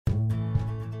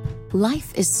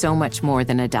Life is so much more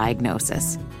than a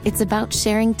diagnosis. It's about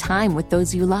sharing time with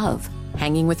those you love,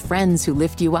 hanging with friends who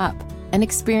lift you up, and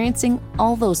experiencing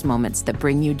all those moments that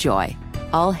bring you joy.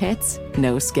 All hits,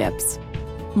 no skips.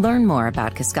 Learn more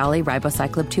about Kisqali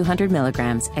Ribociclib 200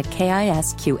 milligrams at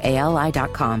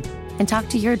KISQALI.com and talk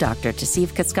to your doctor to see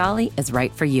if Kisqali is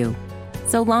right for you.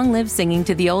 So long live singing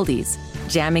to the oldies,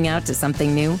 jamming out to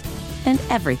something new, and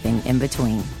everything in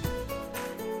between.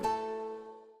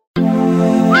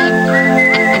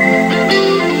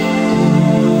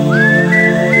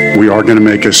 We are going to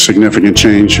make a significant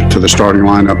change to the starting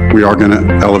lineup. We are going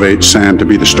to elevate Sam to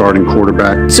be the starting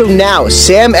quarterback. So now,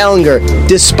 Sam Ehlinger,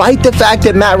 despite the fact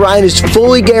that Matt Ryan is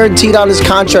fully guaranteed on his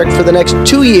contract for the next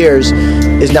 2 years,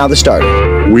 is now the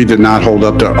starter. We did not hold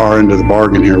up to our end of the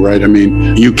bargain here, right? I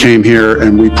mean, you came here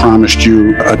and we promised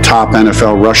you a top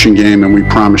NFL rushing game and we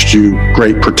promised you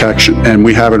great protection. And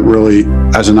we haven't really,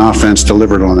 as an offense,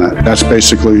 delivered on that. That's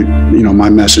basically, my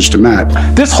message to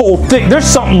Matt. This whole thing, there's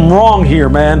something wrong here,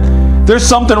 man. There's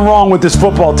something wrong with this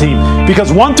football team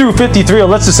because 1 through 53, or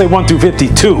let's just say 1 through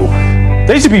 52,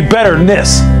 they should be better than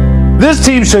this. This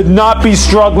team should not be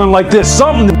struggling like this.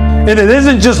 And it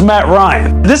isn't just Matt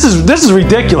Ryan. This is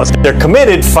ridiculous. They're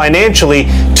committed financially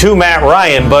to Matt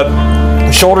Ryan, but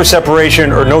shoulder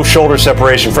separation or no shoulder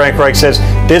separation, Frank Reich says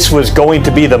this was going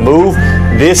to be the move.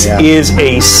 This is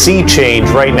a sea change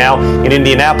right now in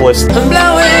Indianapolis. I'm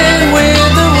blowing with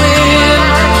the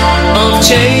wind of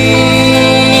change.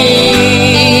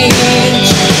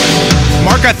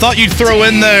 Mark, I thought you'd throw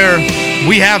in there,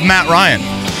 we have Matt Ryan.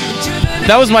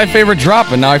 That was my favorite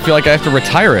drop, and now I feel like I have to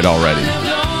retire it already.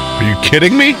 Are you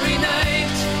kidding me?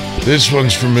 This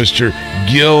one's from Mr.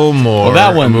 Gilmore. Well,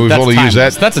 that one, we've only used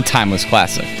that. That's a timeless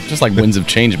classic. Just like Winds of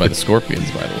Change by the Scorpions,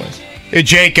 by the way. Hey,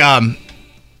 Jake,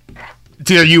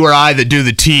 it's either you or I that do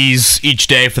the tease each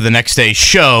day for the next day's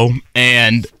show,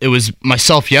 and it was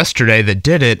myself yesterday that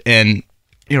did it, and,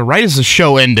 right as the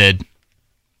show ended,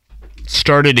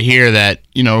 started to hear that,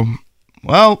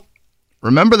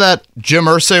 remember that Jim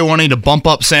Irsay wanting to bump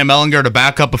up Sam Ehlinger to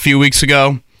back up a few weeks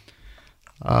ago?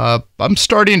 I'm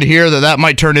starting to hear that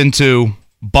might turn into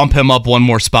bump him up one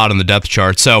more spot on the depth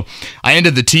chart. So I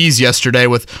ended the tease yesterday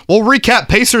with, we'll recap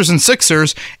Pacers and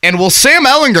Sixers, and will Sam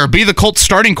Ehlinger be the Colts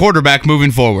starting quarterback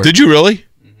moving forward? Did you really?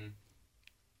 Mm-hmm.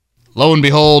 Lo and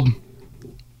behold,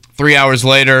 3 hours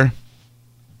later,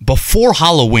 before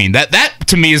Halloween, that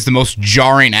to me is the most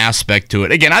jarring aspect to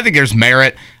it. Again, I think there's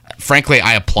merit. Frankly,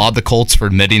 I applaud the Colts for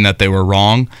admitting that they were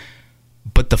wrong.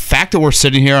 But the fact that we're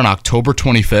sitting here on October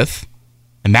 25th,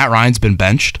 and Matt Ryan's been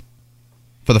benched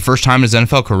for the first time in his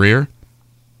NFL career.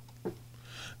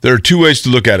 There are two ways to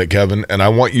look at it, Kevin, and I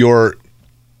want your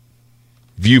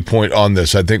viewpoint on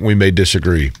this. I think we may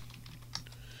disagree.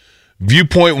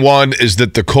 Viewpoint one is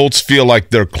that the Colts feel like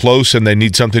they're close and they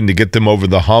need something to get them over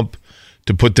the hump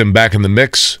to put them back in the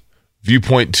mix.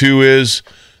 Viewpoint two is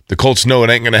the Colts know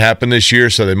it ain't going to happen this year,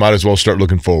 so they might as well start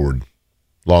looking forward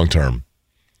long term.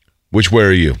 Which way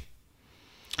are you?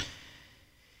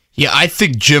 Yeah, I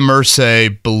think Jim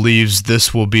Irsay believes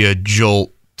this will be a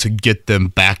jolt to get them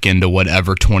back into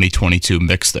whatever 2022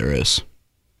 mix there is.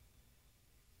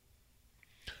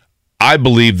 I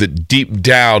believe that deep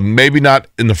down, maybe not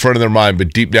in the front of their mind,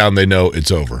 but deep down they know it's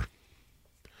over.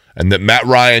 And that Matt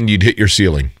Ryan, you'd hit your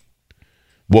ceiling.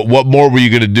 What more were you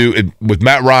going to do? With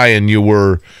Matt Ryan, you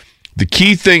were the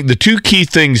key thing. The two key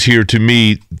things here to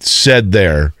me said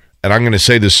there, and I'm going to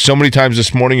say this so many times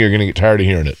this morning, you're going to get tired of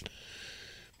hearing it.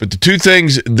 But the two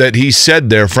things that he said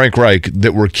there, Frank Reich,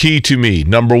 that were key to me.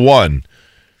 Number one,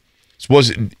 it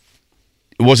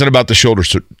wasn't about the shoulder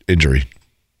injury.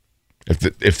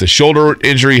 If the shoulder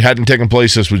injury hadn't taken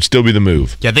place, this would still be the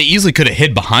move. Yeah, they easily could have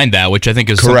hid behind that, which I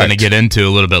think is something to get into a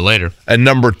little bit later. And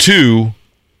number two,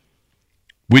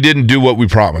 we didn't do what we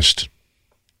promised.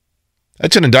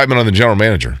 That's an indictment on the general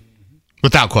manager.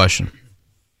 Without question.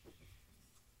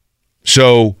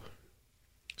 So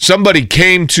somebody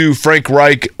came to Frank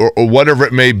Reich or whatever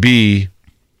it may be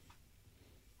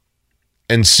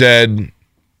and said,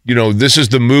 this is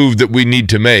the move that we need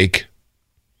to make.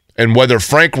 And whether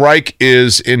Frank Reich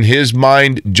is, in his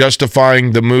mind,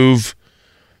 justifying the move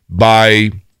by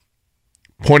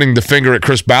pointing the finger at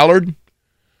Chris Ballard,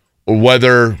 or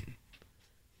whether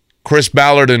Chris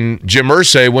Ballard and Jim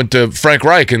Irsay went to Frank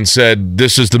Reich and said,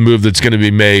 this is the move that's going to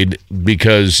be made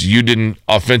because you didn't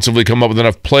offensively come up with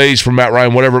enough plays for Matt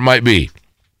Ryan, whatever it might be.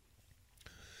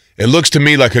 It looks to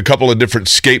me like a couple of different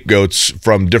scapegoats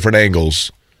from different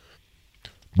angles.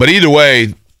 But either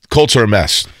way, Colts are a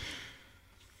mess.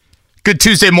 Good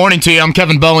Tuesday morning to you. I'm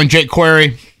Kevin Bowen, Jake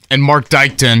Query, and Mark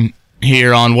Dykton.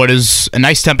 here on what is a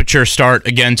nice temperature start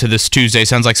again to this Tuesday.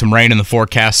 Sounds like some rain in the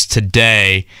forecast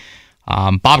today.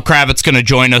 Bob Kravitz going to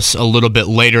join us a little bit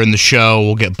later in the show.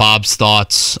 We'll get Bob's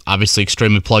thoughts, obviously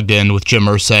extremely plugged in with Jim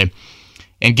Irsay,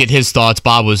 and get his thoughts.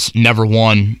 Bob was never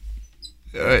one.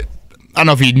 I don't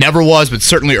know if he never was, but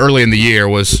certainly early in the year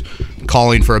was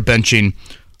calling for a benching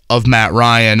of Matt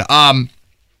Ryan.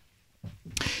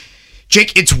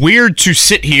 Jake, it's weird to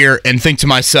sit here and think to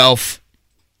myself,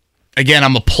 again,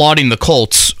 I'm applauding the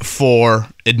Colts for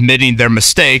admitting their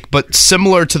mistake, but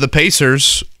similar to the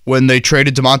Pacers when they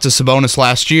traded Domantas Sabonis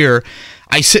last year,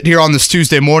 I sit here on this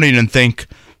Tuesday morning and think,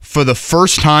 for the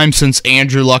first time since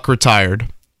Andrew Luck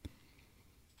retired,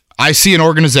 I see an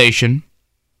organization,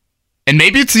 and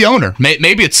maybe it's the owner,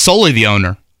 maybe it's solely the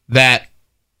owner that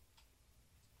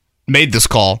made this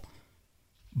call,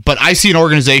 but I see an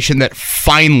organization that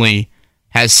finally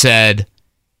has said,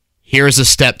 here is a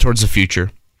step towards the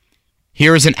future.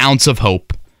 Here is an ounce of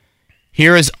hope.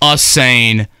 Here is us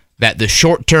saying that the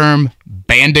short-term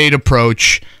Band-Aid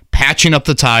approach, patching up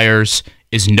the tires,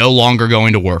 is no longer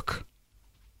going to work.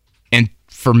 And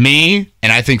for me,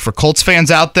 and I think for Colts fans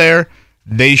out there,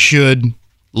 they should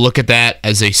look at that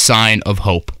as a sign of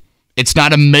hope. It's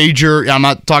not a major, I'm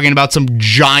not talking about some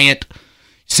giant,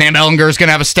 Sam Ehlinger is going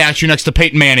to have a statue next to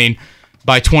Peyton Manning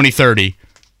by 2030.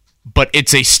 But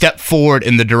it's a step forward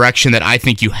in the direction that I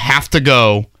think you have to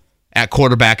go at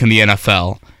quarterback in the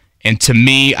NFL. And to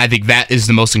me, I think that is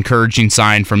the most encouraging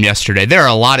sign from yesterday. There are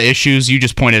a lot of issues. You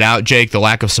just pointed out, Jake, the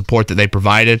lack of support that they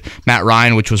provided. Matt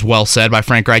Ryan, which was well said by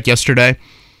Frank Reich yesterday.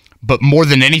 But more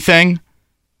than anything,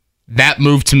 that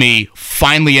move to me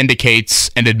finally indicates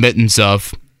an admittance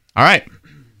of, all right,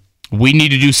 we need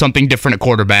to do something different at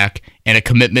quarterback, and a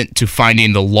commitment to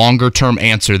finding the longer-term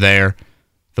answer there.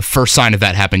 The first sign of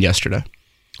that happened yesterday.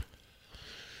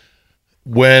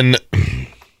 When a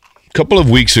couple of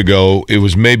weeks ago, it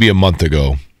was maybe a month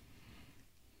ago,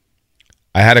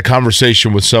 I had a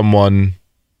conversation with someone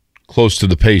close to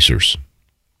the Pacers.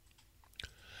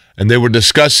 And they were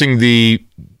discussing the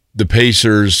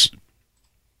Pacers'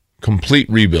 complete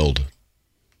rebuild.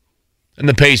 And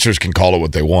the Pacers can call it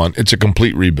what they want. It's a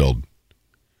complete rebuild.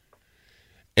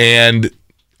 And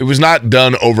it was not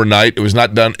done overnight. It was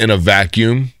not done in a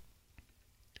vacuum.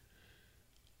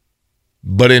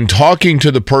 But in talking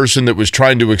to the person that was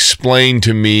trying to explain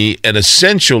to me and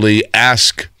essentially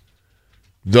ask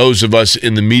those of us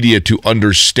in the media to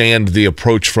understand the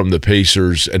approach from the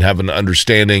Pacers and have an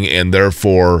understanding and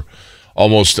therefore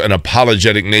almost an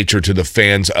apologetic nature to the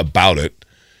fans about it.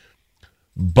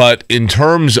 But in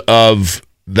terms of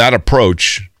that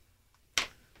approach,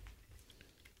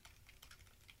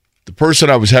 the person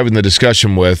I was having the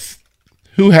discussion with,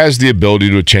 who has the ability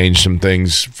to change some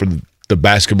things for the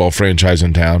basketball franchise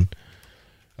in town,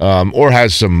 or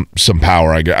has some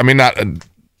power, I guess. I mean, I'm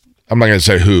not going to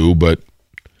say who, but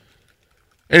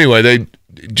anyway, they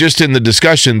just in the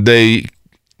discussion, they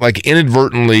like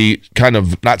inadvertently kind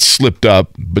of not slipped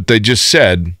up, but they just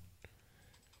said,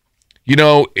 you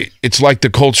know, it's like the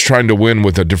Colts trying to win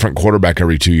with a different quarterback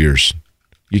every 2 years.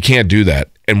 You can't do that.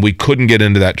 And we couldn't get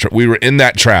into that. We were in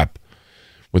that trap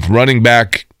with running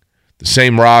back the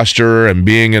same roster and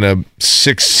being in a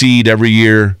 6th seed every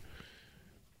year.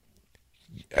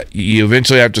 You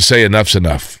eventually have to say enough's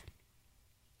enough.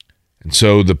 And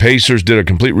so the Pacers did a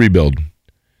complete rebuild.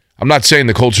 I'm not saying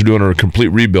the Colts are doing a complete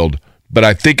rebuild, but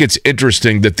I think it's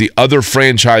interesting that the other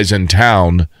franchise in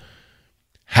town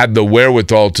had the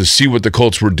wherewithal to see what the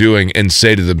Colts were doing and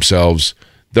say to themselves,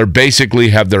 they basically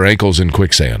have their ankles in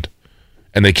quicksand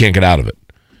and they can't get out of it.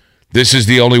 This is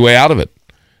the only way out of it.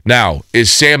 Now,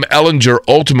 is Sam Ehlinger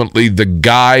ultimately the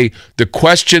guy? The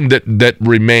question that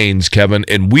remains, Kevin,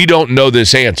 and we don't know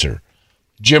this answer.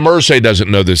 Jim Irsay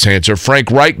doesn't know this answer. Frank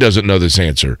Reich doesn't know this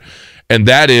answer. And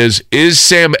that is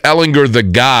Sam Ehlinger the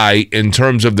guy in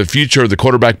terms of the future of the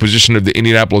quarterback position of the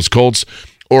Indianapolis Colts?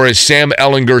 Or is Sam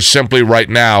Ehlinger simply right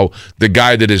now the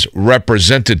guy that is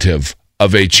representative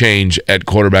of a change at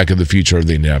quarterback of the future of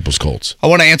the Indianapolis Colts? I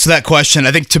want to answer that question.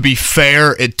 I think, to be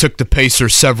fair, it took the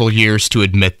Pacers several years to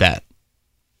admit that.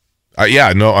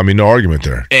 No argument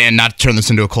there. And not to turn this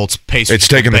into a Colts Pacers It's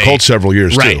taken debate. the Colts several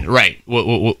years, right, too. Right,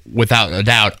 without a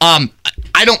doubt.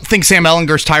 I don't think Sam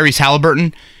Ehlinger's Tyrese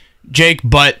Halliburton, Jake,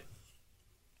 but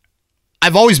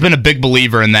I've always been a big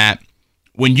believer in that.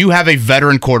 When you have a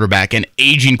veteran quarterback, an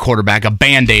aging quarterback, a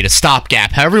Band-Aid, a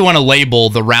stopgap, however you want to label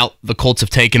the route the Colts have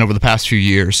taken over the past few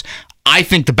years, I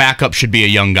think the backup should be a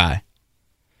young guy.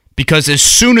 Because as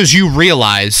soon as you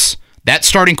realize that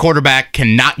starting quarterback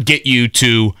cannot get you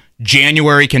to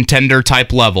January contender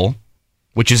type level,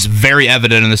 which is very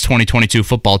evident in this 2022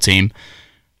 football team,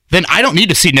 then I don't need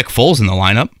to see Nick Foles in the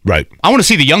lineup. Right. I want to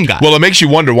see the young guy. Well, it makes you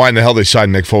wonder why in the hell they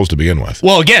signed Nick Foles to begin with.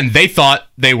 Well, again, they thought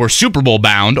they were Super Bowl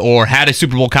bound or had a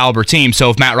Super Bowl caliber team,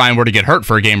 so if Matt Ryan were to get hurt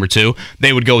for a game or two,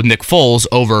 they would go with Nick Foles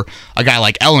over a guy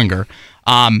like Ehlinger.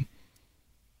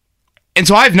 And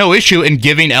so I have no issue in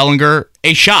giving Ehlinger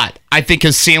a shot. I think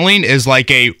his ceiling is like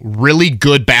a really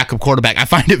good backup quarterback. I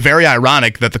find it very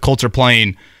ironic that the Colts are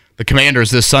playing the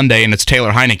Commanders this Sunday and it's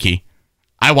Taylor Heineke.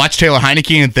 I watch Taylor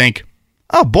Heineke and think,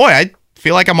 oh boy, I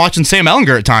feel like I'm watching Sam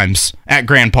Ehlinger at times at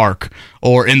Grand Park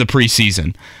or in the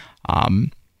preseason.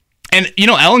 And,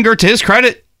 Ehlinger, to his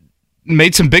credit,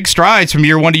 made some big strides from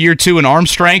year 1 to year 2 in arm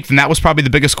strength, and that was probably the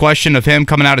biggest question of him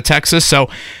coming out of Texas. So,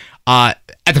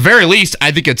 at the very least,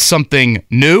 I think it's something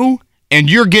new, and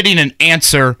you're getting an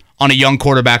answer on a young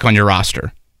quarterback on your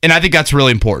roster. And I think that's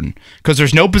really important because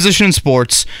there's no position in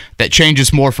sports that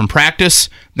changes more from practice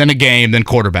than a game than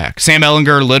quarterback. Sam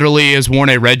Ehlinger literally has worn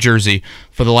a red jersey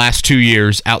for the last 2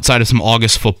 years outside of some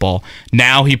August football.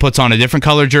 Now he puts on a different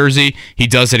color jersey. He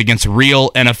does it against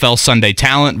real NFL Sunday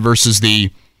talent versus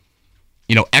the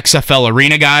XFL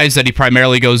arena guys that he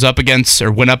primarily goes up against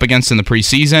or went up against in the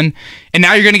preseason. And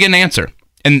now you're going to get an answer.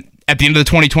 And at the end of the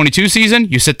 2022 season,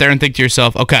 you sit there and think to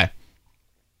yourself, okay,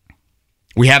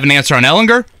 we have an answer on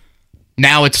Ehlinger.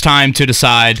 Now it's time to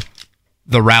decide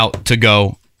the route to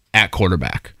go at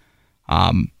quarterback.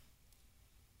 I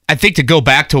think to go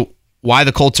back to why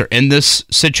the Colts are in this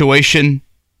situation,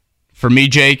 for me,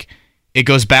 Jake, it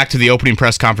goes back to the opening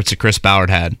press conference that Chris Ballard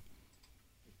had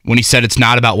when he said it's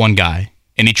not about one guy.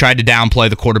 And he tried to downplay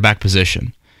the quarterback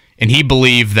position. And he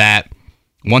believed that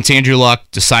once Andrew Luck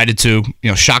decided to,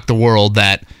 shock the world,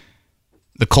 that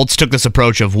the Colts took this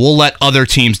approach of we'll let other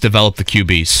teams develop the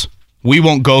QBs. We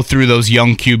won't go through those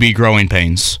young QB growing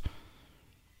pains.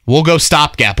 We'll go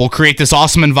stopgap. We'll create this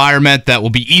awesome environment that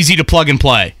will be easy to plug and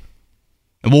play.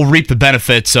 And we'll reap the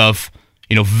benefits of,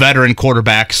 veteran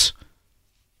quarterbacks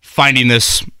finding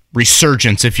this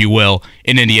resurgence, if you will,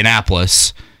 in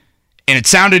Indianapolis. And it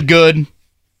sounded good,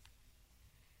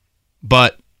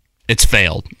 but it's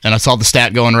failed. And I saw the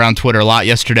stat going around Twitter a lot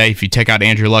yesterday. If you take out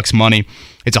Andrew Luck's money,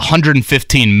 it's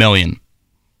 $115 million.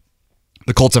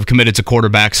 The Colts have committed to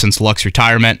quarterbacks since Luck's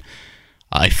retirement.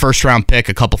 A first-round pick,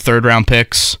 a couple third-round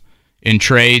picks in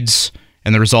trades,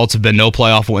 and the results have been no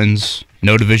playoff wins,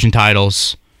 no division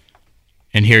titles.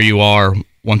 And here you are,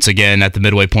 once again, at the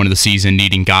midway point of the season,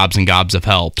 needing gobs and gobs of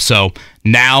help. So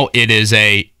now it is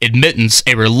a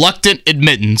reluctant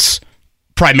admittance,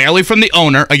 primarily from the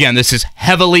owner. Again, this is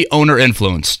heavily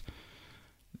owner-influenced,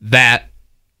 that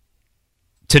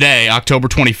today, October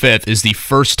 25th, is the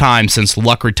first time since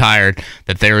Luck retired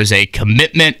that there is a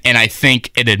commitment and I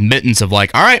think an admittance of all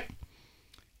right,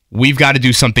 we've got to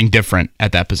do something different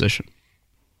at that position.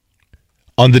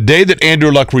 On the day that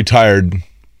Andrew Luck retired,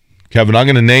 Kevin, I'm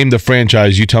going to name the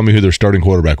franchise. You tell me who their starting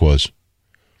quarterback was.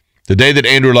 The day that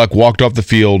Andrew Luck walked off the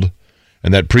field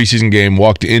and that preseason game,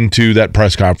 walked into that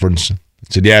press conference,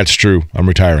 said, yeah, it's true, I'm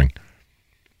retiring.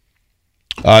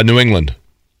 New England.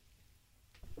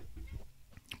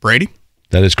 Brady?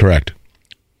 That is correct.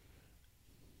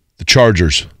 The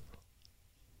Chargers.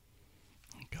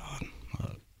 God.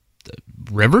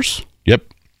 Rivers?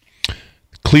 Yep.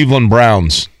 Cleveland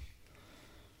Browns.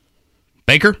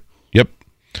 Baker? Yep.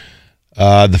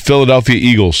 The Philadelphia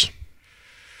Eagles.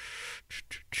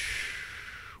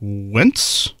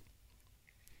 Wentz?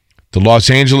 The Los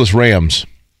Angeles Rams.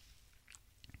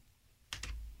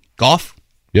 Goff?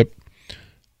 Yep.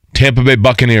 Tampa Bay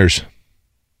Buccaneers.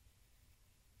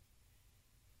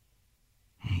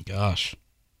 Gosh.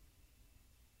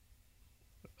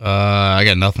 I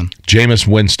got nothing. Jameis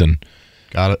Winston.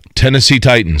 Got it. Tennessee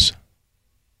Titans.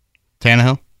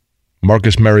 Tannehill?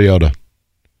 Marcus Mariota.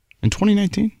 In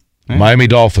 2019? Yeah. Miami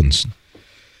Dolphins.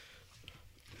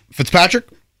 Fitzpatrick?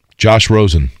 Josh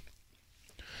Rosen.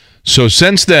 So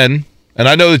since then, and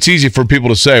I know it's easy for people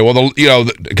to say, well,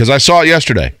 because I saw it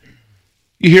yesterday.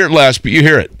 You hear it less, but you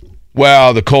hear it.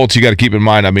 Well, the Colts, you got to keep in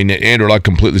mind, Andrew Luck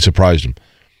completely surprised him.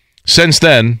 Since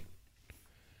then,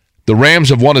 the Rams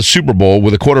have won a Super Bowl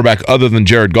with a quarterback other than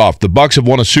Jared Goff. The Bucs have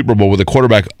won a Super Bowl with a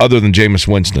quarterback other than Jameis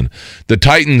Winston. The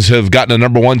Titans have gotten a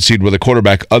number 1 seed with a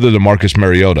quarterback other than Marcus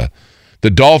Mariota. The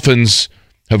Dolphins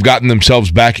have gotten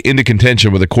themselves back into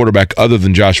contention with a quarterback other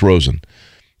than Josh Rosen.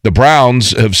 The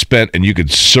Browns have spent, and you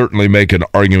could certainly make an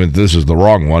argument that this is the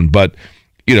wrong one, but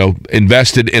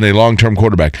invested in a long-term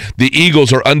quarterback. The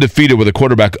Eagles are undefeated with a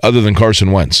quarterback other than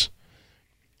Carson Wentz.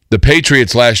 The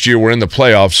Patriots last year were in the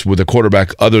playoffs with a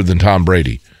quarterback other than Tom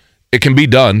Brady. It can be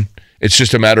done. It's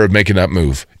just a matter of making that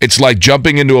move. It's like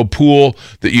jumping into a pool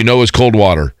that you know is cold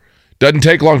water. Doesn't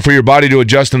take long for your body to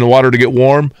adjust in the water to get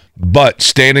warm, but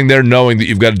standing there knowing that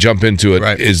you've got to jump into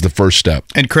it is the first step.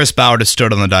 And Chris Ballard has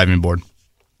stood on the diving board.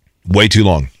 Way too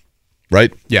long,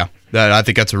 right? Yeah, I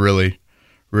think that's a really,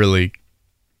 really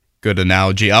good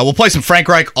analogy. We'll play some Frank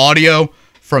Reich audio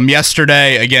from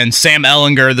yesterday. Again, Sam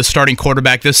Ehlinger, the starting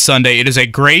quarterback this Sunday. It is a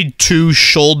grade 2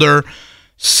 shoulder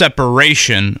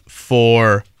separation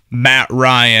for Matt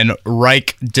Ryan.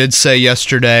 Reich did say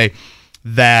yesterday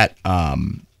that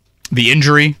the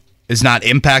injury is not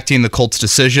impacting the Colts'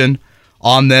 decision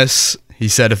on this. He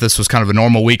said if this was kind of a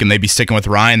normal week and they'd be sticking with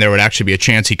Ryan, there would actually be a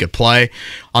chance he could play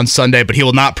on Sunday, but he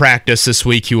will not practice this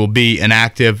week. He will be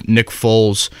inactive. Nick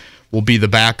Foles will be the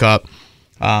backup.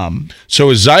 So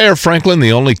is Zaire Franklin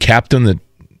the only captain that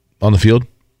on the field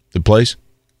that plays?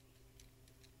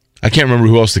 I can't remember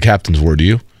who else the captains were. Do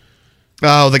you?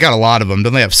 Oh, they got a lot of them.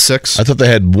 Don't they have 6? I thought they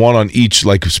had one on each,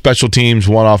 like special teams,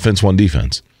 one offense, one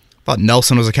defense. I thought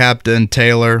Nelson was a captain,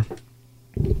 Taylor,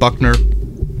 Buckner.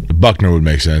 Buckner would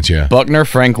make sense, yeah. Buckner,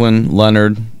 Franklin,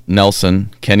 Leonard,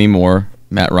 Nelson, Kenny Moore,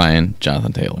 Matt Ryan,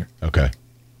 Jonathan Taylor. Okay.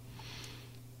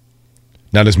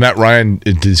 Now, does Matt Ryan,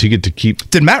 does he get to keep...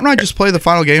 Did Matt Ryan just play the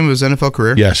final game of his NFL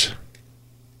career? Yes.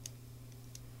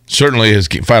 Certainly his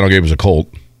final game was a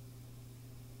Colt.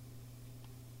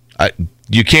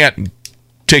 You can't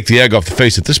take the egg off the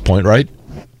face at this point, right?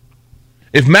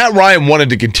 If Matt Ryan wanted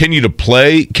to continue to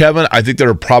play, Kevin, I think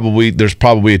there's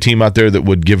probably a team out there that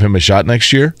would give him a shot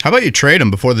next year. How about you trade him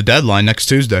before the deadline next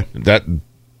Tuesday? We can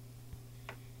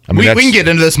get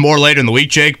into this more later in the week,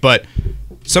 Jake, but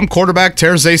some quarterback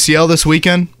tears ACL this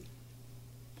weekend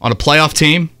on a playoff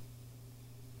team.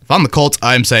 If I'm the Colts,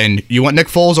 I'm saying, you want Nick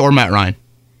Foles or Matt Ryan?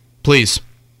 Please.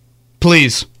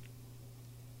 Please.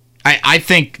 I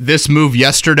think this move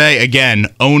yesterday, again,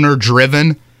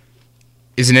 owner-driven,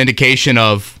 is an indication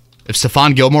of if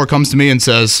Stephon Gilmore comes to me and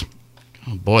says,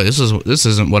 oh boy, this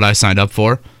isn't what I signed up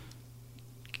for.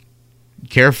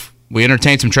 Care if we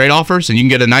entertain some trade offers and you can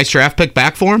get a nice draft pick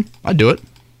back for him? I'd do it.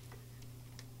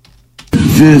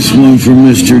 This one for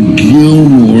Mr.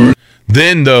 Gilmore.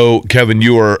 Then, though, Kevin,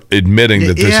 you are admitting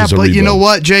that this is a rebuild. Yeah, but you know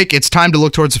what, Jake? It's time to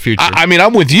look towards the future. I mean,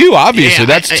 I'm with you, obviously.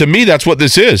 To me, that's what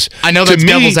this is. I know that's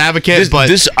devil's advocate, but...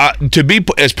 to be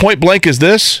as point blank as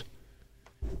this,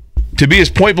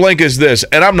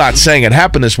 and I'm not saying it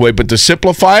happened this way, but to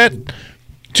simplify it,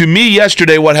 to me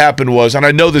yesterday what happened was, and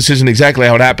I know this isn't exactly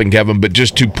how it happened, Kevin, but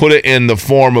just to put it in the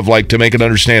form of to make it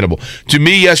understandable. To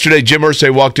me yesterday, Jim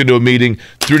Irsay walked into a meeting,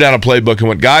 threw down a playbook and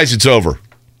went, guys, it's over.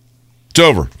 It's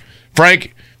over.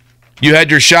 Frank, you had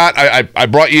your shot. I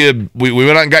brought you, we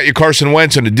went out and got you Carson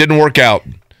Wentz, and it didn't work out.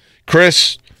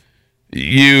 Chris,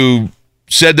 you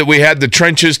said that we had the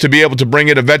trenches to be able to bring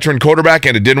in a veteran quarterback,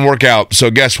 and it didn't work out.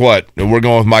 So guess what? We're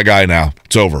going with my guy now.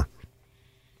 It's over.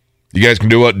 You guys can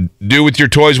do with your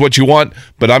toys what you want,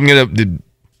 but I'm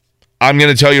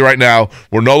gonna tell you right now,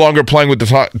 we're no longer playing with the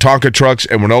Tonka trucks,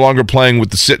 and we're no longer playing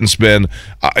with the sit and spin.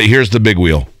 Here's the big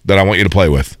wheel that I want you to play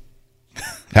with.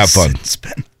 Have fun. Sit and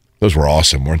spin. Those were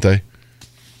awesome, weren't they?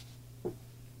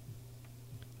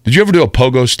 Did you ever do a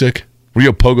pogo stick? Were you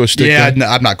a pogo stick guy?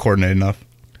 Yeah, I'm not coordinated enough.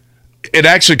 It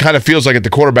actually kind of feels like at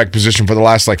the quarterback position for the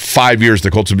last 5 years,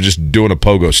 the Colts have been just doing a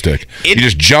pogo stick. You're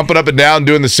just jumping up and down,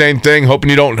 doing the same thing,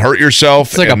 hoping you don't hurt yourself,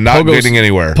 it's like and not getting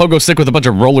anywhere. Pogo stick with a bunch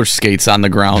of roller skates on the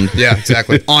ground. Yeah,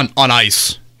 exactly. on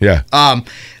ice. Yeah. I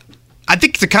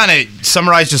think to kind of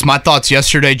summarize just my thoughts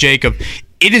yesterday, Jacob,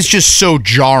 it is just so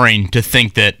jarring to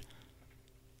think that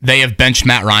they have benched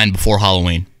Matt Ryan before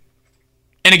Halloween.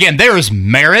 And again, there is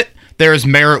merit. There is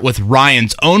merit with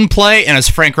Ryan's own play, and as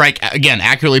Frank Reich, again,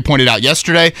 accurately pointed out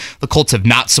yesterday, the Colts have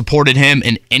not supported him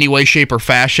in any way, shape, or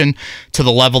fashion to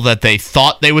the level that they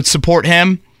thought they would support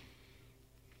him.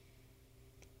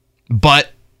 But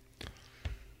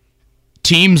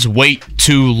teams wait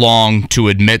too long to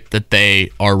admit that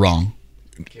they are wrong.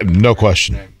 No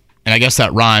question. And I guess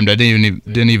that rhymed. I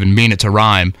didn't even mean it to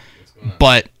rhyme.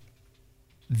 But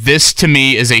this, to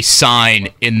me, is a sign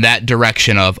in that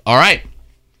direction of, all right,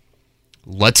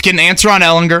 let's get an answer on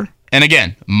Ehlinger. And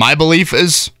again, my belief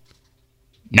is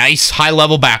nice,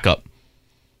 high-level backup.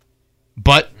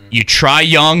 But you try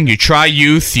young, you try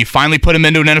youth, you finally put him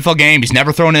into an NFL game. He's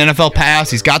never thrown an NFL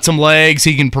pass. He's got some legs.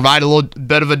 He can provide a little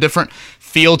bit of a different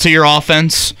feel to your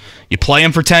offense. You play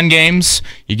him for 10 games.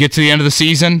 You get to the end of the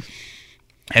season,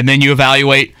 and then you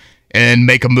evaluate and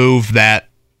make a move that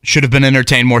should have been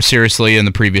entertained more seriously in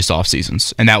the previous off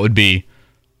seasons, and that would be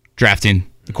drafting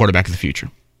the quarterback of the future.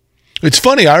 It's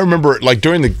funny. I remember,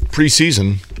 during the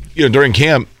preseason, during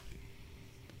camp,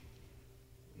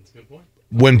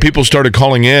 when people started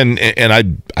calling in, and I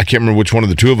can't remember which one of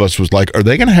the two of us was like, are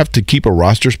they going to have to keep a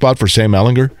roster spot for Sam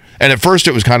Ehlinger? And at first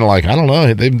it was kind of like, I don't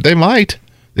know, they might.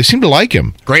 They seem to like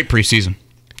him. Great preseason.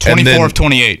 24 of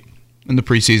 28 in the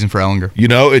preseason for Ehlinger. You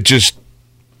know,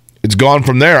 it's gone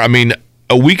from there. I mean,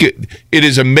 a week. It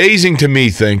is amazing to me.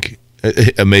 It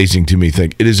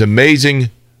is amazing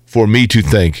for me to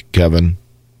think, Kevin,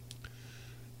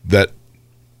 that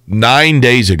 9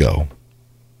 days ago,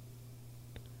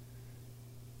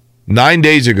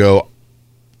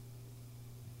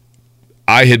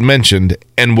 I had mentioned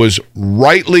and was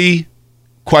rightly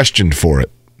questioned for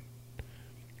it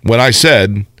when I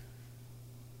said,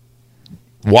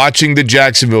 watching the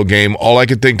Jacksonville game, all I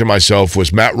could think to myself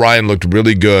was Matt Ryan looked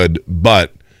really good,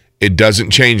 but it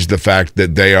doesn't change the fact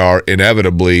that they are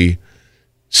inevitably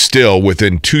still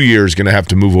within 2 years going to have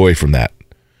to move away from that.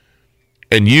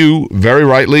 And you very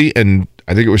rightly, and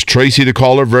I think it was Tracy the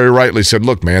caller very rightly said,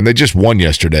 look, man, they just won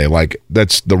yesterday. Like,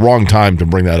 that's the wrong time to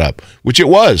bring that up, which it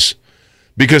was,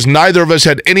 because neither of us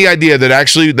had any idea that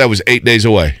actually that was 8 days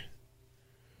away.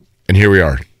 And here we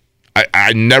are.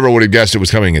 I never would have guessed it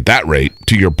was coming at that rate,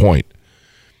 to your point.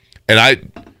 And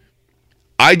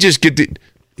I just get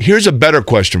here's a better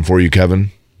question for you,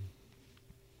 Kevin.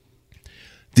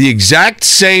 The exact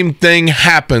same thing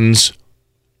happens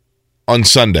on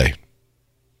Sunday.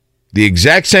 The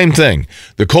exact same thing.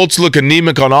 The Colts look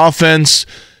anemic on offense.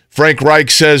 Frank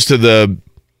Reich says to the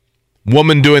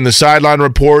woman doing the sideline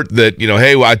report that,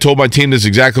 hey, I told my team this is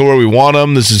exactly where we want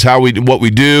them. This is what we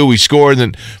do. We score, and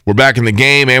then we're back in the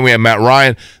game, and we have Matt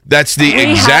Ryan. That's the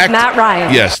exact Matt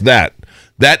Ryan. Yes, that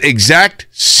exact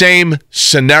same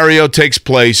scenario takes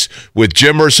place with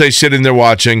Jim Irsay sitting there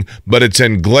watching, but it's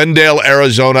in Glendale,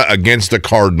 Arizona against the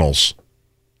Cardinals.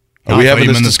 Are we having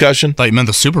this discussion? I thought you meant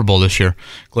the Super Bowl this year,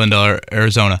 Glendale,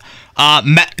 Arizona.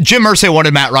 Jim Irsay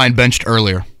wanted Matt Ryan benched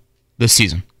earlier this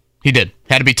season. He did.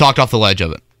 Had to be talked off the ledge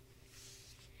of it.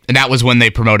 And that was when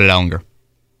they promoted Ehlinger.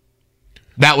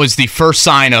 That was the first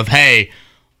sign of, hey,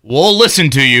 we'll listen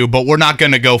to you, but we're not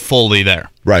going to go fully there.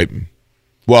 Right.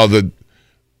 Well,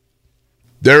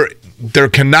 there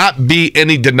cannot be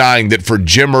any denying that for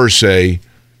Jim Irsay,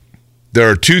 there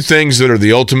are two things that are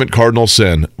the ultimate cardinal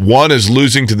sin. One is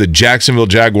losing to the Jacksonville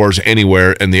Jaguars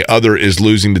anywhere, and the other is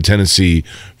losing to Tennessee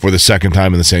for the second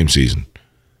time in the same season.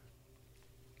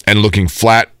 And looking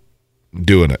flat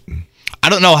doing it. I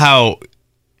don't know how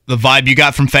the vibe you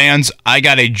got from fans. I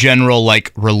got a general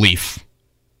relief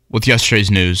with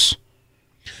yesterday's news.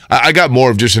 I got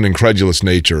more of just an incredulous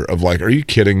nature of are you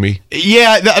kidding me?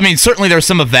 Yeah, I mean, certainly there's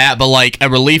some of that, but a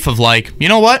relief of you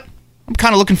know what? I'm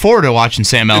kind of looking forward to watching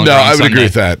Sam Ehlinger. No, I would agree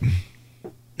with that.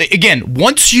 Again,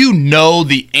 once you know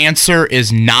the answer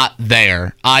is not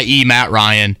there, i.e. Matt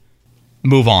Ryan,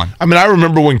 move on. I mean, I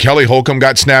remember when Kelly Holcomb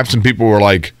got snaps and people were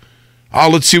like, oh,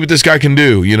 let's see what this guy can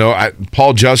do.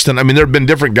 Paul Justin. I mean, there have been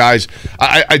different guys.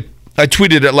 I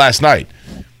tweeted it last night.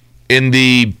 In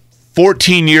the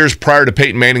 14 years prior to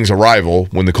Peyton Manning's arrival,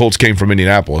 when the Colts came from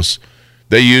Indianapolis,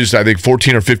 they used, I think,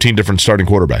 14 or 15 different starting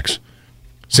quarterbacks.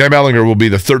 Sam Ehlinger will be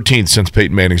the 13th since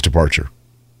Peyton Manning's departure.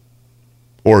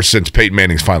 Or since Peyton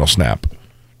Manning's final snap.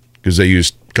 Because they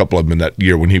used a couple of them in that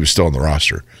year when he was still on the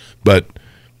roster. But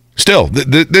still,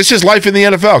 this is life in the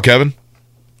NFL, Kevin.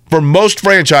 For most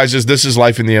franchises, this is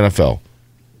life in the NFL.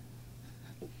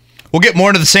 We'll get more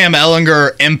into the Sam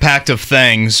Ehlinger impact of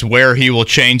things, where he will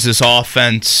change this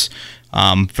offense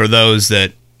for those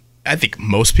that I think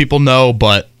most people know,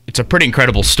 but it's a pretty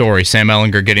incredible story. Sam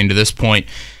Ehlinger getting to this point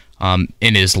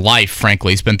in his life,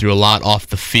 frankly. He's been through a lot off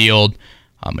the field.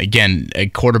 Again, a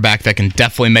quarterback that can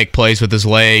definitely make plays with his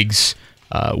legs.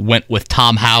 Went with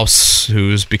Tom House,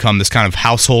 who's become this kind of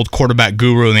household quarterback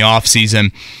guru in the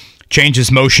offseason. Changed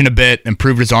his motion a bit,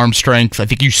 improved his arm strength. I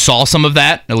think you saw some of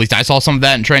that. At least I saw some of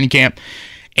that in training camp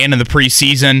and in the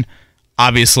preseason.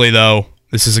 Obviously, though,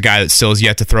 this is a guy that still has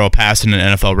yet to throw a pass in an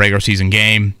NFL regular season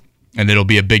game, and it'll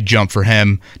be a big jump for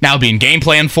him now being game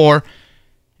planned for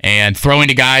and throwing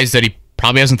to guys that he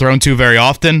probably hasn't thrown to very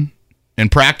often in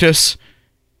practice,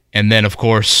 and then, of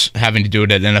course, having to do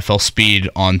it at NFL speed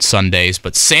on Sundays.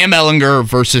 But Sam Ehlinger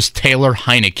versus Taylor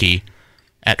Heinicke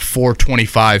at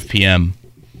 4:25 p.m.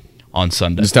 on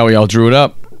Sunday. Just how we all drew it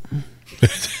up.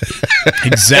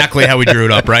 Exactly how we drew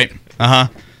it up, right?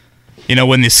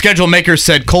 When the schedule makers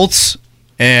said Colts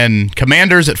and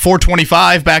Commanders at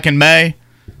 4:25 back in May,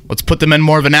 let's put them in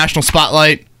more of a national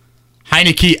spotlight.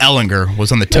 Heinicke Ehlinger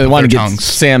was on the tip of their tongues. Get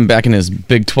Sam back in his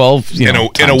Big 12. In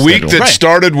a week that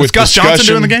started with Gus Johnson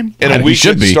doing the game. In a week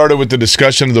that started with the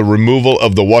discussion of the removal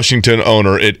of the Washington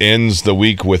owner, it ends the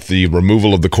week with the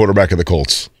removal of the quarterback of the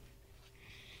Colts.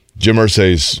 Jim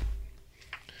Irsay's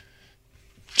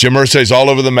Jim Irsay's all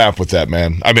over the map with that,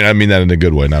 man. I mean that in a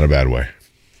good way, not a bad way.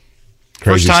 First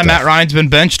Crazy time stuff. Matt Ryan's been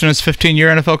benched in his 15-year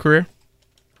NFL career?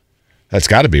 That's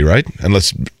got to be, right?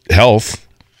 Unless health.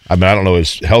 I mean, I don't know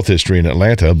his health history in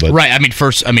Atlanta, but Right.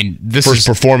 This is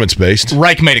performance-based.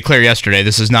 Reich made it clear yesterday.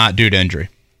 This is not due to injury.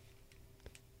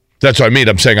 That's what I mean.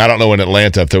 I'm saying I don't know in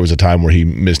Atlanta if there was a time where he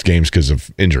missed games because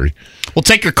of injury. We'll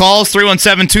take your calls,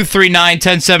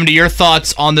 317-239-1070. Your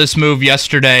thoughts on this move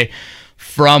yesterday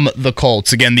from the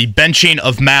Colts. Again, the benching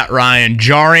of Matt Ryan,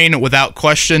 jarring without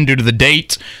question due to the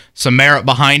date. Some merit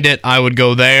behind it, I would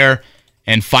go there.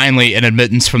 And finally, an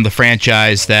admittance from the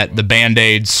franchise that the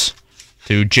Band-Aids,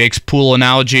 to Jake's pool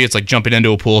analogy, it's like jumping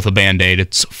into a pool with a Band-Aid.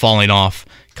 It's falling off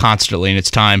constantly, and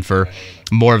it's time for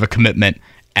more of a commitment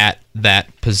at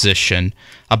that position.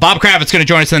 Bob Kravitz going to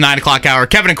join us in the 9 o'clock hour.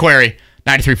 Kevin and Query,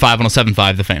 93.5,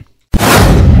 107.5, The Fan.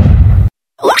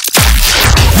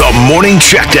 The Morning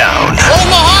Checkdown.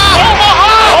 Omaha!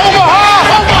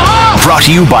 Brought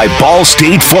to you by Ball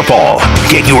State Football.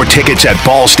 Get your tickets at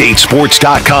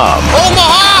ballstatesports.com.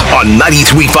 Omaha! On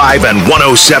 93.5 and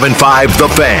 107.5 The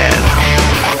Fan.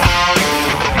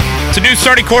 It's a new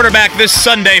starting quarterback this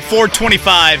Sunday,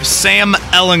 425, Sam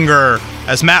Ehlinger,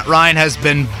 as Matt Ryan has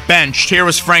been benched. Here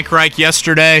was Frank Reich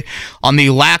yesterday on the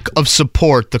lack of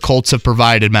support the Colts have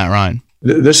provided Matt Ryan.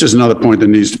 This is another point that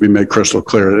needs to be made crystal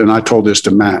clear. And I told this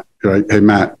to Matt, right? Hey,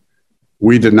 Matt,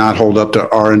 we did not hold up to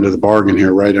our end of the bargain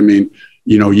here, right? I mean,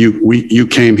 you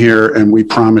came here and we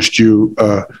promised you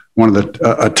one of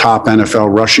a top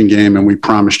NFL rushing game, and we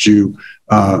promised you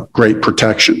great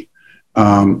protection.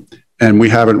 And we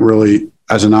haven't really,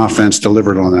 as an offense,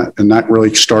 delivered on that. And that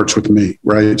really starts with me,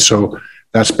 right? So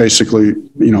that's basically,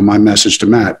 my message to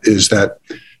Matt is that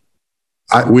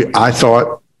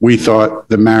we thought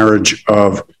the marriage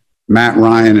of Matt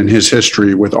Ryan and his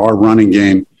history with our running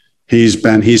game,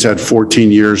 he's had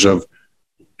 14 years of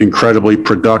incredibly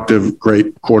productive,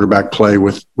 great quarterback play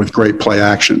with great play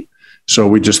action. So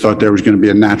we just thought there was going to be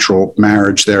a natural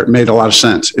marriage there. It made a lot of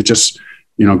sense. It just,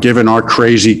 given our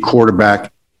crazy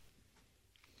quarterback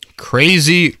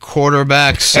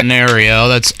scenario,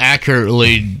 that's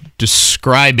accurately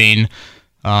describing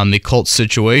the Colts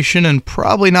situation, and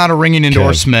probably not a ringing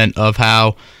endorsement of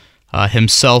how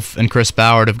himself and Chris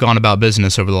Ballard have gone about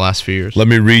business over the last few years. Let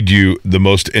me read you the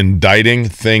most indicting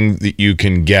thing that you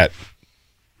can get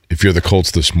if you're the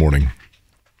Colts this morning.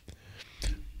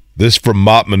 This from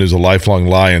Motman, who's a lifelong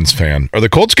Lions fan. Are the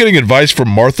Colts getting advice from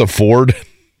Martha Ford?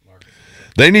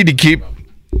 They need to keep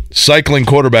cycling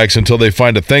quarterbacks until they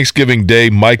find a Thanksgiving Day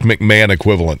Mike McMahon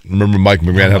equivalent. Remember Mike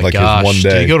McMahon had his one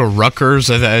day. Did he go to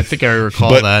Rutgers? I think I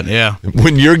recall that, yeah.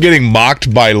 When you're getting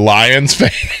mocked by Lions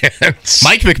fans.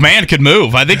 Mike McMahon could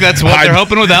move. I think that's what they're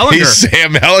hoping with Ehlinger. He's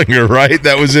Sam Ehlinger, right?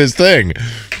 That was his thing.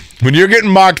 When you're getting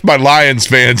mocked by Lions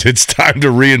fans, it's time to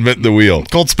reinvent the wheel.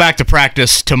 Colts back to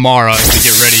practice tomorrow as we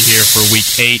get ready here for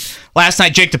Week 8. Last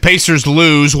night, Jake, the Pacers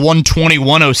lose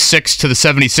 120-106 to the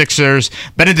 76ers.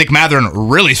 Benedict Mathurin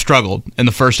really struggled in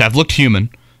the first half. Looked human.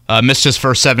 Missed his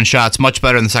first 7 shots. Much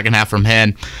better in the second half from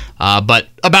him. But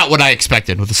about what I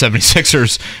expected with the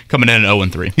 76ers coming in at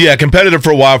 0-3. Yeah, competitive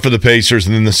for a while for the Pacers,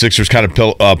 and then the Sixers kind of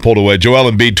pulled away.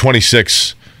 Joel Embiid,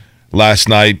 26 last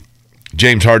night.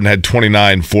 James Harden had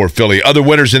 29 for Philly. Other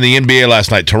winners in the NBA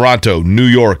last night: Toronto, New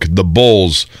York, the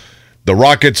Bulls, the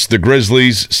Rockets, the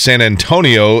Grizzlies, San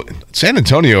Antonio. San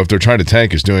Antonio, if they're trying to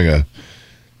tank, is doing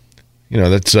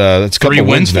that's a couple 3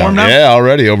 wins now. Yeah,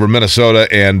 already over Minnesota,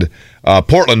 and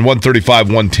Portland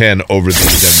 135-110 over the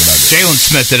Denver Nuggets. Jalen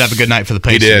Smith did have a good night for the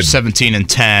Pacers. He did.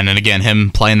 17-10, and again, him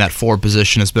playing that 4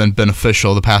 position has been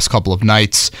beneficial the past couple of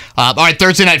nights. All right,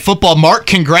 Thursday Night Football. Mark,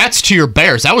 congrats to your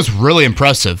Bears. That was really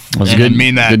impressive. That was a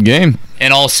good game.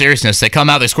 In all seriousness, they come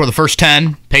out, they score the first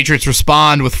 10. Patriots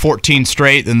respond with 14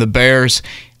 straight, then the Bears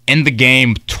end the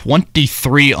game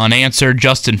 23 unanswered.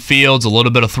 Justin Fields, a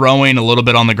little bit of throwing, a little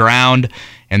bit on the ground,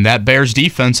 and that Bears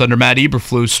defense under Matt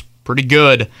Eberflus pretty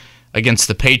good against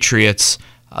the Patriots.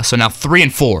 So now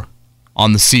 3-4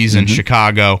 on the season.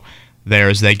 Chicago there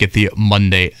as they get the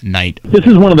Monday night. This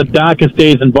is one of the darkest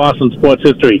days in Boston sports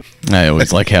history. I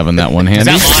always like having that one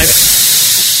handy. Is that live?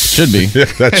 Should be. Yeah,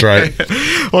 that's right.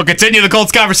 We'll continue the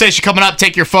Colts conversation coming up.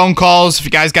 Take your phone calls. If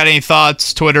you guys got any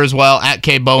thoughts, Twitter as well, at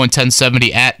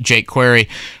KBowen1070, at Jake Query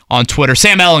on Twitter.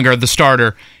 Sam Ehlinger, the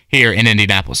starter here in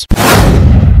Indianapolis.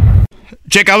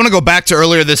 Jake, I want to go back to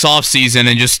earlier this offseason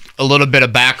and just a little bit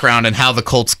of background on how the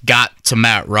Colts got to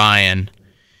Matt Ryan.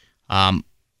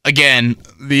 Again,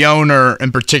 the owner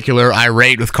in particular,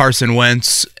 irate with Carson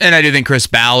Wentz, and I do think Chris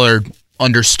Ballard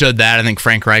understood that. I think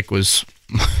Frank Reich was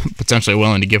potentially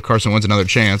willing to give Carson Wentz another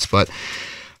chance, but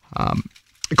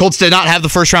the Colts did not have the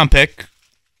first-round pick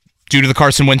due to the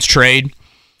Carson Wentz trade.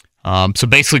 So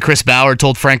basically, Chris Ballard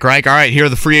told Frank Reich, all right, here are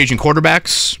the free agent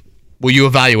quarterbacks. Will you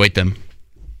evaluate them?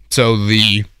 So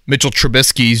the Mitchell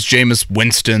Trubisky's, Jameis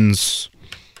Winston's,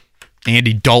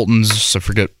 Andy Dalton's, I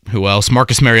forget who else,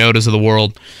 Marcus Mariota's of the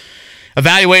world.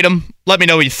 Evaluate them. Let me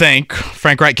know what you think.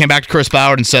 Frank Reich came back to Chris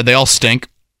Ballard and said they all stink.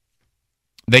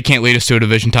 They can't lead us to a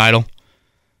division title.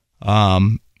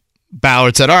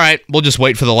 Ballard said, all right, we'll just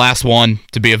wait for the last one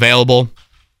to be available.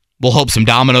 We'll hope some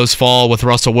dominoes fall with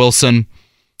Russell Wilson,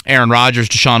 Aaron Rodgers,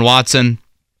 Deshaun Watson,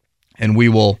 and we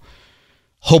will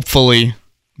hopefully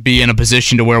be in a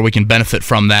position to where we can benefit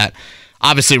from that.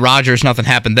 Obviously, Rodgers, nothing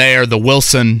happened there. The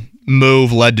Wilson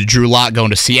move led to Drew Lock going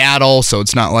to Seattle, so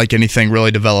it's not like anything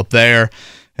really developed there.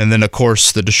 And then, of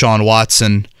course, the Deshaun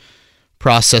Watson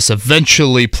process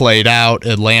eventually played out.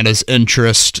 Atlanta's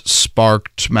interest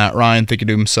sparked Matt Ryan thinking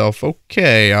to himself,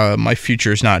 okay, my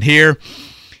future's not here.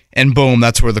 And boom,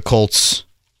 that's where the Colts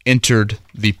entered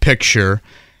the picture.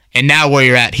 And now where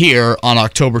you're at here on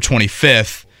October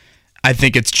 25th, I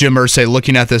think it's Jim Irsay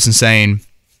looking at this and saying,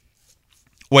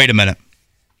 wait a minute.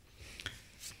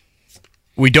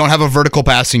 We don't have a vertical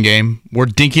passing game. We're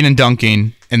dinking and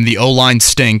dunking, and the O-line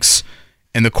stinks,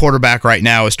 and the quarterback right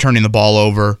now is turning the ball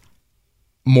over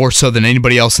more so than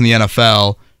anybody else in the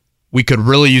NFL. We could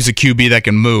really use a QB that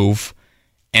can move.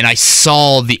 And I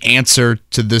saw the answer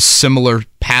to this similar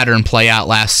pattern play out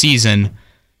last season.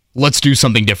 Let's do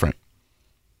something different.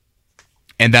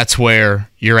 And that's where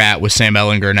you're at with Sam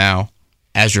Ehlinger now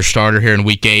as your starter here in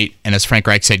Week 8. And as Frank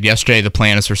Reich said yesterday, the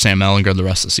plan is for Sam Ehlinger the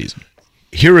rest of the season.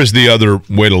 Here is the other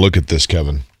way to look at this,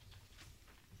 Kevin.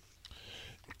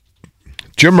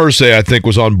 Jim Irsay, I think,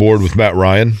 was on board with Matt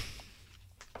Ryan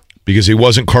because he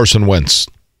wasn't Carson Wentz.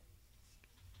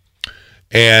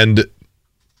 And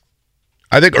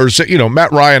I think Irsay,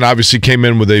 Matt Ryan obviously came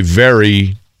in with a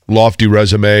very lofty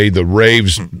resume, the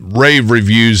rave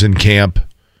reviews in camp.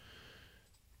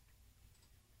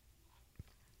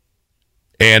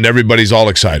 And everybody's all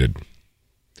excited.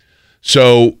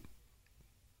 So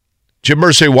Jim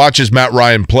Irsay watches Matt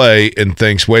Ryan play and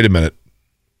thinks, wait a minute,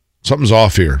 something's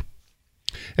off here.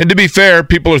 And to be fair,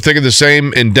 people are thinking the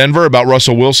same in Denver about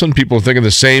Russell Wilson. People are thinking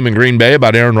the same in Green Bay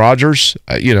about Aaron Rodgers,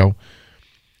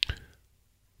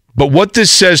 But what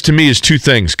this says to me is two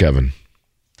things, Kevin.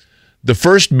 The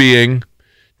first being,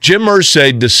 Jim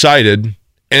Irsay decided,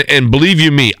 and believe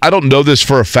you me, I don't know this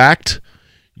for a fact.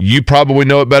 You probably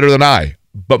know it better than I.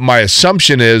 But my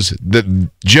assumption is that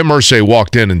Jim Irsay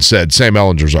walked in and said, Sam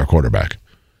Ehlinger's our quarterback.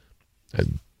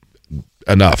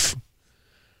 Enough.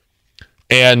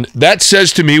 And that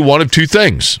says to me one of two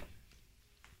things.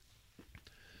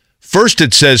 First,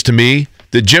 it says to me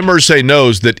that Jim Irsay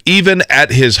knows that even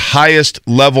at his highest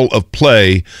level of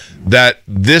play, that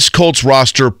this Colts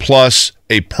roster plus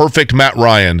a perfect Matt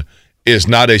Ryan is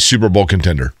not a Super Bowl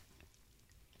contender.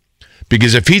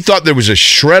 Because if he thought there was a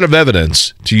shred of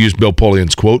evidence, to use Bill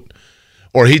Polian's quote,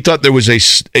 or he thought there was a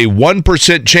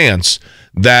 1% chance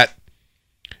that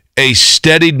a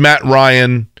steadied Matt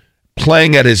Ryan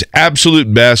playing at his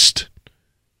absolute best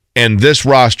and this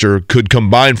roster could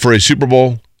combine for a Super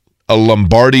Bowl, a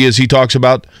Lombardi as he talks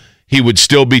about, he would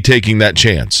still be taking that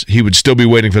chance. He would still be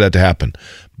waiting for that to happen.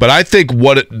 But I think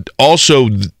so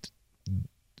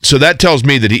that tells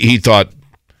me that he thought,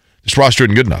 this roster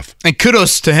isn't good enough. And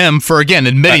kudos to him for, again,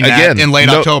 admitting that in late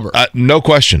October. No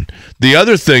question. The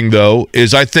other thing, though,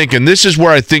 is I think, and this is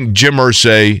where I think Jim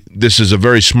Irsay, this is a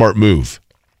very smart move.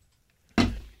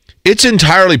 It's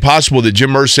entirely possible that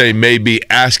Jim Irsay may be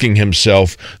asking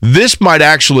himself, this might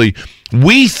actually,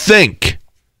 we think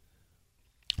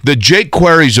the Jake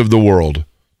Queries of the world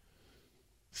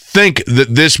think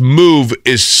that this move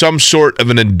is some sort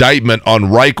of an indictment on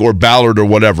Reich or Ballard or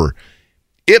whatever.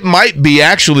 It might be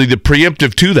actually the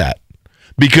preemptive to that,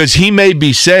 because he may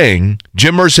be saying,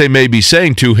 Jim Irsay may be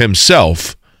saying to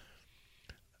himself,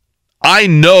 I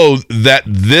know that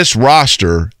this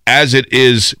roster, as it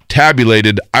is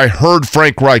tabulated, I heard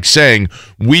Frank Reich saying,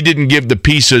 we didn't give the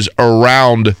pieces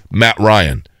around Matt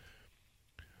Ryan.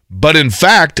 But in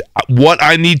fact, what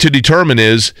I need to determine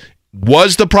is,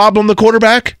 was the problem the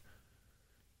quarterback?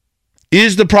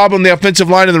 Is the problem the offensive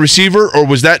line and the receiver, or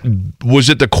was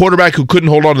it the quarterback who couldn't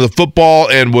hold on to the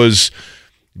football and was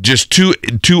just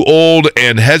too old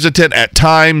and hesitant at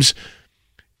times?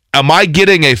 Am I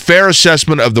getting a fair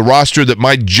assessment of the roster that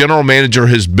my general manager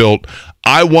has built?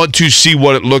 I want to see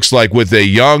what it looks like with a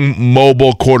young,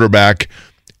 mobile quarterback.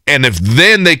 And if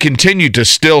then they continue to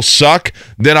still suck,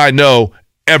 then I know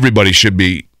everybody should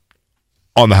be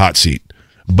on the hot seat.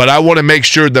 But I want to make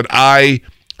sure that I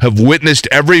have witnessed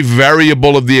every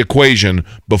variable of the equation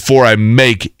before I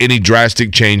make any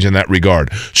drastic change in that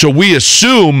regard. So we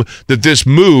assume that this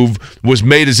move was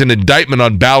made as an indictment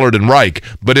on Ballard and Reich,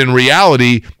 but in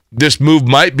reality, this move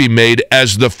might be made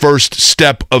as the first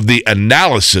step of the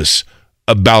analysis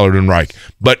of Ballard and Reich.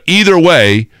 But either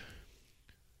way,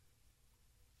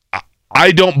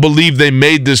 I don't believe they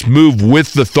made this move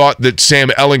with the thought that Sam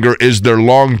Ehlinger is their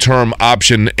long-term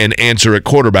option and answer at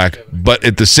quarterback. But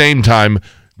at the same time,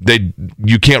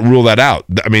 you can't rule that out.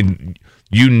 I mean,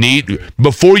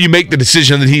 before you make the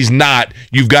decision that he's not,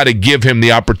 you've got to give him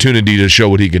the opportunity to show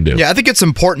what he can do. Yeah, I think it's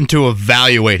important to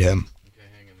evaluate him.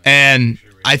 And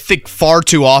I think far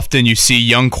too often you see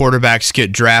young quarterbacks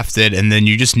get drafted and then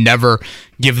you just never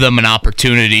give them an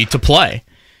opportunity to play.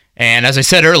 And as I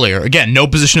said earlier, again, no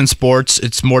position in sports.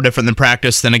 It's more different than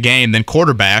practice, than a game, than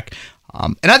quarterback.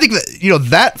 And I think that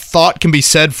that thought can be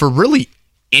said for really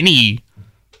any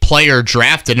player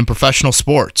drafted in professional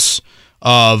sports.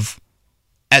 Of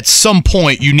at some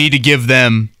point you need to give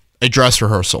them a dress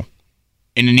rehearsal,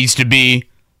 and it needs to be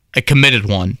a committed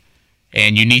one.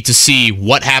 And you need to see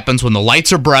what happens when the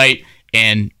lights are bright,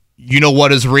 and you know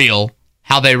what is real,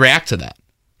 how they react to that.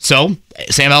 So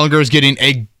Sam Ehlinger is getting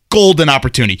a golden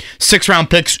opportunity. 6th-round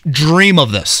picks dream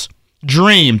of this.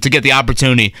 Dream to get the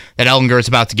opportunity that Ehlinger is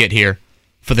about to get here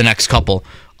for the next couple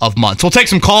of months. We'll take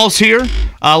some calls here.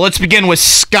 Let's begin with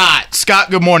Scott. Scott,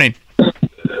 good morning.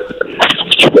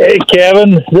 Hey,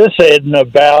 Kevin. This isn't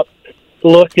about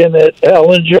looking at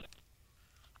Ehlinger.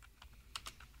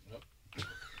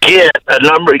 Get a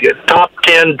top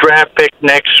 10 draft pick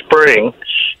next spring.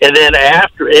 And then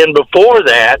before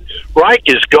that, Reich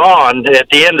is gone at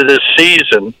the end of this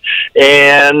season,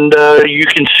 and you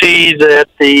can see that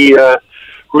the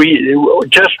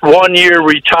just 1 year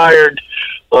retired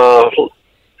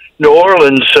New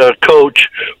Orleans coach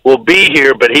will be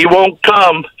here, but he won't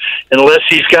come unless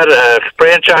he's got a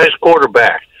franchise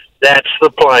quarterback. That's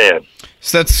the plan.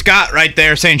 So that's Scott right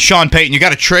there saying Sean Payton. You got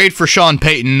to trade for Sean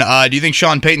Payton. Do you think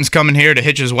Sean Payton's coming here to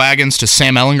hitch his wagons to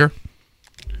Sam Ehlinger?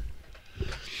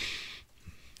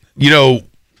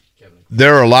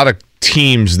 There are a lot of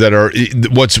teams that are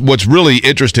what's really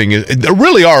interesting is there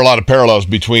really are a lot of parallels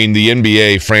between the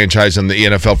NBA franchise and the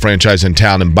NFL franchise in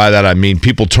town, and by that I mean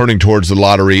people turning towards the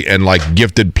lottery and like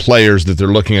gifted players that they're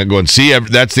looking at going, see,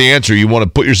 that's the answer. You want to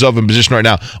put yourself in position right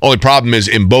now. Only problem is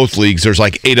in both leagues there's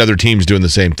like 8 other teams doing the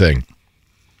same thing.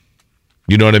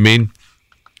 You know what I mean?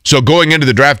 So going into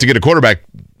the draft to get a quarterback,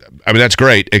 I mean, that's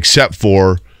great, except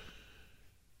for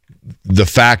the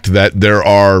fact that there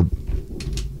are,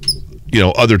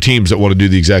 other teams that want to do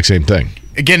the exact same thing.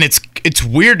 Again, it's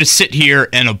weird to sit here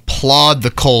and applaud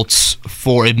the Colts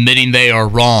for admitting they are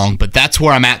wrong, but that's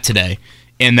where I'm at today,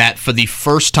 in that for the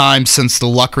first time since the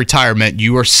Luck retirement,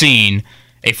 you are seeing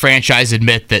a franchise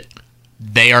admit that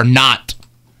they are not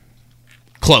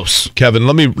close. Kevin,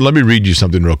 let me read you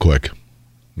something real quick.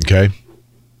 Okay?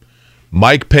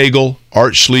 Mike Pagel,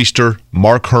 Art Schlichter,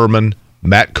 Mark Herman,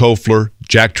 Matt Kofler,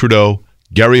 Jack Trudeau,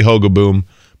 Gary Hogeboom,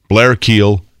 Blair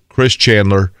Keel, Chris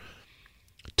Chandler,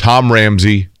 Tom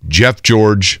Ramsey, Jeff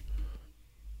George,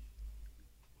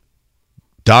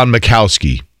 Don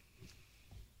Mikowski.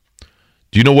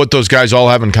 Do you know what those guys all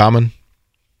have in common?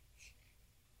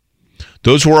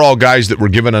 Those were all guys that were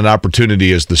given an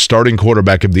opportunity as the starting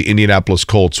quarterback of the Indianapolis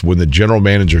Colts when the general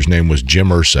manager's name was Jim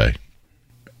Irsay.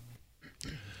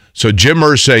 So Jim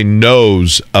Irsay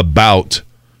knows about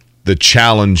the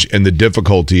challenge and the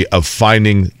difficulty of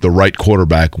finding the right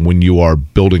quarterback when you are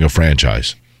building a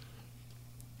franchise.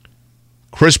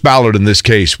 Chris Ballard, in this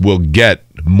case, will get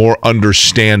more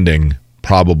understanding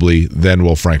probably than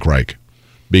will Frank Reich,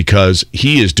 because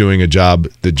he is doing a job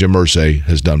that Jim Irsay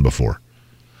has done before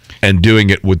and doing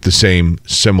it with the same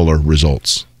similar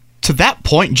results. To that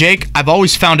point, Jake, I've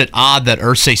always found it odd that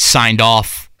Irsay signed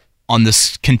off on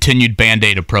this continued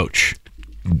Band-Aid approach.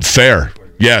 Fair.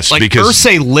 Yes, like because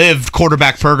Irsay lived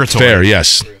quarterback purgatory. Fair,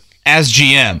 yes. As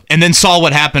GM, and then saw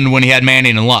what happened when he had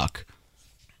Manning and Luck.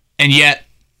 And yet,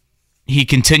 he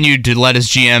continued to let his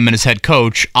GM and his head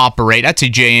coach operate. I'd say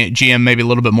GM maybe a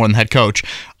little bit more than head coach,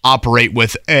 operate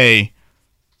with a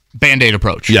Band-Aid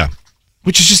approach. Yeah.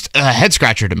 Which is just a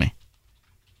head-scratcher to me.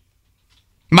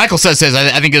 Michael says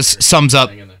I think this sums up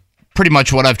pretty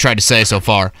much what I've tried to say so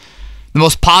far. The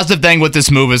most positive thing with this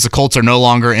move is the Colts are no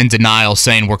longer in denial,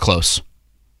 saying we're close.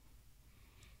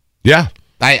 Yeah.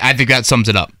 I think that sums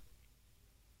it up.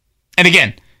 And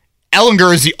again,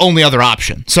 Ehlinger is the only other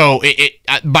option. So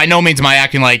by no means am I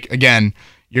acting like, again,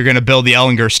 you're going to build the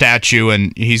Ehlinger statue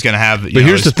and he's going to have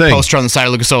here's the thing. Poster on the side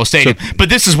of Lucas Oil Stadium. So, but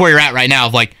this is where you're at right now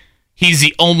of like, he's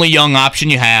the only young option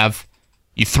you have.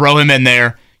 You throw him in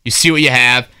there. You see what you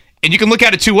have, and you can look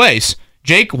at it two ways.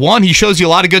 Jake, one, he shows you a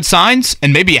lot of good signs,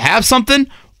 and maybe you have something.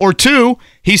 Or two,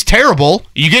 he's terrible.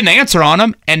 You get an answer on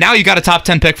him, and now you got a top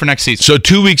 10 pick for next season. So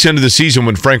 2 weeks into the season,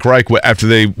 when Frank Reich, after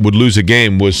they would lose a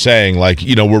game, was saying, like,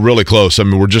 we're really close. I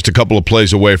mean, we're just a couple of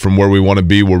plays away from where we want to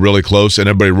be. We're really close. And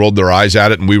everybody rolled their eyes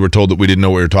at it, and we were told that we didn't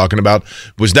know what we were talking about.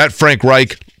 Was that Frank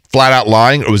Reich flat out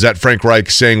lying, or was that Frank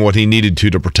Reich saying what he needed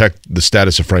to protect the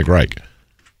status of Frank Reich?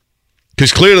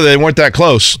 Because clearly they weren't that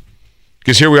close.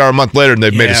 Because here we are a month later, and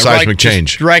they've made a seismic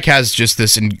change. Reich has just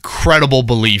this incredible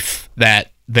belief that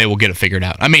they will get it figured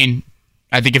out. I mean,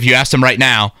 I think if you asked him right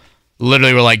now,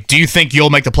 literally we're like, do you think you'll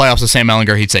make the playoffs with Sam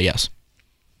Ehlinger? He'd say yes.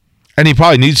 And he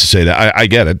probably needs to say that. I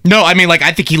get it. No, I mean,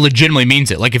 I think he legitimately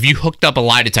means it. Like, if you hooked up a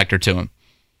lie detector to him,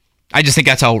 I just think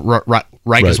that's how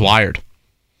Reich is wired.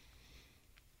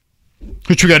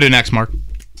 What you got to do next, Mark?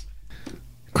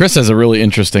 Chris has a really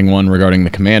interesting one regarding the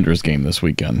Commanders game this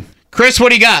weekend. Chris, what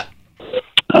do you got?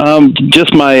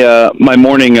 Just my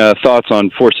morning thoughts on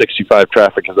 465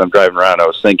 traffic as I'm driving around. I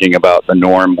was thinking about the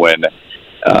norm when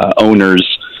owners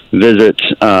visit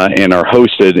and are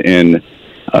hosted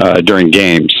during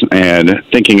games, and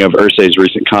thinking of Irsay's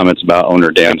recent comments about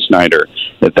owner Dan Snyder,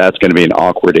 that's going to be an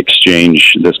awkward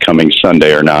exchange this coming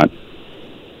Sunday or not.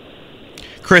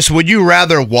 Chris, would you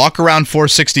rather walk around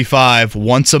 465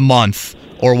 once a month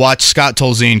or watch Scott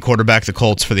Tolzien quarterback the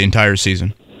Colts for the entire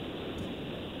season?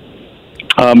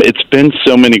 It's been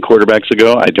so many quarterbacks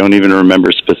ago, I don't even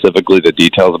remember specifically the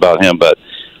details about him, but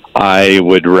I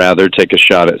would rather take a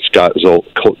shot at Scott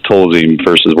Tolzien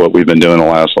versus what we've been doing the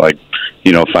last,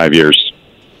 5 years.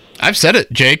 I've said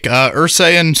it, Jake.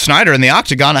 Irsay and Snyder in the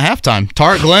Octagon at halftime.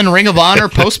 Tarek Glenn, Ring of Honor,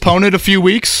 postponed it a few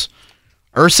weeks.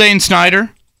 Irsay and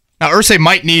Snyder. Now, Irsay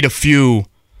might need a few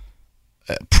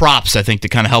props, I think, to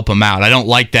kind of help him out. I don't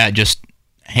like that, just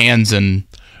hands and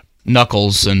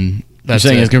knuckles and... You're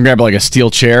saying he's going to grab a steel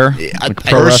chair? I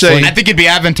think it'd be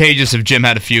advantageous if Jim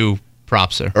had a few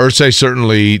props there. Irsay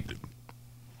certainly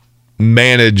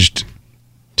managed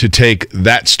to take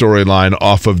that storyline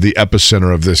off of the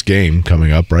epicenter of this game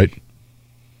coming up, right?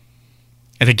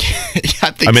 I think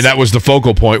that was the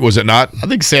focal point, was it not? I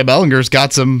think Sam Ehlinger's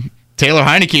got some Taylor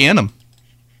Heineke in him.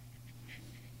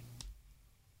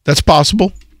 That's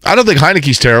possible. I don't think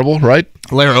Heineke's terrible, right?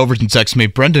 Larry Overton texts me,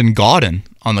 Brendan Gaudin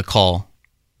on the call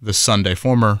this Sunday,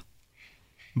 former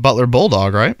Butler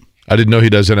Bulldog, right? I didn't know he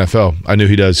does NFL. I knew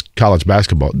he does college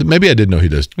basketball. Maybe I did know he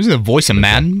does. Was he the voice of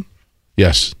Madden?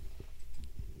 Yes.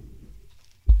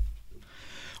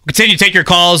 We'll continue to take your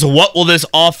calls. What will this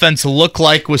offense look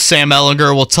like with Sam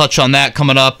Ehlinger? We'll touch on that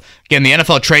coming up. Again, the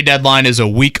NFL trade deadline is a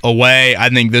week away. I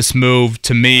think this move,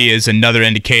 to me, is another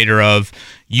indicator of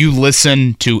you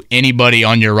listen to anybody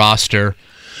on your roster.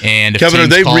 And if Kevin, are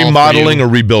they remodeling or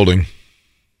rebuilding?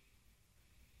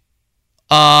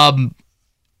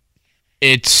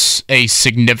 It's a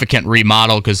significant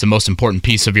remodel because the most important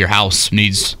piece of your house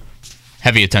needs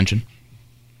heavy attention.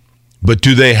 But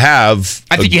do they have...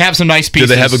 I think you have some nice pieces.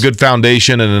 Do they have a good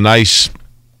foundation and a nice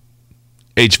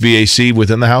HVAC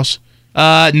within the house?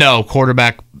 No.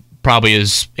 Quarterback probably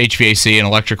is HVAC and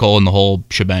electrical and the whole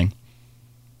shebang.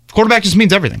 Quarterback just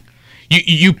means everything.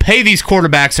 You pay these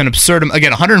quarterbacks an absurd...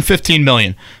 Again, $115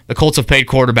 million. The Colts have paid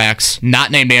quarterbacks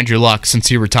not named Andrew Luck since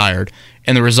he retired.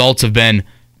 And the results have been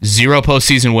 0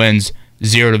 postseason wins,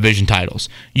 0 division titles.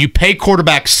 You pay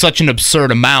quarterbacks such an absurd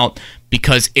amount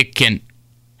because it can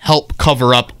help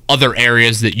cover up other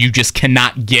areas that you just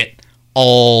cannot get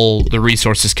all the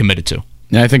resources committed to.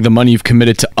 And I think the money you've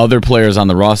committed to other players on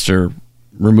the roster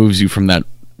removes you from that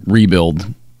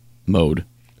rebuild mode.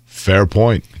 Fair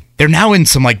point. They're now in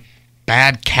some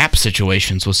bad cap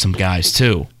situations with some guys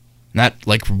too. And that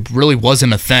really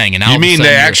wasn't a thing. And now you mean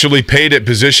they actually paid at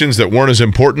positions that weren't as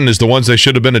important as the ones they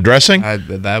should have been addressing?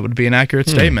 That would be an accurate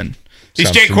statement. He's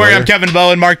Sounds Jake familiar. Query. I'm Kevin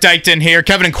Bowen. Mark Dykton here.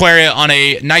 Kevin and Query on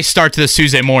a nice start to this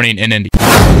Tuesday morning in Indy.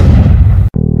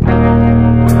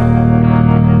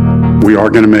 We are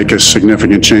going to make a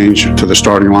significant change to the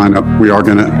starting lineup. We are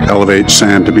going to elevate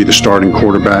Sam to be the starting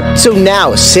quarterback. So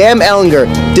now, Sam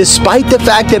Ehlinger, despite the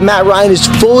fact that Matt Ryan is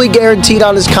fully guaranteed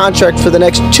on his contract for the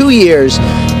next 2 years,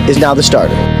 is now the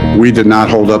starter. We did not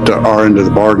hold up to our end of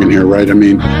the bargain here, right? I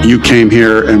mean, you came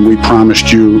here and we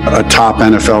promised you a top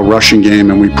NFL rushing game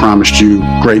and we promised you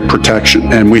great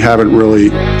protection. And we haven't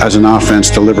really, as an offense,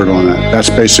 delivered on that. That's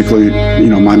basically,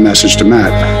 my message to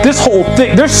Matt. This whole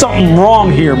thing, there's something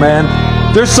wrong here, man.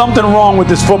 There's something wrong with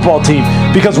this football team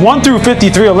because 1 through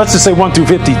 53, or let's just say 1 through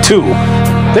 52,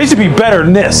 they should be better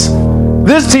than this.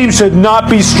 This team should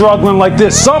not be struggling like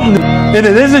this. And it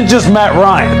isn't just Matt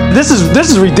Ryan. This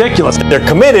is ridiculous. They're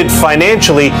committed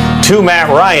financially to Matt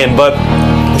Ryan, but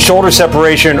shoulder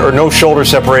separation or no shoulder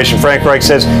separation, Frank Reich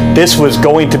says this was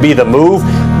going to be the move.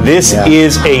 This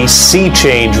is a sea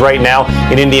change right now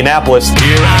in Indianapolis.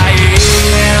 Here I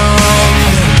am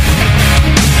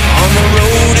on the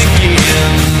road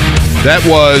again. That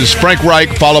was Frank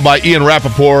Reich, followed by Ian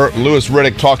Rappaport, Louis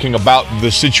Riddick talking about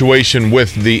the situation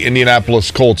with the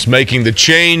Indianapolis Colts making the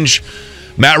change.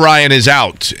 Matt Ryan is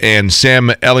out, and Sam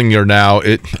Ehlinger now.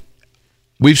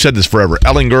 We've said this forever.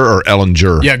 Ehlinger or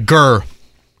Ehlinger? Yeah, Gurr.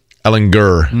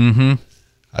 Ehlinger. Mm-hmm.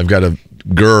 I've got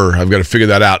to figure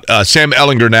that out. Sam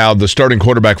Ehlinger now, the starting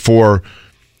quarterback for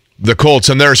the Colts.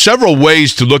 And there are several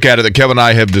ways to look at it that Kevin and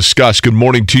I have discussed. Good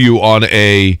morning to you on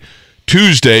a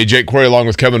Tuesday. Jake Query along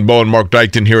with Kevin Bowen, Mark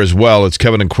Dykton here as well. It's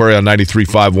Kevin and Query on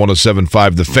 93.5,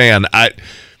 107.5 The Fan.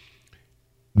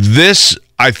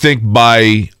 I think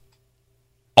by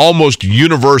almost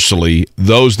universally,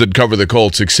 those that cover the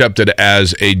Colts accepted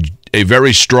as a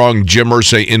very strong Jim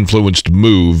Irsay influenced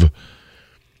move.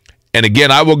 And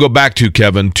again, I will go back to,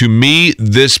 Kevin, to me,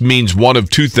 this means one of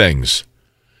two things.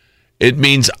 It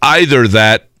means either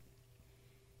that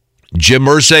Jim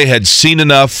Irsay had seen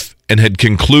enough and had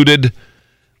concluded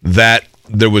that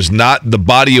there was not the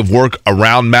body of work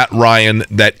around Matt Ryan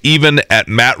that even at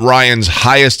Matt Ryan's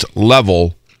highest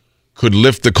level could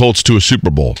lift the Colts to a Super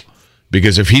Bowl.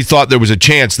 Because if he thought there was a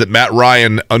chance that Matt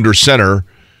Ryan under center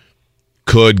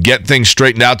could get things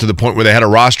straightened out to the point where they had a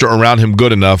roster around him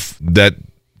good enough that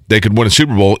they could win a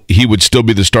Super Bowl, he would still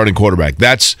be the starting quarterback.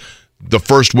 That's the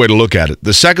first way to look at it.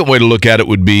 The second way to look at it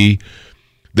would be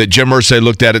that Jim Irsay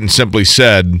looked at it and simply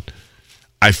said,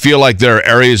 I feel like there are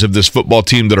areas of this football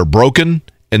team that are broken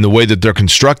in the way that they're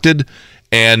constructed,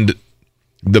 and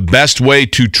the best way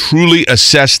to truly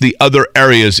assess the other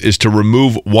areas is to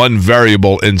remove one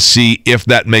variable and see if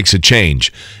that makes a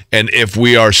change. And if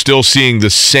we are still seeing the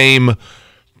same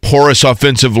porous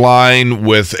offensive line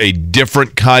with a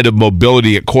different kind of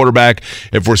mobility at quarterback,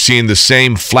 if we're seeing the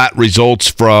same flat results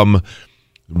from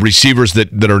receivers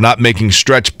that are not making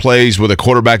stretch plays with a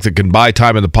quarterback that can buy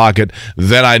time in the pocket,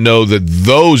 then I know that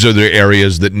those are the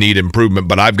areas that need improvement.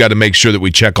 But I've got to make sure that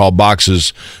we check all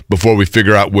boxes before we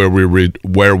figure out where we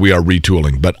are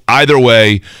retooling. But either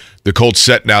way, the Colts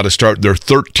set now to start their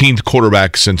 13th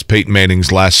quarterback since Peyton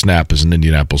Manning's last snap as an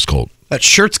Indianapolis Colt. That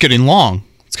shirt's getting long.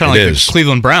 It's kind of like the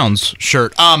Cleveland Browns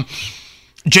shirt.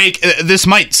 Jake, this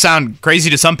might sound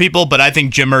crazy to some people, but I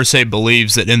think Jim Irsay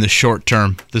believes that in the short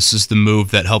term, this is the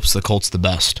move that helps the Colts the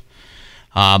best.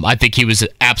 I think he was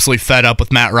absolutely fed up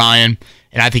with Matt Ryan,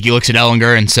 and I think he looks at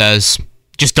Ehlinger and says,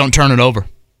 just don't turn it over.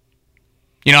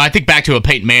 You know, I think back to a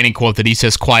Peyton Manning quote that he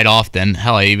says quite often.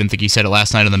 Hell, I even think he said it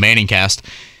last night on the Manning cast.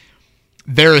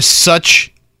 There is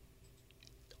such,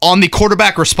 on the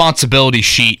quarterback responsibility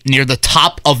sheet, near the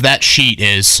top of that sheet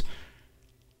is,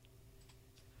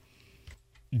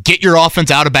 get your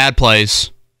offense out of bad plays,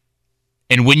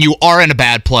 and when you are in a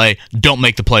bad play, don't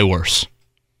make the play worse.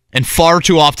 And far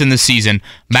too often this season,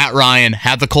 Matt Ryan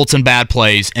had the Colts in bad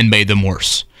plays and made them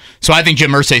worse. So I think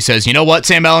Jim Irsay says, you know what,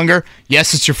 Sam Ehlinger?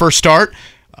 Yes, it's your first start.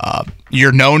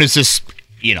 You're known as this,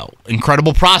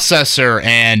 incredible processor,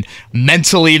 and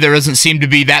mentally there doesn't seem to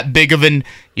be that big of an,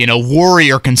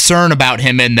 worry or concern about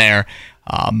him in there.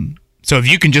 So if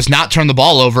you can just not turn the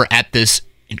ball over at this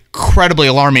incredibly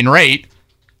alarming rate,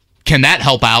 can that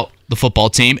help out the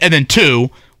football team? And then two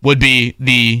would be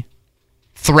the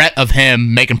threat of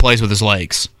him making plays with his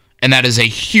legs. And that is a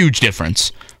huge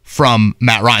difference from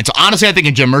Matt Ryan. So honestly, I think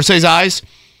in Jim Irsay's eyes,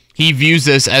 he views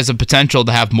this as a potential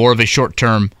to have more of a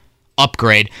short-term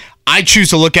upgrade. I choose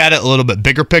to look at it a little bit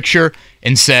bigger picture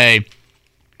and say,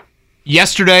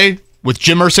 yesterday, with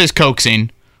Jim Irsay's coaxing,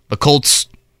 the Colts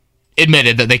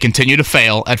admitted that they continue to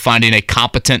fail at finding a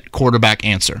competent quarterback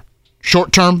answer.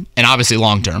 Short-term and obviously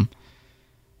long-term.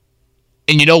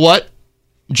 And you know what,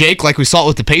 Jake, like we saw it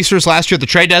with the Pacers last year at the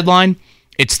trade deadline,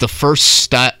 it's the first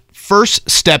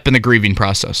step in the grieving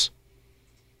process.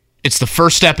 It's the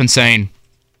first step in saying,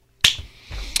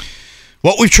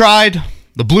 what we've tried,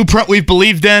 the blueprint we've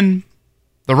believed in,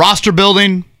 the roster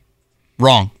building,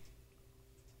 wrong.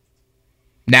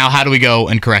 Now how do we go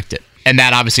and correct it? And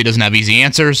that obviously doesn't have easy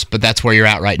answers, but that's where you're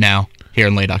at right now here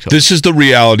in late October. This is the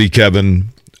reality, Kevin,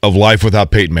 of life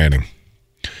without Peyton Manning.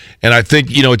 And I think,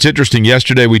 it's interesting.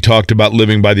 Yesterday we talked about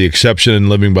living by the exception and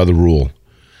living by the rule.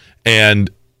 And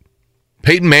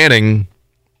Peyton Manning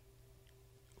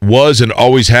was and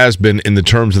always has been, in the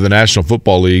terms of the National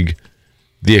Football League,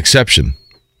 the exception.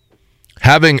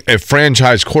 Having a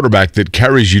franchise quarterback that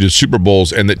carries you to Super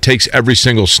Bowls and that takes every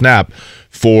single snap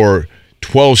for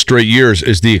 12 straight years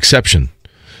is the exception.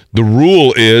 The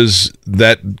rule is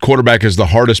that quarterback is the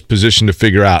hardest position to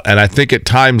figure out. And I think at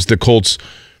times the Colts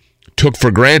took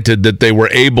for granted that they were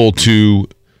able to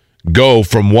go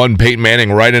from one Peyton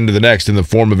Manning right into the next in the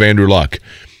form of Andrew Luck.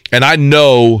 And I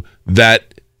know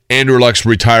that Andrew Luck's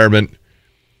retirement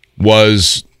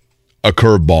was a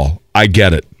curveball. I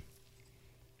get it.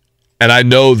 And I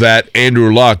know that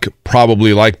Andrew Luck,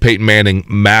 probably like Peyton Manning,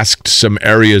 masked some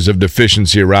areas of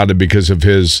deficiency around him because of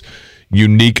his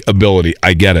unique ability.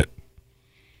 I get it.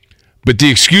 But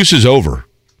the excuse is over.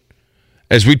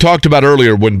 As we talked about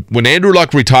earlier, when Andrew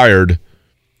Luck retired,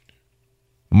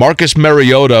 Marcus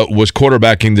Mariota was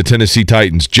quarterbacking the Tennessee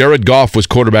Titans. Jared Goff was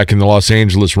quarterbacking the Los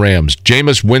Angeles Rams.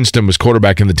 Jameis Winston was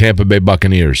quarterbacking the Tampa Bay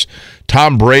Buccaneers.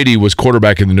 Tom Brady was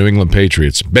quarterbacking the New England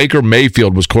Patriots. Baker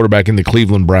Mayfield was quarterbacking the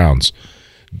Cleveland Browns.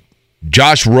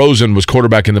 Josh Rosen was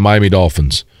quarterbacking the Miami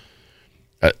Dolphins.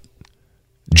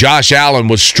 Josh Allen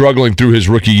was struggling through his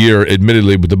rookie year,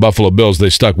 admittedly, with the Buffalo Bills. They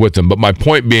stuck with him. But my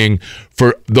point being,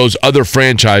 for those other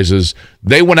franchises,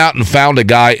 they went out and found a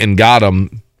guy and got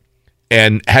him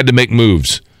and had to make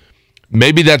moves.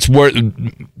 Maybe that's where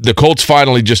the Colts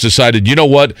finally just decided, you know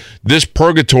what, this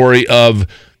purgatory of,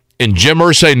 and Jim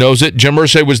Irsay knows it. Jim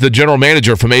Irsay was the general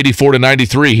manager from 84 to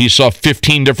 93. He saw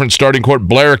 15 different starting court,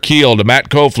 Blair Keel to Matt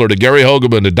Kofler to Gary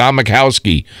Hogeman to Don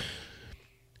Majkowski.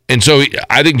 And so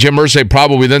I think Jim Irsay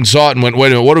probably then saw it and went, wait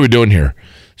a minute, what are we doing here?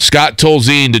 Scott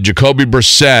Tolzien to Jacoby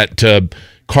Brissett to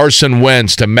Carson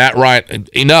Wentz to Matt Ryan.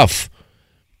 Enough.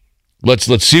 Let's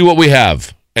see what we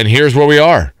have. And here's where we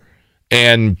are.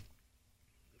 And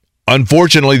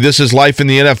unfortunately, this is life in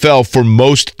the NFL for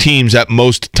most teams at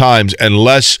most times,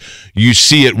 unless you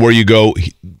see it where you go,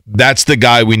 that's the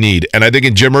guy we need. And I think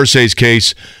in Jim Irsay's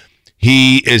case,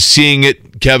 he is seeing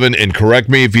it, Kevin, and correct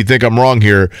me if you think I'm wrong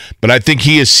here, but I think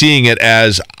he is seeing it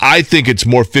as, I think it's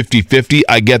more 50-50.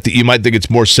 I get that you might think it's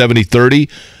more 70-30,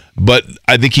 but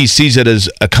I think he sees it as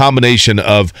a combination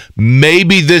of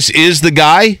maybe this is the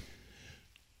guy,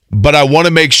 but I want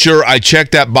to make sure I check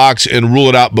that box and rule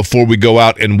it out before we go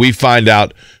out and we find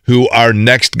out who our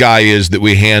next guy is that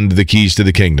we hand the keys to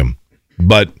the kingdom.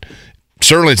 But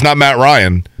certainly it's not Matt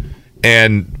Ryan.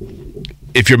 And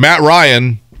if you're Matt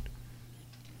Ryan,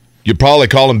 you'd probably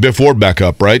call him Biff Ward back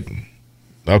up, right?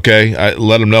 Okay,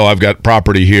 let him know I've got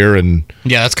property here. And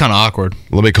yeah, that's kind of awkward.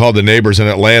 Let me call the neighbors in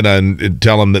Atlanta and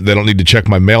tell them that they don't need to check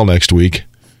my mail next week.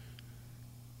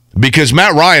 Because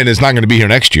Matt Ryan is not going to be here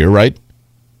next year, right?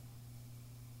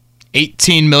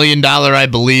 $18 million, I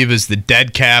believe, is the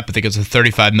dead cap. I think it's a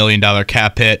 $35 million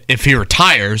cap hit. If he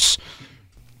retires,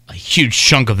 a huge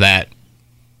chunk of that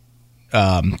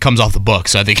comes off the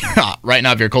books. So I think right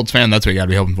now, if you're a Colts fan, that's what you got to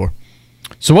be hoping for.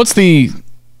 So what's the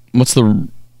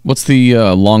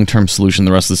long-term solution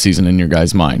the rest of the season in your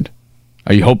guys' mind?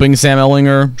 Are you hoping Sam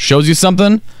Ehlinger shows you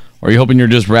something, or are you hoping you're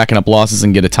just racking up losses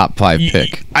and get a top 5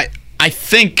 pick? I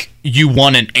think you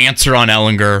want an answer on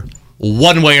Ehlinger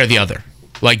one way or the other.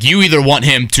 Like, you either want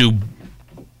him to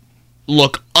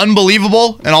look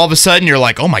unbelievable, and all of a sudden you're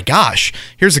like, oh my gosh,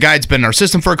 here's a guy that's been in our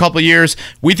system for a couple of years.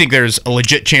 We think there's a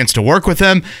legit chance to work with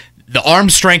him. The arm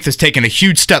strength has taken a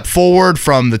huge step forward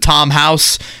from the Tom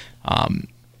House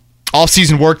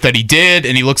off-season work that he did,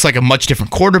 and he looks like a much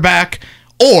different quarterback.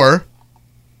 Or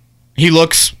he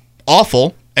looks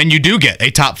awful, and you do get a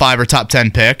top 5 or top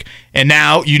 10 pick, and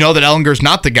now you know that Ehlinger's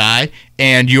not the guy,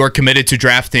 and you are committed to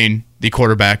drafting the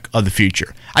quarterback of the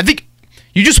future. I think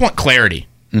you just want clarity.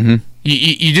 Mm-hmm.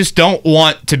 You just don't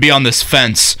want to be on this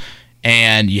fence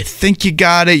and you think you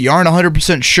got it, you aren't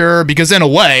 100% sure, because in a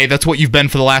way, that's what you've been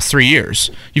for the last 3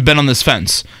 years. You've been on this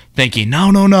fence thinking,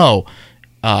 no.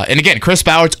 And again, Chris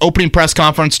Ballard's opening press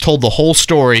conference told the whole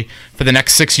story for the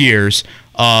next 6 years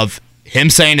of him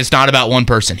saying it's not about one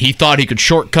person. He thought he could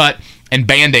shortcut and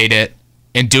Band-Aid it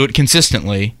and do it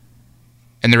consistently.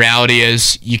 And the reality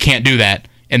is you can't do that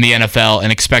in the NFL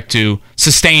and expect to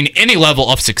sustain any level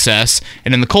of success.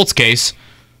 And in the Colts case,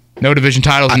 no division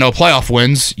titles and no playoff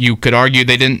wins. You could argue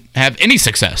they didn't have any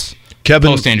success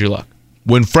post Andrew Luck.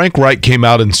 When Frank Reich came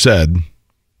out and said,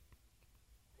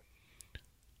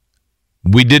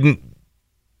 we didn't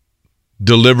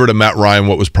deliver to Matt Ryan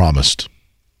what was promised,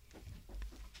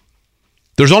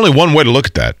 there's only one way to look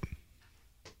at that.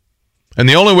 And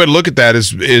the only way to look at that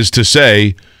is to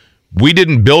say, we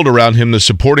didn't build around him the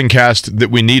supporting cast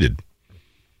that we needed,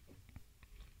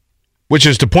 which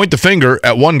is to point the finger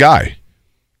at one guy.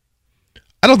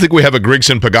 I don't think we have a Griggs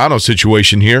and Pagano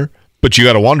situation here, but you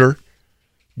got to wonder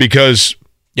because...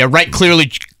 Yeah, Wright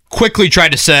quickly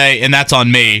tried to say, and that's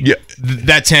on me,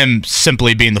 that's him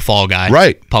simply being the fall guy.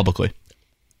 Right. Publicly.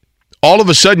 All of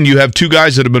a sudden, you have two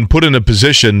guys that have been put in a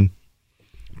position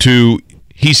to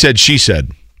he said, she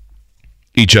said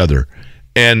each other.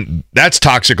 And that's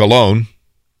toxic alone.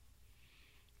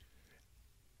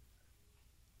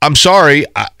 I'm sorry.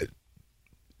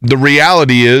 The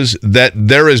reality is that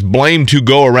there is blame to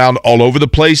go around all over the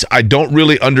place. I don't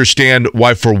really understand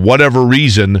why, for whatever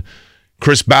reason,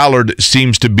 Chris Ballard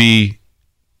seems to be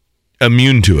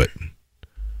immune to it.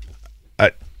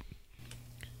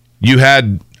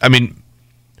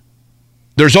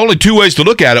 There's only two ways to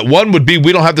look at it. One would be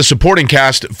we don't have the supporting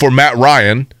cast for Matt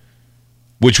Ryan,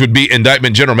 which would be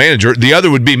indictment general manager. The other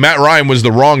would be Matt Ryan was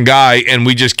the wrong guy, and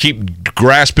we just keep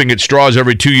grasping at straws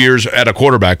every 2 years at a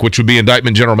quarterback, which would be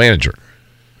indictment general manager.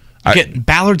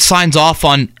 Ballard signs off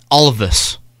on all of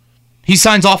this. He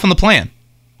signs off on the plan.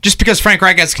 Just because Frank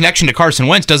Reich has a connection to Carson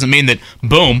Wentz doesn't mean that,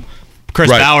 boom, Chris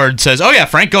Ballard says, oh yeah,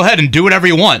 Frank, go ahead and do whatever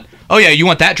you want. Oh yeah, you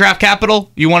want that draft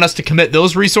capital? You want us to commit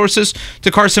those resources to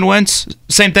Carson Wentz?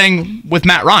 Same thing with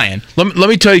Matt Ryan. Let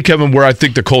me tell you, Kevin, where I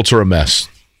think the Colts are a mess.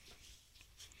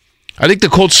 I think the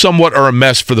Colts somewhat are a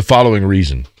mess for the following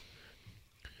reason.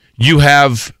 You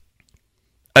have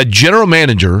a general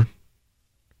manager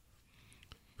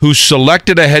who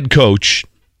selected a head coach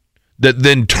that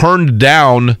then turned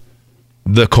down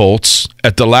the Colts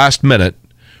at the last minute,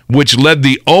 which led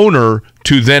the owner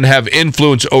to then have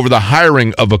influence over the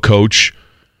hiring of a coach.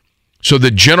 So the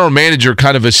general manager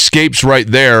kind of escapes right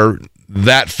there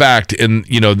that fact, and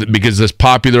because this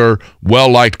popular,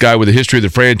 well-liked guy with a history of the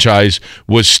franchise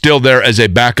was still there as a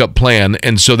backup plan,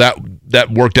 and so that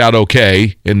worked out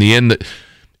okay in the end.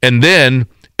 And then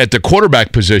at the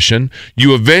quarterback position,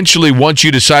 you eventually, once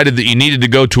you decided that you needed to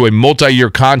go to a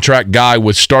multi-year contract guy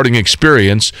with starting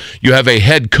experience, you have a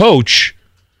head coach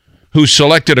who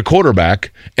selected a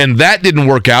quarterback, and that didn't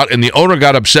work out, and the owner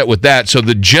got upset with that. So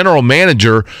the general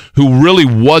manager, who really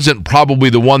wasn't probably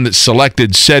the one that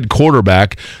selected said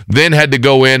quarterback, then had to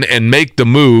go in and make the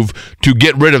move to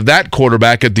get rid of that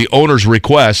quarterback at the owner's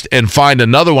request and find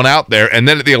another one out there. And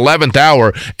then at the 11th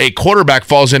hour, a quarterback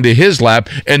falls into his lap,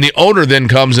 and the owner then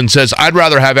comes and says, I'd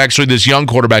rather have actually this young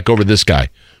quarterback over this guy.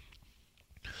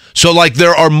 So,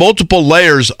 there are multiple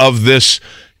layers of this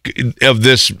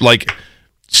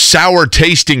sour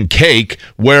tasting cake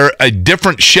where a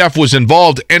different chef was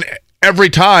involved, and every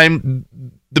time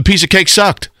the piece of cake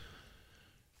sucked.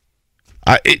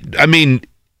 The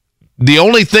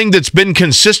only thing that's been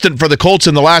consistent for the Colts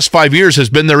in the last 5 years has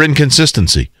been their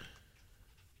inconsistency.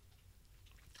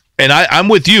 And I'm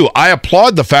with you. I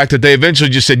applaud the fact that they eventually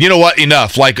just said, you know what,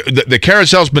 enough. The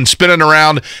carousel's been spinning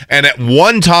around, and at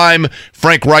one time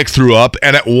Frank Reich threw up,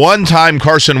 and at one time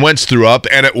Carson Wentz threw up,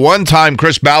 and at one time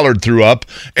Chris Ballard threw up,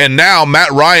 and now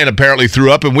Matt Ryan apparently threw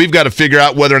up, and we've got to figure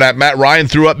out whether or not Matt Ryan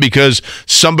threw up because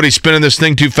somebody's spinning this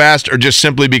thing too fast or just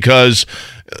simply because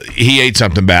he ate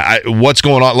something bad. What's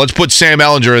going on? Let's put Sam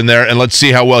Ehlinger in there, and let's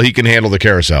see how well he can handle the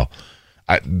carousel.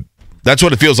 That's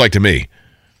what it feels like to me.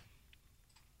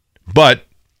 But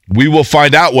we will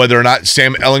find out whether or not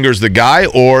Sam Ehlinger's the guy,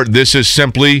 or this is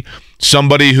simply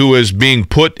somebody who is being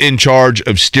put in charge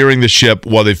of steering the ship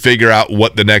while they figure out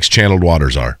what the next channeled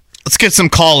waters are. Let's get some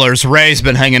callers. Ray's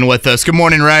been hanging with us. Good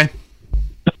morning, Ray.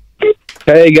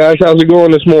 Hey, guys. How's it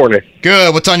going this morning?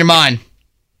 Good. What's on your mind?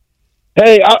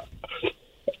 Hey,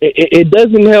 it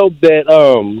doesn't help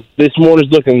that this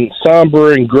morning's looking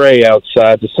somber and gray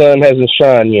outside. The sun hasn't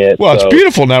shined yet. Well, it's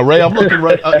beautiful now, Ray. I'm looking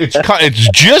right. It's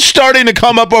just starting to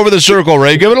come up over the circle,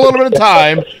 Ray. Give it a little bit of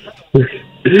time.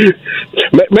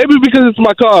 Maybe because it's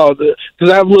my call, because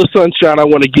I have a little sunshine I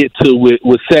want to get to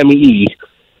with Sammy E.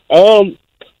 I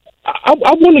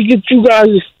want to get you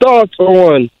guys' thoughts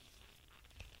on.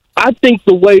 I think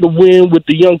the way to win with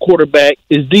the young quarterback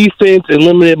is defense and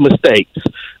limited mistakes.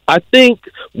 I think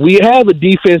we have a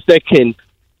defense that can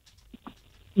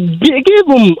give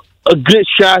him a good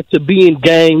shot to be in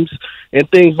games and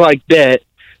things like that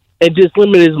and just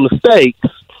limit his mistakes.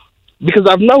 Because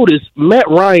I've noticed Matt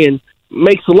Ryan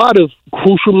makes a lot of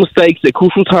crucial mistakes at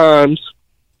crucial times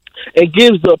and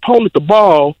gives the opponent the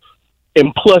ball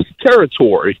in plus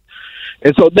territory.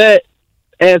 And so that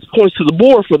adds points to the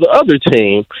board for the other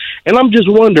team. And I'm just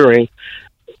wondering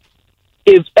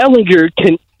if Ehlinger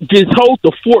can just hold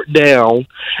the fort down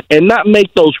and not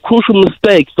make those crucial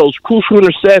mistakes, those crucial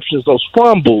interceptions, those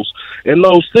fumbles, and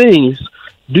those things.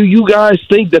 Do you guys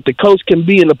think that the coach can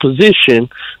be in a position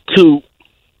to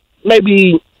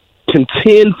maybe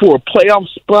contend for a playoff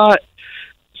spot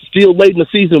still late in the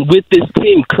season with this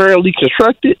team currently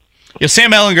constructed? Yeah, Sam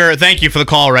Ehlinger, thank you for the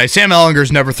call, Ray. Sam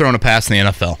Ehlinger's never thrown a pass in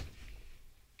the NFL.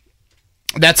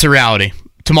 That's the reality.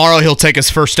 Tomorrow he'll take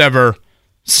his first ever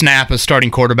snap as starting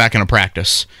quarterback in a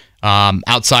practice,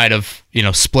 outside of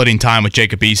splitting time with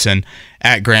Jacob Eason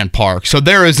at Grant Park. So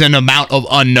there is an amount of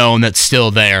unknown that's still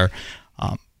there.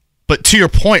 But to your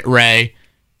point, Ray,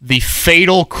 the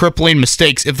fatal, crippling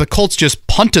mistakes, if the Colts just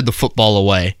punted the football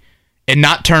away and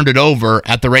not turned it over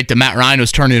at the rate that Matt Ryan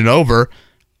was turning it over,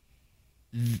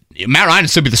 Matt Ryan would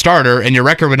still be the starter, and your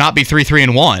record would not be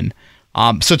 3-1.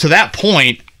 So to that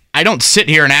point, I don't sit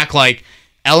here and act like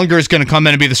Ehlinger is going to come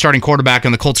in and be the starting quarterback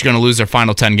and the Colts are going to lose their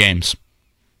final 10 games.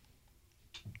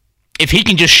 If he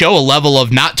can just show a level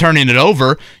of not turning it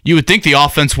over, you would think the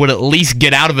offense would at least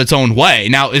get out of its own way.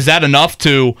 Now, is that enough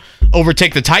to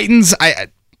overtake the Titans?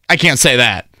 I can't say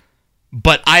that.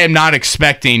 But I am not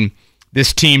expecting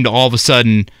this team to all of a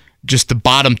sudden just the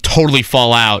bottom totally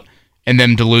fall out and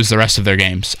them to lose the rest of their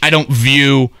games. I don't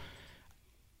think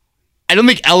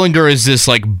Ehlinger is this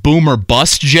like boomer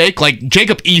bust Jake. Like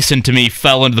Jacob Eason to me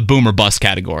fell into the boomer bust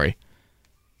category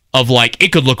of like it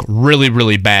could look really,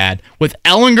 really bad. With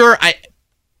Ehlinger,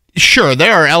 sure,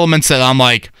 there are elements that I'm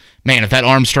like, man, if that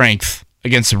arm strength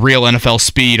against real NFL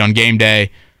speed on game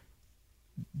day,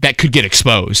 that could get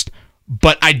exposed.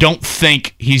 But I don't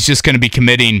think he's just going to be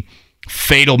committing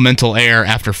fatal mental error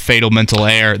after fatal mental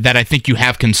error that I think you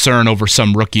have concern over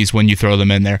some rookies when you throw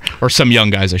them in there, or some young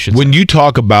guys, I should say. When you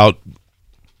talk about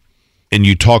and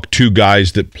you talk to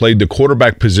guys that played the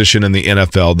quarterback position in the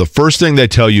NFL, the first thing they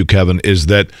tell you, Kevin, is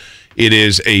that it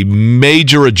is a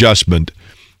major adjustment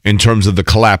in terms of the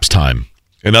collapse time.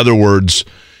 In other words,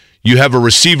 you have a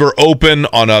receiver open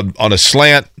on a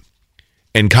slant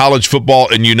in college football,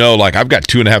 and you know, like, I've got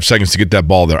 2.5 seconds to get that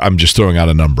ball there. I'm just throwing out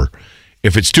a number.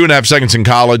 If it's 2.5 seconds in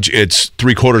college, it's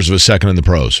 3/4 of a second in the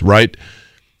pros, right?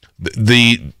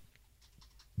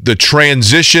 The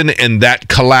transition in that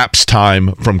collapse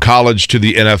time from college to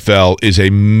the NFL is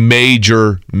a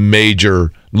major,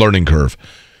 major learning curve.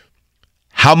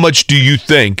 How much do you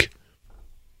think,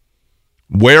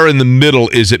 where in the middle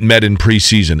is it met in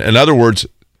preseason? In other words,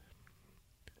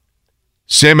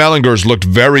 Sam Ehlinger's looked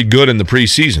very good in the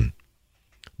preseason,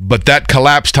 but that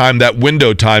collapse time, that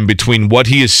window time between what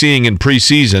he is seeing in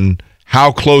preseason,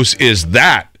 how close is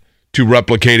that to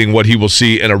replicating what he will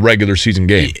see in a regular season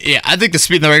game? Yeah, I think the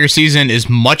speed in the regular season is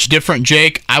much different,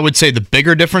 Jake. I would say the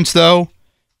bigger difference, though,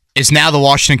 is now the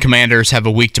Washington Commanders have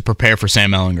a week to prepare for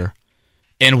Sam Ehlinger.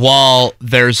 And while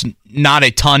there's not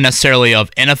a ton necessarily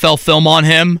of NFL film on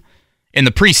him, in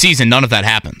the preseason, none of that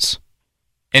happens.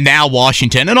 And now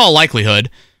Washington, in all likelihood,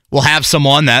 will have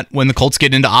someone that when the Colts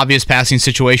get into obvious passing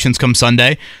situations come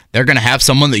Sunday, they're going to have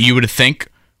someone that you would think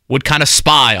would kind of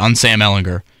spy on Sam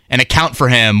Ehlinger and account for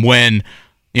him when,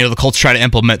 you know, the Colts try to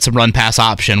implement some run-pass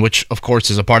option, which, of course,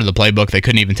 is a part of the playbook they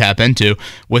couldn't even tap into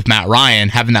with Matt Ryan,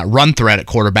 having that run threat at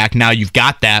quarterback. Now you've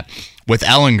got that with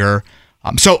Ehlinger.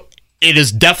 So it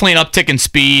is definitely an uptick in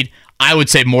speed. I would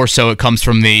say more so it comes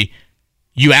from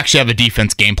you actually have a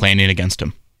defense game planning against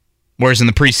him. Whereas in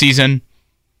the preseason,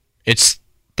 it's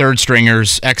third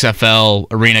stringers, XFL,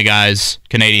 arena guys,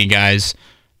 Canadian guys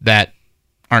that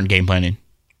aren't game planning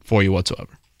for you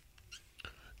whatsoever.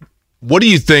 What do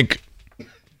you think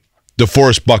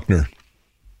DeForest Buckner,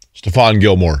 Stephon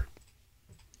Gilmore,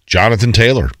 Jonathan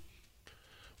Taylor,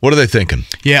 what are they thinking?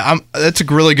 Yeah, that's a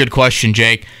really good question,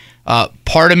 Jake.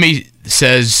 Part of me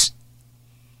says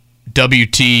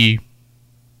WTF.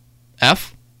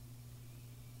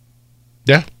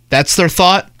 Yeah. That's their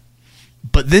thought.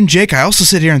 But then, Jake, I also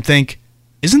sit here and think,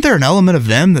 isn't there an element of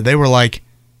them that they were like,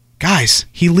 guys,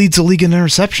 he leads the league in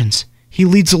interceptions. He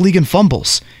leads the league in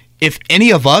fumbles. If any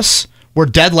of us were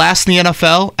dead last in the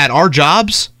NFL at our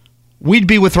jobs, we'd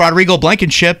be with Rodrigo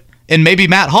Blankenship and maybe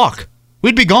Matt Hawk.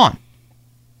 We'd be gone.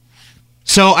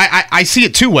 So I see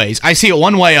it two ways. I see it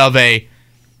one way of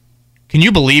can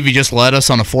you believe he just led us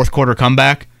on a fourth quarter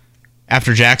comeback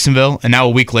after Jacksonville, and now a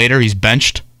week later he's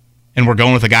benched, and we're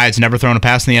going with a guy that's never thrown a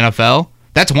pass in the NFL?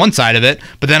 That's one side of it.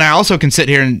 But then I also can sit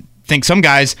here and think some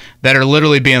guys that are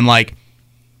literally being like,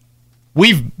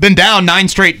 we've been down 9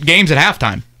 straight games at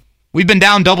halftime. We've been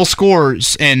down double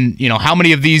scores in, how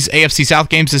many of these AFC South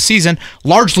games this season,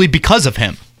 largely because of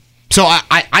him. So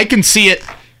I can see it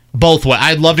both ways.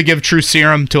 I'd love to give true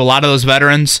serum to a lot of those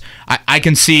veterans. I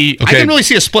can really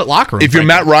see a split locker room. If you're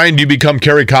Matt Ryan, do you become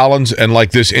Kerry Collins and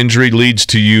like this injury leads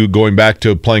to you going back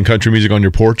to playing country music on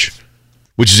your porch?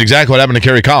 Which is exactly what happened to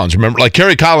Kerry Collins. Remember, like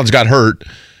Kerry Collins got hurt,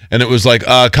 and it was like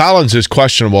Collins is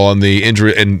questionable on the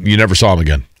injury, and you never saw him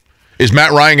again. Is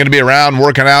Matt Ryan going to be around,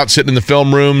 working out, sitting in the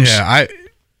film rooms? Yeah,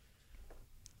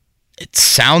 it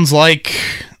sounds like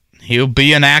he'll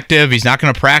be inactive. He's not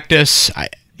going to practice.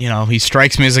 He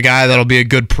strikes me as a guy that'll be a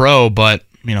good pro, but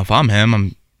if I'm him,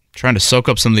 I'm trying to soak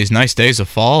up some of these nice days of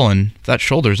fall, and if that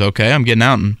shoulder's okay, I'm getting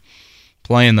out and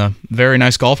playing the very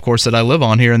nice golf course that I live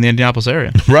on here in the Indianapolis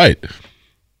area. Right.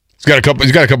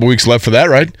 He's got a couple weeks left for that,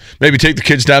 right? Maybe take the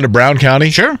kids down to Brown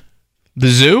County. Sure. The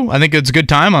zoo. I think it's a good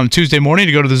time on Tuesday morning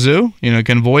to go to the zoo.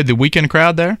 Can avoid the weekend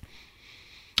crowd there.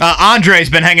 Andre's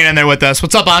been hanging in there with us.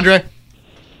 What's up, Andre?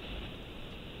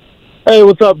 Hey,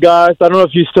 what's up, guys? I don't know if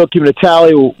you're still keeping a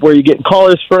tally where you're getting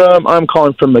callers from. I'm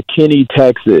calling from McKinney,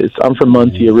 Texas. I'm from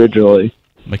Muncie originally.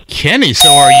 McKinney. So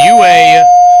are you a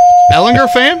Ellinger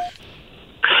fan?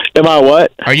 Am I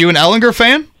what? Are you an Ellinger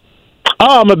fan?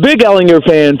 Oh, I'm a big Ellinger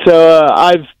fan. So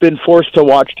I've been forced to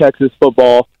watch Texas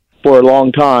football for a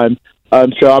long time.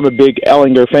 So I'm a big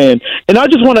Ellinger fan. And I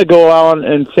just want to go on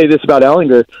and say this about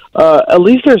Ellinger. At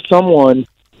least there's someone,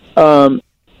 on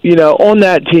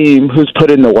that team who's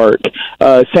put in the work.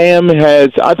 Sam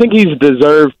I think he's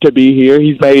deserved to be here.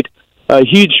 He's made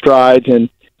huge strides, and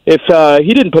if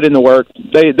he didn't put in the work,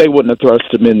 they wouldn't have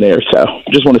thrust him in there. So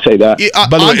just want to say that.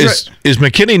 By the way, is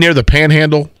McKinney near the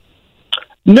Panhandle?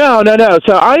 No.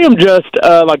 So I am just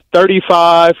like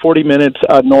 35, 40 minutes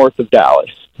north of Dallas.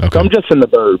 Okay. So I'm just in the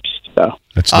burbs. So.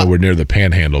 That's nowhere near the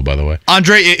Panhandle, by the way.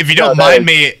 Andre, if you don't mind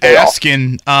me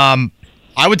asking,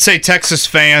 I would say Texas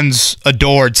fans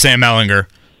adored Sam Ellinger.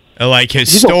 Like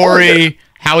his story,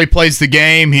 how he plays the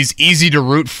game, he's easy to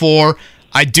root for.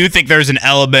 I do think there's an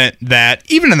element that,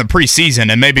 even in the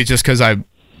preseason, and maybe just because I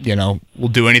will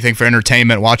do anything for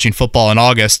entertainment watching football in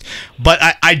August, but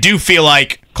I do feel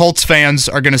like Colts fans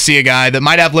are going to see a guy that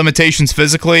might have limitations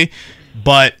physically,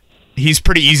 but he's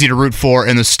pretty easy to root for,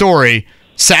 and the story,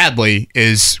 sadly,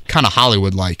 is kind of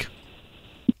Hollywood-like.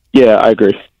 Yeah, I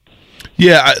agree.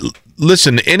 Yeah,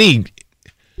 listen, any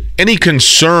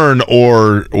concern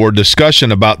or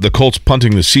discussion about the Colts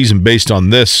punting the season based on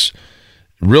this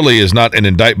really is not an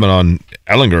indictment on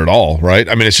Ellinger at all, right?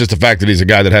 I mean, it's just the fact that he's a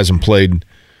guy that hasn't played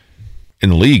in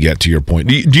the league yet, to your point.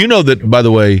 Do you know that, by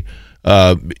the way,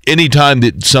 anytime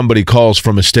that somebody calls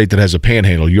from a state that has a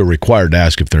panhandle, you're required to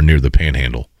ask if they're near the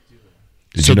panhandle?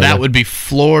 So that would be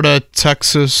Florida,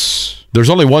 Texas. There's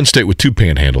only one state with two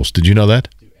panhandles. Did you know that?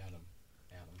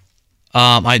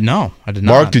 I did not.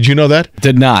 Mark, did you know that?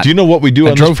 Did not. Do you know what we do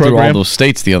on this program? I drove through all those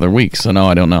states the other week, so no,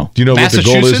 I don't know. Do you know what the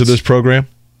goal is of this program?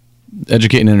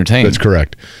 Educate and entertain. That's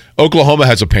correct. Oklahoma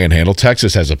has a panhandle.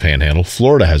 Texas has a panhandle.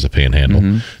 Florida has a panhandle.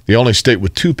 Mm-hmm. The only state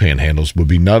with two panhandles would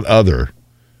be none other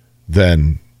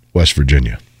than West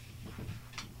Virginia.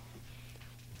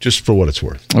 Just for what it's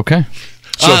worth. Okay.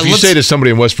 So if you say to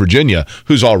somebody in West Virginia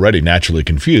who's already naturally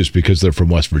confused because they're from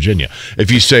West Virginia, if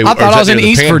you say, I thought I was in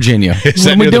East Virginia. Is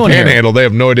that near the panhandle? They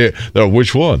have no idea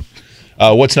which one.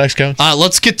 What's next, Kevin?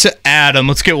 Let's get to Adam.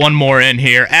 Let's get one more in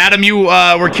here. Adam, you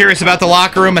were curious about the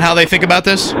locker room and how they think about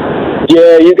this?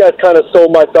 Yeah, you guys kind of stole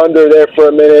my thunder there for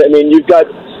a minute. I mean, you've got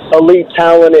elite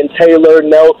talent in Taylor,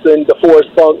 Nelson,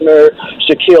 DeForest Buckner,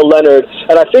 Shaquille Leonard.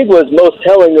 And I think what's most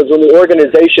telling is when the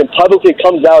organization publicly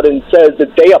comes out and says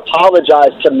that they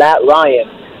apologize to Matt Ryan.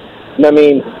 And I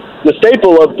mean, the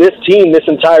staple of this team this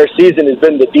entire season has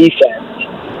been the defense.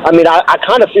 I mean, I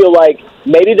kind of feel like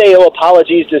maybe they owe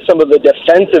apologies to some of the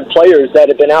defensive players that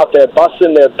have been out there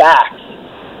busting their backs,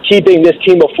 keeping this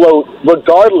team afloat,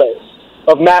 regardless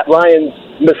of Matt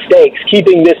Ryan's mistakes,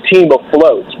 keeping this team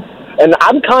afloat. And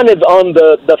I'm kind of on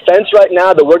the fence right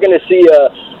now that we're going to see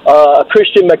a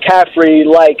Christian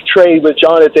McCaffrey-like trade with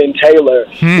Jonathan Taylor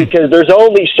because there's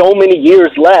only so many years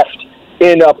left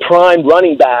in a prime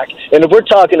running back. And if we're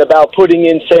talking about putting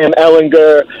in Sam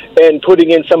Ellinger and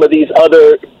putting in some of these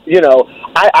other,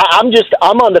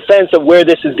 I'm on the fence of where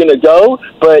this is going to go.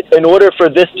 But in order for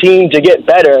this team to get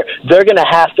better, they're going to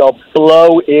have to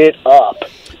blow it up.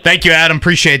 Thank you, Adam.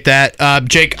 Appreciate that.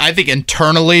 Jake, I think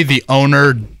internally the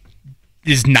owner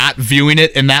is not viewing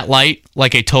it in that light,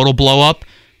 like a total blow up,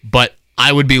 but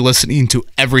I would be listening to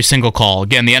every single call.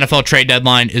 Again, the NFL trade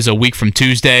deadline is a week from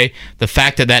Tuesday. The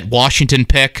fact that Washington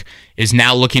pick is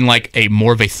now looking like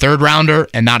more of a third rounder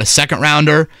and not a second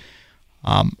rounder,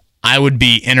 I would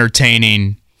be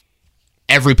entertaining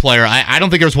every player. I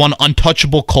don't think there's one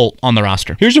untouchable Colt on the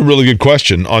roster. Here's a really good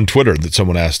question on Twitter that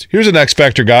someone asked. Here's an X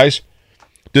Factor, guys.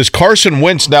 Does Carson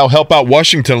Wentz now help out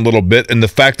Washington a little bit in the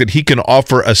fact that he can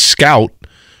offer a scout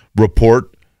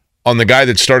report on the guy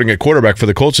that's starting at quarterback for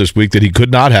the Colts this week that he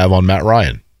could not have on Matt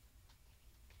Ryan?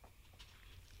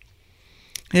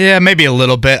 Yeah, maybe a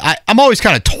little bit. I'm always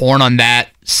kind of torn on that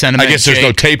sentiment. I guess there's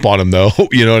no tape on him, though.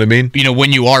 You know what I mean?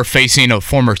 When you are facing a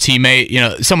former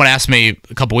teammate, someone asked me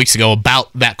a couple weeks ago about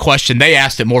that question. They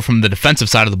asked it more from the defensive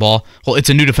side of the ball. Well, it's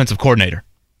a new defensive coordinator.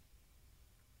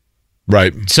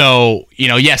 Right. So,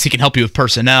 yes, he can help you with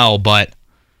personnel, but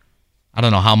I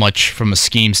don't know how much from a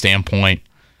scheme standpoint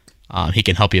he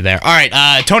can help you there. All right,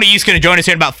 Tony East going to join us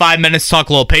here in about 5 minutes, talk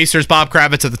a little Pacers. Bob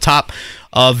Kravitz at the top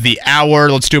of the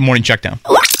hour. Let's do a morning checkdown.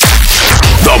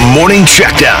 The Morning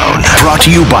Checkdown, brought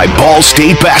to you by Ball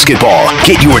State Basketball.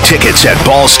 Get your tickets at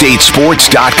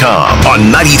ballstatesports.com on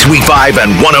 93.5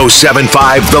 and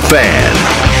 107.5 The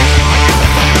Fan.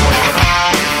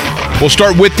 We'll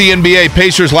start with the NBA.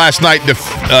 Pacers last night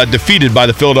defeated by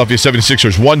the Philadelphia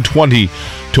 76ers,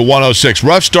 120-106.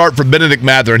 Rough start for Bennedict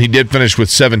Mathurin. He did finish with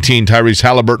 17. Tyrese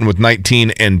Halliburton with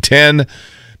 19 and 10.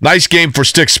 Nice game for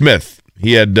Stick Smith.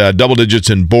 He had double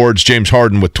digits in boards. James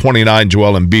Harden with 29.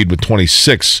 Joel Embiid with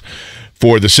 26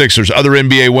 for the Sixers. Other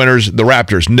NBA winners, the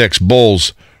Raptors, Knicks,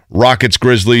 Bulls, Rockets,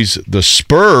 Grizzlies, the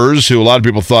Spurs, who a lot of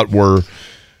people thought were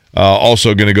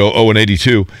also going to go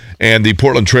 0-82, and the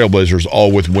Portland Trailblazers,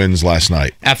 all with wins last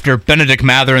night. After Bennedict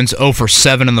Mathurin's 0 for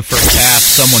 7 in the first half,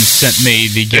 someone sent me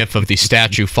the gif of the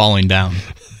statue falling down.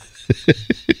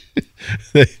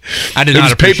 I did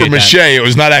not appreciate that. It was paper mache. It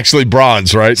was not actually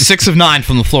bronze, right? 6 of 9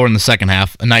 from the floor in the second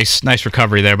half. A nice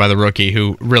recovery there by the rookie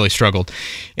who really struggled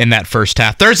in that first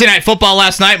half. Thursday night football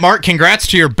last night. Mark, congrats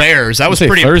to your Bears. That was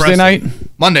pretty Thursday impressive. night?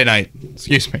 Monday night.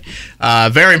 Excuse me.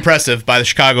 Very impressive by the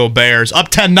Chicago Bears. Up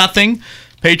 10-0.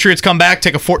 Patriots come back,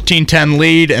 take a 14-10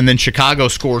 lead, and then Chicago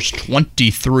scores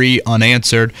 23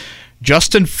 unanswered.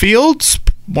 Justin Fields,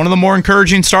 one of the more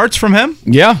encouraging starts from him.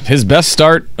 Yeah, his best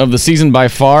start of the season by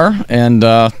far, and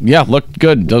looked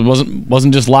good.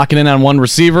 Wasn't just locking in on one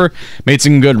receiver. Made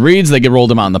some good reads. They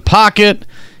rolled him out in the pocket.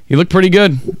 He looked pretty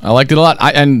good. I liked it a lot.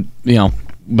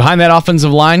 Behind that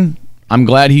offensive line, I'm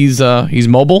glad he's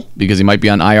mobile because he might be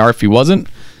on IR if he wasn't.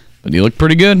 But he looked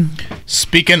pretty good.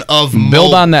 Speaking of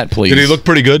build on that, please. Did he look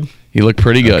pretty good? He looked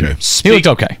pretty good. Okay. He looked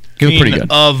okay. He looked pretty good.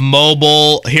 Of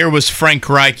mobile, here was Frank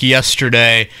Reich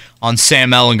yesterday on Sam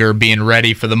Ehlinger being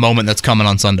ready for the moment that's coming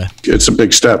on Sunday. It's a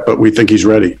big step, but we think he's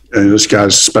ready. And this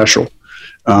guy's special.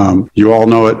 You all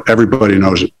know it. Everybody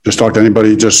knows it. Just talk to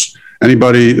anybody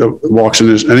that walks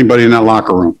in anybody in that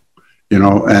locker room,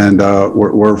 and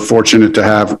we're fortunate to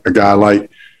have a guy like,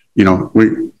 three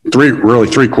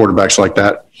quarterbacks like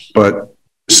that. But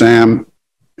Sam,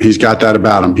 he's got that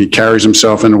about him. He carries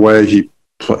himself in a way. He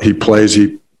plays.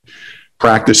 He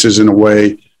practices in a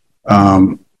way.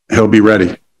 He'll be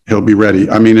ready. He'll be ready.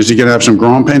 I mean, is he going to have some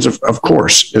growing pains? Of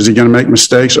course. Is he going to make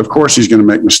mistakes? Of course he's going to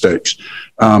make mistakes.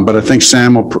 But I think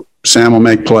Sam will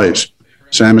make plays.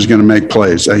 Sam is going to make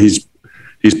plays.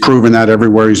 He's proven that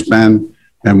everywhere he's been,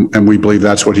 and we believe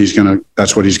that's what he's going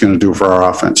to do for our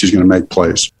offense. He's going to make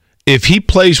plays. If he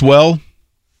plays well,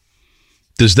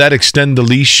 does that extend the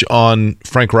leash on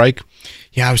Frank Reich?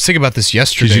 Yeah, I was thinking about this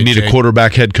yesterday. Does he need a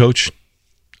quarterback head coach?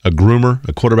 A groomer?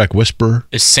 A quarterback whisperer?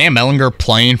 Is Sam Ehlinger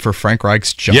playing for Frank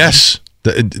Reich's job? Yes.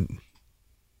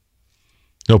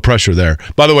 No pressure there.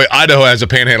 By the way, Idaho has a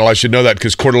panhandle. I should know that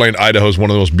because Coeur d'Alene, Idaho is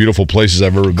one of the most beautiful places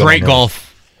I've ever been. Great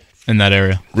golf in that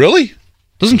area. Really?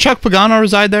 Doesn't Chuck Pagano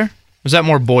reside there? Or is that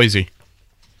more Boise?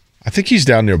 I think he's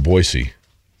down near Boise.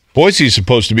 Boise is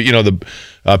supposed to be,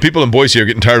 the people in Boise are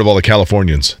getting tired of all the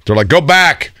Californians. They're like, go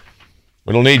back.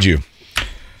 We don't need you.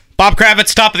 Bob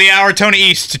Kravitz, top of the hour. Tony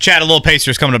East to chat a little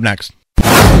Pacers coming up next.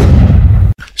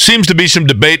 Seems to be some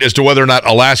debate as to whether or not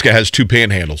Alaska has two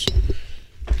panhandles.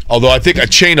 Although I think a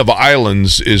chain of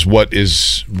islands is what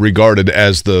is regarded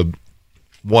as the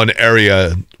one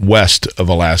area west of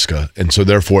Alaska, and so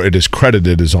therefore it is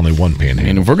credited as only one panhandle. I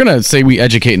mean, if we're going to say we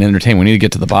educate and entertain, we need to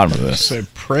get to the bottom of this. So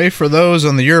pray for those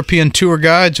on the European tour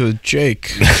guides with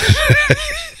Jake.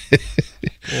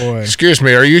 Boy. Excuse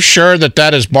me, are you sure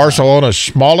that is Barcelona's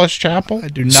smallest chapel? I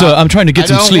do not. So I'm trying to get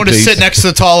some sleep. I don't want to sit next to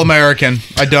the tall American.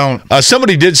 I don't.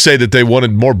 Somebody did say that they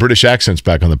wanted more British accents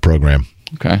back on the program.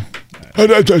 Okay.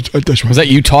 Was that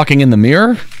you talking in the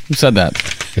mirror? Who said that?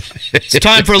 It's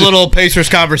time for a little Pacers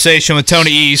conversation with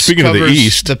Tony East. Speaking of the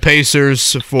East, the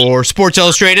Pacers for Sports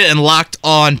Illustrated and Locked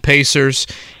On Pacers,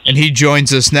 and he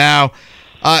joins us now.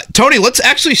 Tony, let's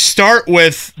actually start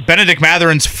with Bennedict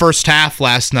Mathurin's first half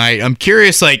last night. I'm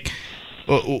curious,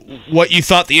 what you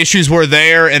thought the issues were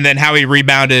there, and then how he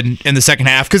rebounded in the second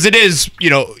half, because it is,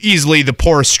 easily the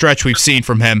poorest stretch we've seen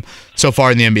from him so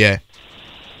far in the NBA.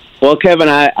 Well, Kevin,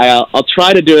 I'll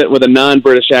try to do it with a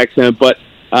non-British accent, but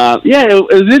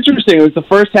it was interesting. It was the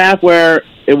first half where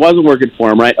it wasn't working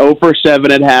for him, right? 0 for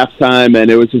 7 at halftime,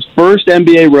 and it was his first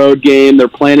NBA road game. They're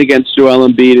playing against Joel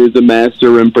Embiid, who's a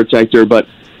master rim protector, but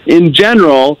in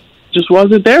general, just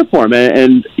wasn't there for him.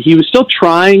 And he was still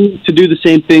trying to do the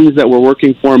same things that were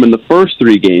working for him in the first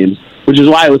 3 games, which is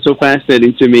why it was so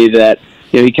fascinating to me that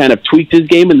he kind of tweaked his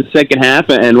game in the second half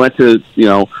and went to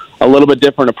a little bit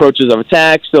different approaches of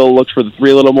attack. Still looked for the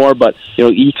 3 a little more, but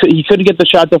he couldn't get the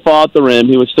shot to fall at the rim.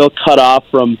 He was still cut off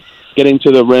from getting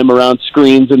to the rim around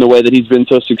screens in the way that he's been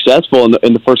so successful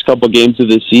in the first couple of games of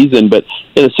this season. But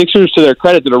the Sixers, to their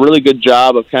credit, did a really good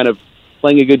job of kind of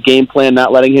playing a good game plan,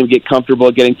 not letting him get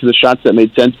comfortable getting to the shots that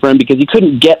made sense for him, because he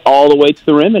couldn't get all the way to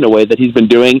the rim in a way that he's been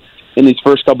doing in these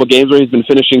first couple of games where he's been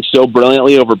finishing so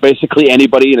brilliantly over basically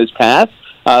anybody in his path.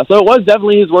 So it was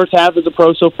definitely his worst half as a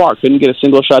pro so far. Couldn't get a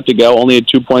single shot to go, only had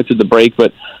 2 points at the break.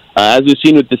 But as we've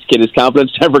seen with this kid, his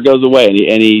confidence never goes away,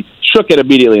 and he shook it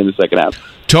immediately in the second half.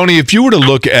 Tony, if you were to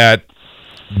look at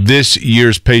this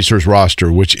year's Pacers roster,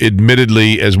 which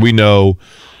admittedly, as we know,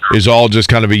 is all just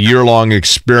kind of a year-long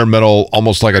experimental,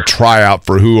 almost like a tryout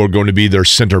for who are going to be their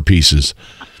centerpieces.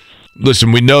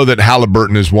 Listen, we know that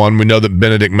Halliburton is one. We know that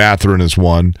Benedict Mathurin is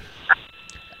one.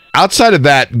 Outside of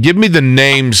that, give me the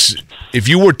names, if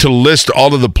you were to list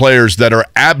all of the players that are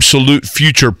absolute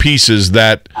future pieces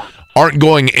that aren't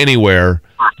going anywhere,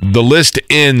 the list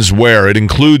ends where? It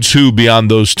includes who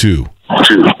beyond those two?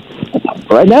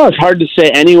 Right now, it's hard to say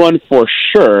anyone for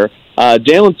sure.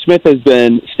 Jalen Smith has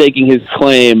been staking his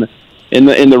claim in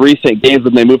the recent games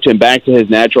when they moved him back to his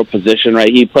natural position. Right,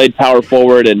 he played power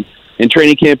forward in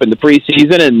training camp in the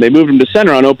preseason, and they moved him to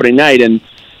center on opening night. And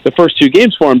the first 2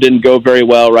 games for him didn't go very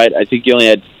well. Right, I think he only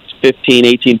had 15,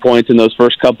 18 points in those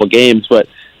first couple of games, but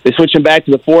they switched him back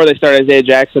to the 4. They started Isaiah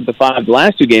Jackson at the 5 the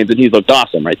last 2 games, and he's looked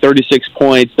awesome. Right, 36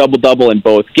 points, double-double in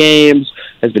both games.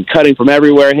 Has been cutting from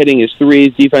everywhere, hitting his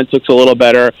threes. Defense looks a little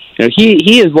better. You know,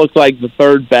 he has looked like the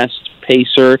 3rd best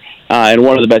Pacer and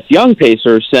one of the best young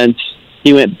Pacers since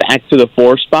he went back to the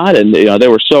 4 spot. And you know, they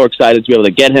were so excited to be able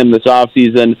to get him this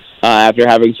offseason after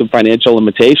having some financial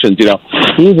limitations. You know,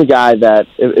 he's a guy that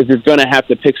if you're going to have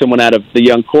to pick someone out of the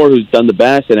young core who's done the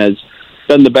best and has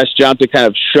done the best job to kind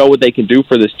of show what they can do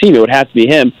for this team, it would have to be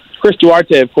him. Chris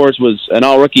Duarte, of course, was an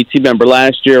all-rookie team member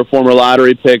last year, former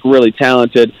lottery pick, really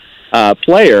talented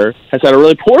player, has had a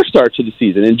really poor start to the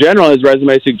season. In general, his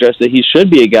resume suggests that he should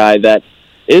be a guy that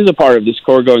is a part of this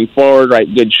core going forward, right?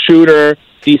 Good shooter,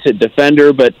 decent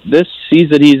defender, but this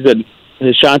season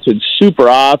his shots been super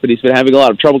off, and he's been having a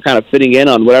lot of trouble kind of fitting in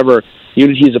on whatever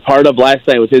unit he's a part of. Last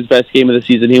night was his best game of the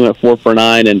season. He went 4 for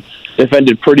 9 and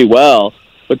defended pretty well.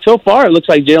 But so far, it looks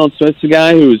like Jalen Smith's the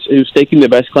guy who's taking the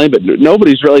best claim, but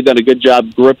nobody's really done a good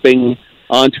job gripping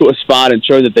onto a spot and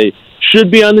showing that they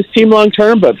should be on this team long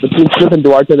term. But between Smith and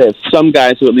Duarte, they have some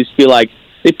guys who at least feel like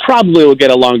they probably will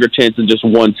get a longer chance than just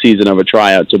one season of a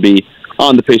tryout to be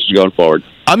on the Pacers going forward.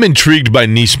 I'm intrigued by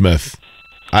Nesmith.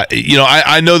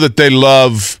 I know that they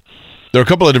love. There are a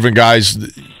couple of different guys.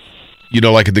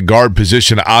 Like at the guard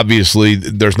position, obviously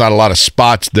there's not a lot of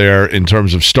spots there in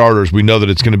terms of starters. We know that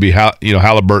it's going to be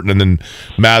Halliburton and then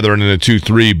Mathurin in a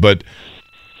 2-3. But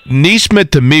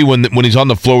Nesmith, to me, when he's on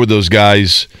the floor with those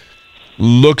guys,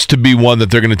 looks to be one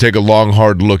that they're going to take a long,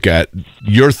 hard look at.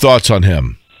 Your thoughts on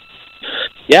him?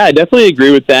 Yeah, I definitely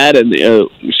agree with that, and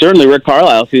certainly Rick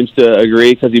Carlisle seems to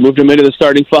agree because he moved him into the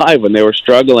starting 5 when they were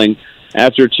struggling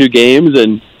after 2 games.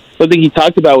 And something he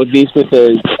talked about with Nesmith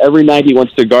is every night he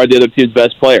wants to guard the other team's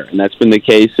best player, and that's been the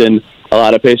case in a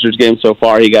lot of Pacers games so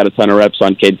far. He got a ton of reps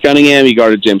on Cade Cunningham. He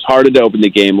guarded James Harden to open the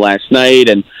game last night,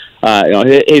 and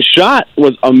his shot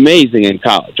was amazing in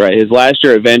college. Right, his last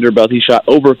year at Vanderbilt, he shot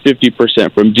over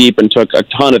 50% from deep and took a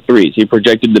ton of threes. He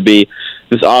projected to be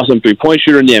this awesome 3-point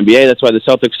shooter in the NBA. That's why the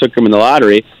Celtics took him in the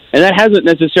lottery, and that hasn't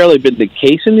necessarily been the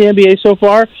case in the NBA so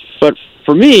far. But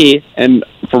for me, and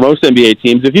for most NBA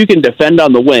teams, if you can defend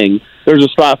on the wing, there's a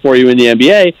spot for you in the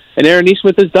NBA, and Aaron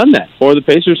Nesmith has done that for the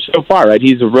Pacers so far. Right,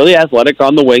 he's really athletic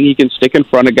on the wing. He can stick in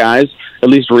front of guys at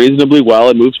least reasonably well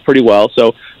and moves pretty well.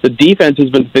 So the defense has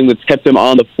been the thing that's kept him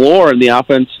on the floor, and the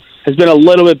offense has been a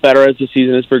little bit better as the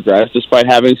season has progressed, despite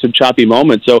having some choppy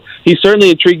moments. So he's certainly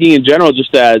intriguing in general,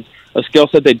 just as a skill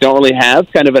set they don't really have,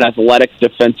 kind of an athletic,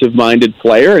 defensive-minded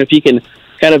player. And if he can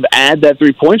kind of add that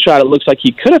 3-point shot it looks like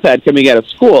he could have had coming out of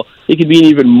school, he could be an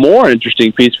even more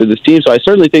interesting piece for this team. So I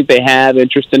certainly think they have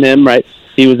interest in him, right?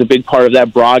 He was a big part of that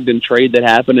Brogdon trade that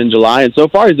happened in July, and so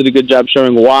far he's done a good job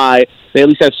showing why they at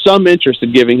least have some interest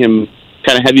in giving him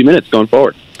kind of heavy minutes going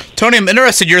forward. Tony, I'm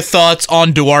interested in your thoughts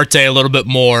on Duarte a little bit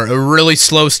more. A really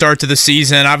slow start to the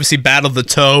season. Obviously battled the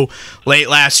toe late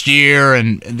last year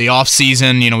and in the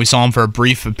offseason. We saw him for a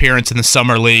brief appearance in the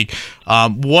Summer League.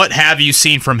 What have you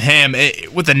seen from him?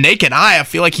 With the naked eye, I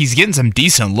feel like he's getting some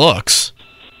decent looks.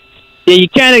 Yeah, you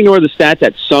can't ignore the stats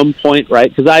at some point,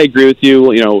 right? Because I agree with you.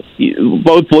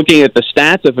 Both looking at the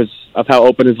stats of how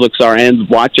open his looks are and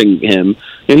watching him,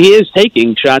 he is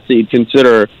taking shots that you'd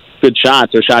consider good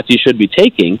shots or shots he should be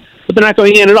taking, but they're not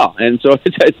going in at all. And so at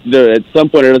some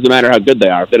point, it doesn't matter how good they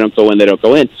are. If they don't go in, they don't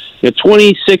go in.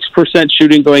 26%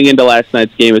 shooting going into last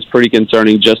night's game is pretty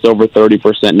concerning, just over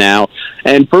 30% now.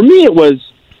 And for me, it was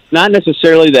not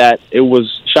necessarily that it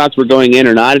was shots were going in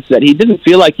or not. It's that he didn't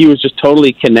feel like he was just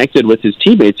totally connected with his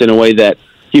teammates in a way that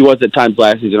he was at times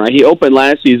last season. Right? He opened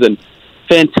last season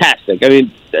fantastic. I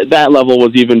mean, that level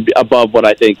was even above what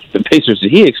I think the Pacers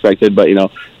he expected. But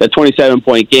that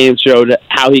 27-point game showed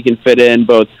how he can fit in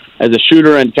both as a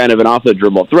shooter and kind of an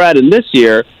off-the-dribble threat. And this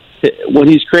year, when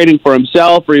he's creating for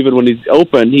himself or even when he's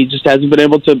open, he just hasn't been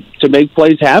able to make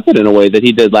plays happen in a way that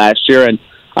he did last year. And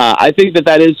I think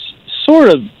that is sort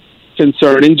of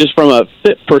concerning just from a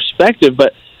fit perspective,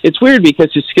 but it's weird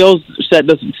because his skill set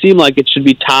doesn't seem like it should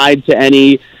be tied to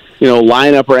any,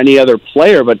 lineup or any other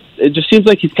player, but it just seems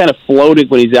like he's kind of floating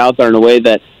when he's out there in a way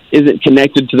that isn't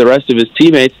connected to the rest of his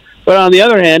teammates. But on the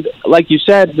other hand, like you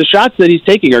said, the shots that he's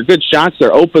taking are good shots.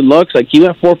 They're open looks. Like he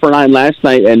went 4 for 9 last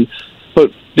night and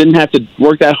didn't have to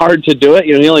work that hard to do it.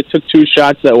 He only took 2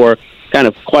 shots that were kind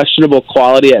of questionable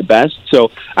quality at best.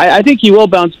 So I think he will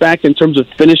bounce back in terms of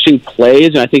finishing plays,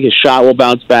 and I think his shot will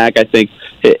bounce back. I think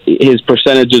his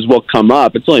percentages will come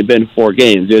up. It's only been 4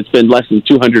 games. It's been less than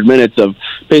 200 minutes of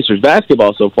Pacers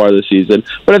basketball so far this season.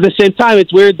 But at the same time,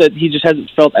 it's weird that he just hasn't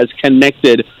felt as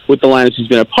connected with the lineups he's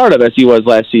been a part of as he was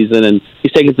last season, and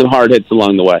he's taken some hard hits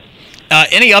along the way.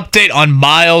 Any update on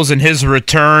Miles and his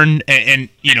return? And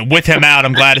with him out,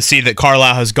 I'm glad to see that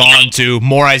Carlisle has gone to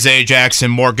more Isaiah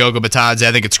Jackson, more Goga Bitadze.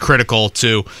 I think it's critical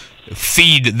to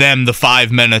feed them the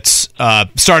 5 minutes,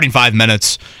 starting 5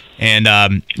 minutes, and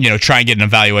try and get an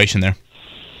evaluation there.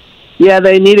 Yeah,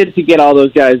 they needed to get all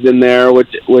those guys in there,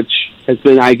 which has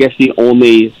been, I guess, the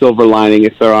only silver lining,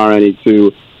 if there are any,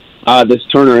 to this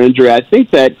Turner injury. I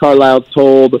think that Carlisle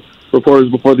told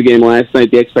reporters before the game last night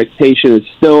the expectation is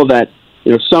still that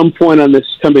some point on this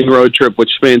coming road trip, which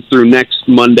spans through next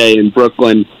Monday in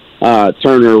Brooklyn,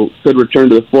 Turner could return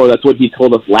to the floor. That's what he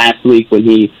told us last week when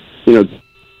he,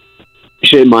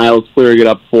 Shane Miles clearing it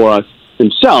up for us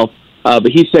himself.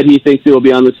 But he said he thinks it will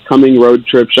be on this coming road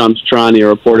trip. Shams Charania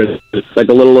reported like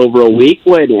a little over a week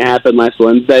when it happened last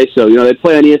Wednesday. So, they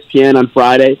play on ESPN on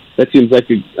Friday. That seems like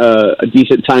a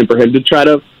decent time for him to try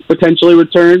to potentially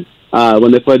return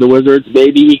when they play the Wizards.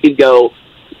 Maybe he could go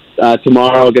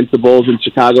tomorrow against the Bulls in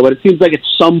Chicago, but it seems like at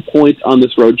some point on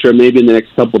this road trip, maybe in the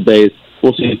next couple of days,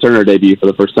 we'll see Turner debut for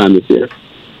the first time this year.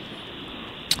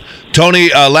 Tony,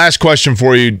 last question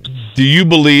for you. Do you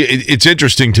believe it's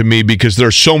interesting to me because there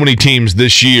are so many teams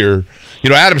this year?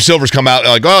 Adam Silver's come out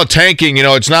like, oh, tanking.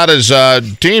 It's not as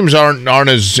teams aren't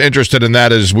as interested in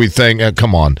that as we think.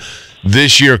 Come on,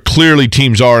 this year clearly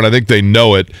teams are, and I think they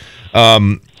know it.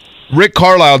 Rick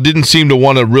Carlisle didn't seem to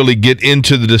want to really get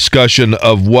into the discussion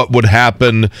of what would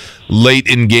happen late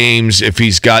in games if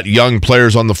he's got young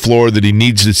players on the floor that he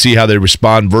needs to see how they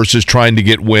respond versus trying to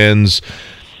get wins.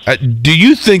 Do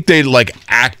you think they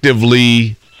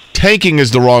actively – tanking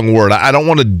is the wrong word. I don't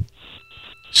want to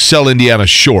sell Indiana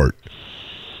short.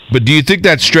 But do you think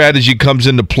that strategy comes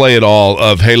into play at all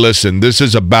of, hey, listen, this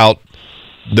is about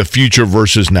the future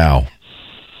versus now?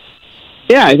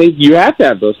 Yeah, I think you have to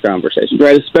have those conversations,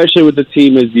 right? Especially with the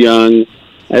team as young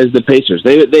as the Pacers.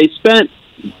 They spent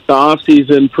the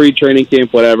offseason, pre-training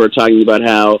camp, whatever, talking about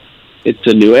how it's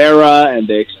a new era and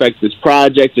they expect this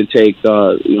project to take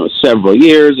several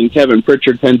years. And Kevin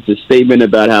Pritchard penned a statement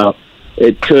about how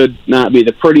it could not be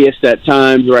the prettiest at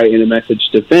times, right, in a message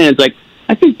to fans.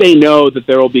 I think they know that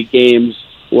there will be games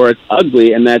where it's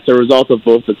ugly, and that's a result of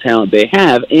both the talent they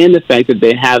have and the fact that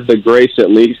they have the grace,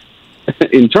 at least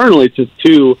internally,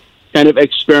 to kind of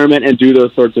experiment and do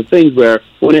those sorts of things where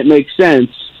when it makes sense,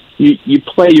 you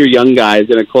play your young guys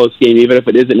in a close game, even if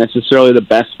it isn't necessarily the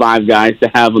best 5 guys to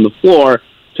have on the floor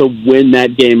to win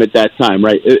that game at that time,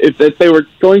 right? If they were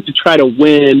going to try to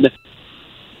win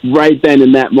right then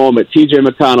in that moment, TJ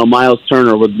McConnell, Miles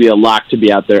Turner would be a lock to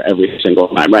be out there every single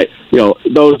time, right?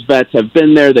 Those vets have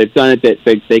been there, they've done it,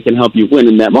 they can help you win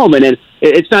in that moment. And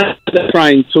it's not that they're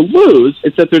trying to lose,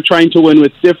 it's that they're trying to win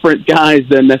with different guys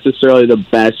than necessarily the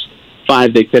best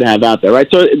 5 they could have out there, right?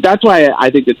 So that's why I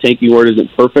think the tanking word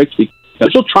isn't perfect, because they're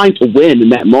still trying to win in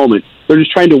that moment. They're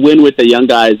just trying to win with the young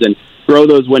guys and grow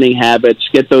those winning habits,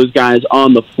 get those guys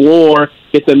on the floor,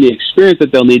 get them the experience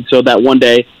that they'll need so that one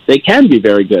day they can be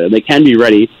very good and they can be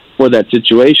ready for that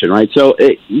situation, right? So,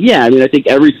 I think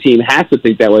every team has to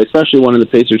think that way, especially one in the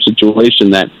Pacers situation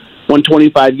that won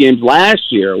 25 games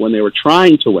last year when they were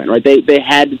trying to win, right? They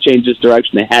had to change this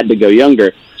direction. They had to go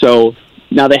younger. So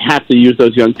now they have to use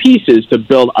those young pieces to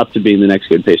build up to being the next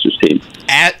good Pacers team.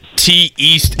 At T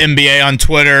East NBA on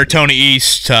Twitter, Tony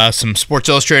East, some Sports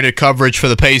Illustrated coverage for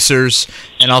the Pacers,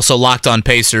 and also Locked On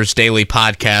Pacers daily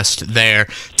podcast there.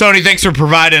 Tony, thanks for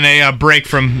providing a break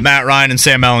from Matt Ryan and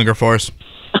Sam Ehlinger for us.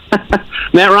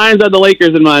 Matt Ryan's on the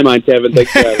Lakers in my mind, Kevin.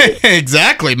 Thanks for having me.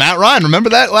 Exactly, Matt Ryan. Remember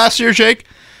that last year, Jake?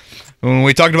 When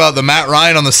we talked about the Matt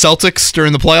Ryan on the Celtics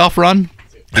during the playoff run?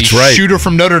 That's right. Shooter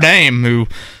from Notre Dame who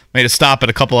made a stop at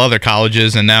a couple other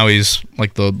colleges, and now he's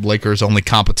like the Lakers' only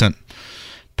competent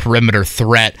perimeter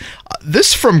threat.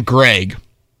 This from Greg.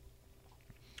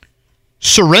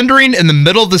 Surrendering in the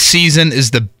middle of the season is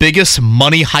the biggest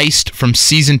money heist from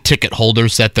season ticket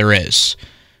holders that there is.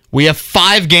 We have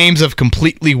 5 games of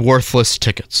completely worthless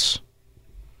tickets.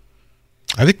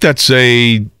 I think that's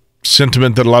a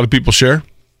sentiment that a lot of people share.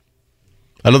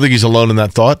 I don't think he's alone in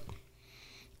that thought.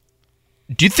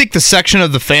 Do you think the section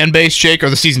of the fan base, Jake, or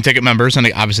the season ticket members, and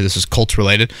obviously this is Colts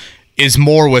related, is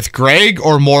more with Greg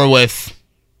or more with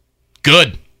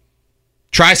good?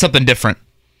 Try something different.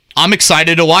 I'm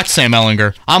excited to watch Sam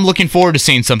Ehlinger. I'm looking forward to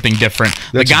seeing something different.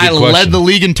 That's the guy led the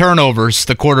league in turnovers,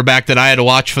 the quarterback that I had to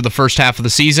watch for the first half of the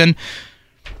season.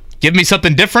 Give me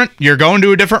something different. You're going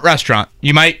to a different restaurant.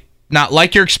 You might not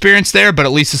like your experience there, but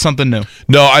at least it's something new.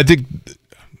 No, I think...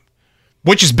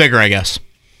 Which is bigger, I guess?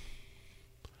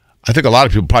 I think a lot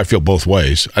of people probably feel both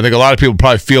ways. I think a lot of people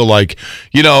probably feel like,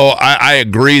 I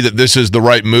agree that this is the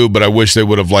right move, but I wish they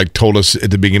would have told us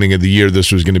at the beginning of the year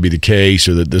this was going to be the case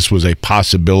or that this was a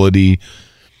possibility.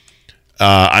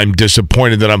 I'm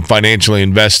disappointed that I'm financially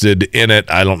invested in it.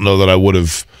 I don't know that I would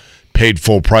have paid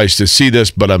full price to see this,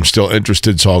 but I'm still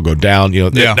interested, so I'll go down.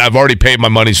 I've already paid my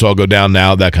money, so I'll go down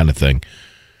now, that kind of thing.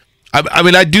 I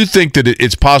mean, I do think that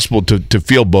it's possible to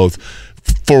feel both.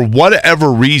 For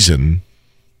whatever reason...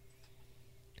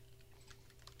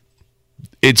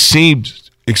 It seems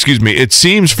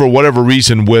for whatever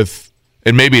reason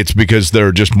and maybe it's because there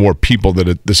are just more people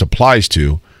that this applies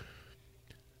to,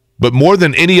 but more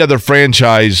than any other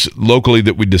franchise locally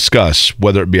that we discuss,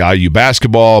 whether it be IU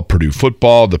basketball, Purdue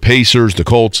football, the Pacers, the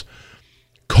Colts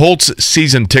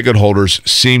season ticket holders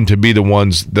seem to be the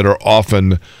ones that are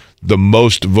often the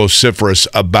most vociferous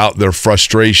about their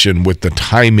frustration with the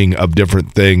timing of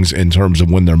different things in terms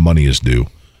of when their money is due.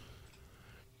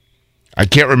 I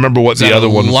can't remember what the other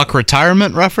one. Luck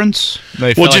retirement reference?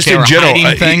 Just in general.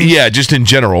 Yeah, just in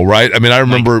general, right? I mean, I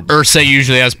remember Irsay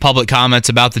usually has public comments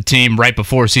about the team right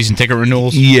before season ticket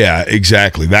renewals. Yeah,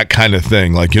 exactly. That kind of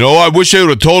thing. I wish they would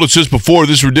have told us this before.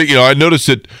 This is ridiculous. I noticed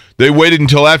that they waited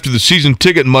until after the season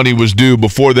ticket money was due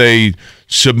before they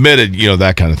submitted,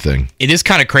 that kind of thing. It is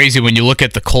kind of crazy when you look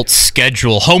at the Colts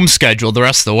schedule, home schedule, the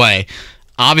rest of the way.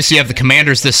 Obviously, you have the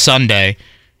Commanders this Sunday.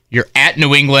 You're at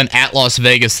New England, at Las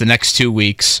Vegas the next 2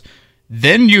 weeks.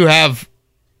 Then you have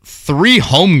 3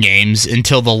 home games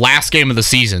until the last game of the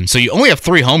season. So you only have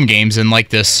 3 home games in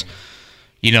this,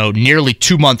 nearly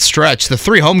 2-month stretch. The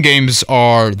 3 home games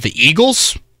are the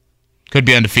Eagles, could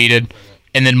be undefeated,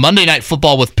 and then Monday Night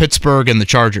Football with Pittsburgh and the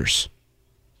Chargers.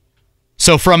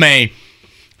 So from a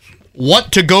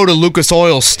what to go to Lucas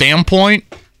Oil standpoint,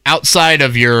 outside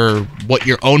of what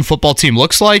your own football team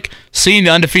looks like, seeing the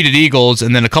undefeated Eagles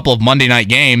and then a couple of Monday night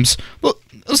games, well,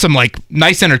 some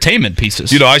nice entertainment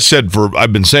pieces.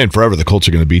 I've been saying forever the Colts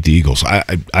are going to beat the Eagles.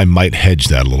 I might hedge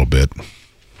that a little bit.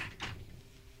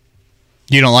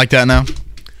 You don't like that now?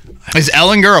 Is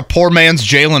Ehlinger a poor man's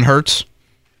Jalen Hurts?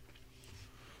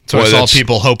 That's what I saw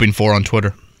people hoping for on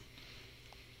Twitter.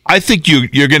 I think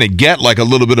you're going to get a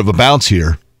little bit of a bounce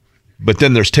here, but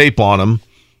then there's tape on him.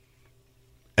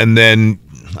 And then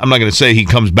I'm not going to say he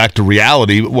comes back to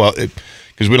reality,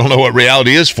 because we don't know what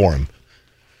reality is for him.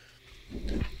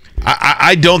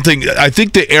 I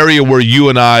think the area where you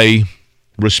and I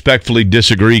respectfully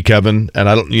disagree, Kevin, and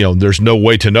I don't, there's no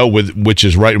way to know which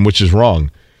is right and which is wrong.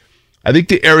 I think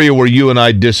the area where you and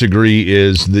I disagree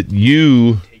is that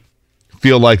you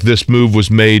feel like this move was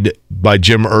made by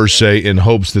Jim Irsay in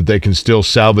hopes that they can still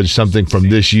salvage something from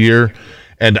this year,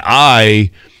 and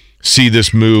I see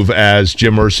this move as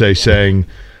Jim Irsay saying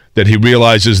that he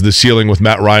realizes the ceiling with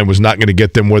Matt Ryan was not going to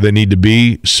get them where they need to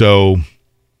be, so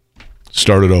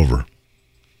start it over.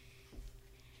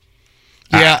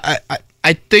 Yeah,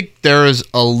 I think there is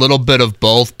a little bit of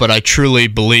both, but I truly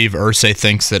believe Irsay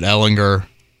thinks that Ehlinger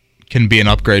can be an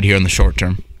upgrade here in the short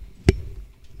term,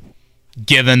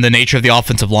 given the nature of the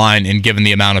offensive line and given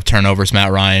the amount of turnovers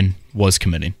Matt Ryan was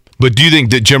committing. But do you think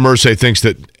that Jim Irsay thinks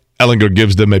that Ehlinger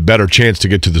gives them a better chance to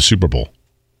get to the Super Bowl?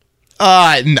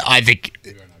 I think,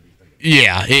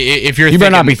 yeah. If you better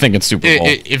not be thinking Super Bowl.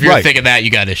 If you're thinking that, you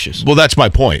got issues. Well, that's my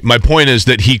point. My point is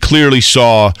that he clearly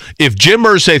saw, if Jim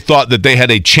Irsay thought that they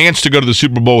had a chance to go to the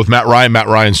Super Bowl with Matt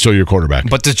Ryan's still your quarterback.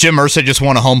 But does Jim Irsay just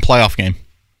want a home playoff game?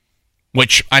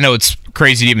 Which I know it's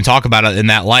crazy to even talk about it in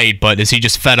that light, but is he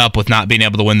just fed up with not being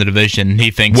able to win the division? He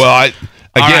thinks, all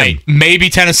right, maybe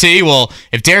Tennessee. Well,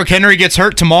 if Derrick Henry gets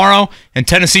hurt tomorrow and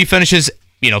Tennessee finishes,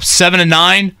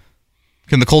 7-9,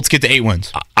 can the Colts get to 8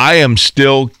 wins? I am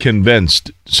still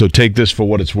convinced. So take this for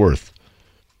what it's worth.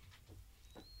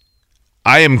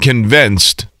 I am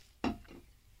convinced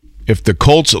if the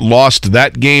Colts lost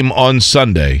that game on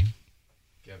Sunday,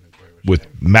 with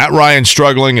Matt Ryan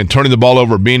struggling and turning the ball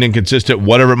over, being inconsistent,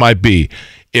 whatever it might be,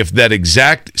 if that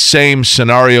exact same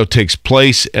scenario takes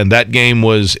place and that game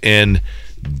was in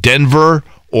Denver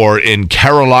or in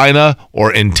Carolina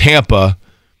or in Tampa,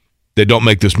 they don't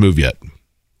make this move yet.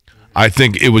 I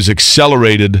think it was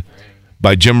accelerated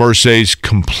by Jim Irsay's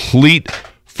complete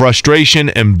frustration,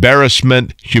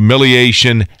 embarrassment,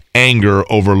 humiliation, anger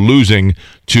over losing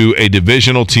to a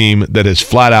divisional team that has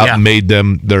flat out made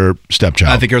them their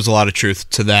stepchild. I think there's a lot of truth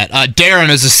to that. Darren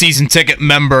is a season ticket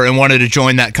member and wanted to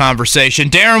join that conversation.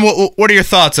 Darren, what are your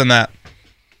thoughts on that?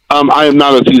 I am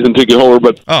not a season ticket holder,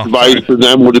 but advice to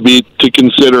them would be to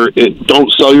consider it.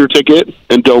 Don't sell your ticket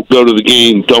and don't go to the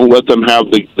game. Don't let them have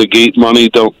the gate money.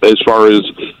 Don't, as far as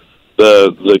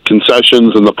the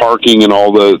concessions and the parking and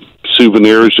all the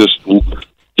souvenirs.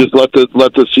 Just let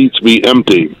the seats be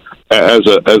empty as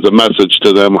a message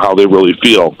to them how they really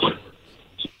feel.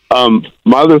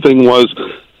 My other thing was,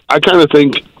 I kind of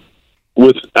think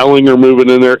with Ehlinger moving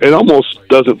in there, it almost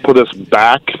doesn't put us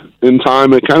back in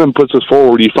time. It kind of puts us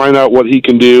forward. You find out what he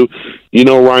can do. You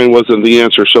know, Ryan wasn't the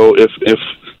answer. So if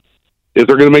they're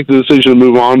going to make the decision to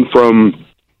move on from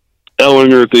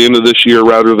Ehlinger at the end of this year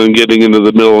rather than getting into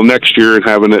the middle of next year and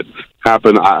having it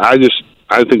happen,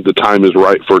 I think the time is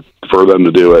right for them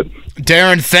to do it.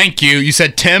 Darren, thank you. You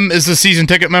said Tim is the season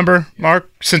ticket member, Mark?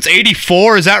 Since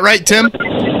 84, is that right, Tim?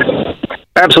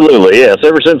 Absolutely, yes.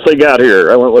 Ever since they got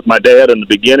here. I went with my dad in the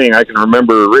beginning. I can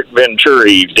remember Rick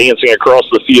Venturi dancing across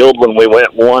the field when we went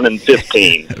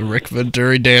 1-15. Rick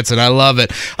Venturi dancing. I love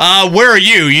it. Where are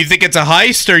you? You think it's a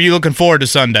heist, or are you looking forward to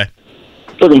Sunday?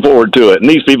 Looking forward to it. And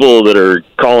these people that are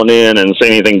calling in and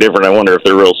saying anything different, I wonder if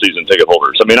they're real season ticket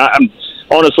holders. I mean, I'm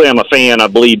a fan. I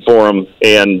bleed for him.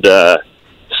 And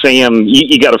Sam,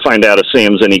 you got to find out if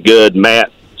Sam's any good.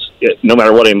 Matt, no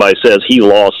matter what anybody says, he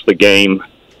lost the game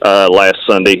last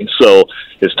Sunday. So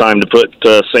it's time to put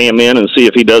Sam in and see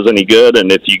if he does any good.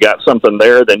 And if you got something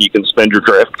there, then you can spend your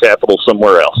draft capital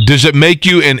somewhere else. Does it make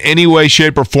you in any way,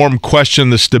 shape, or form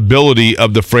question the stability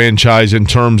of the franchise in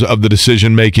terms of the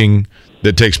decision-making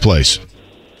that takes place?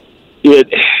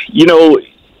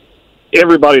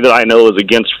 Everybody that I know is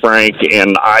against Frank,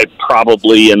 and I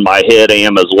probably in my head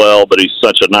am as well, but he's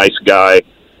such a nice guy.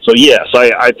 So, yes,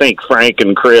 I think Frank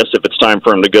and Chris, if it's time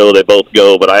for them to go, they both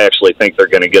go, but I actually think they're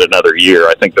going to get another year.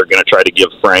 I think they're going to try to give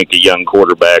Frank a young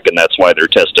quarterback, and that's why they're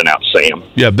testing out Sam.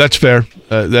 Yeah, that's fair.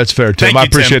 That's fair, Tim. Thank I you,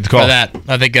 appreciate Tim, the call. for that.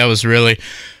 I think that was really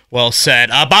well said.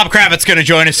 Bob Kravitz going to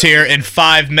join us here in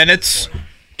 5 minutes.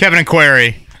 Kevin and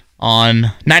Query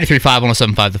on 93.5,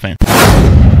 107.5 The Fan.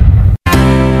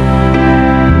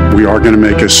 We are going to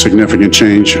make a significant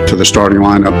change to the starting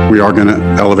lineup. We are going to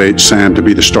elevate Sam to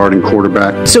be the starting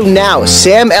quarterback. So now,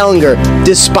 Sam Ehlinger,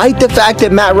 despite the fact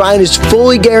that Matt Ryan is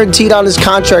fully guaranteed on his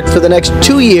contract for the next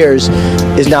 2 years,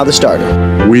 is now the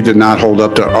starter. We did not hold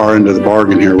up to our end of the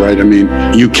bargain here, right? I mean,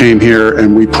 you came here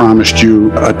and we promised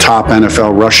you a top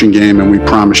NFL rushing game and we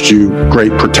promised you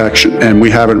great protection. And we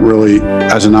haven't really,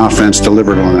 as an offense,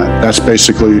 delivered on that. That's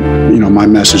basically, my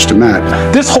message to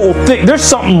Matt. This whole thing, there's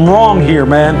something wrong here,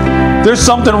 man. There's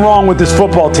something wrong with this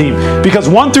football team because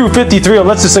 1 through 53, or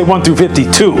let's just say 1 through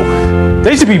 52,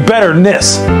 they should be better than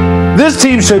this. This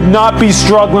team should not be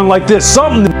struggling like this.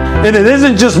 And it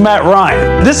isn't just Matt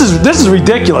Ryan. This is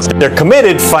ridiculous. They're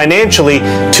committed financially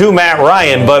to Matt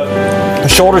Ryan, but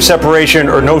shoulder separation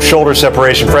or no shoulder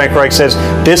separation, Frank Reich says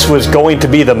this was going to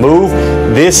be the move.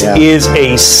 This is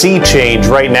a sea change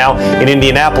right now in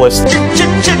Indianapolis.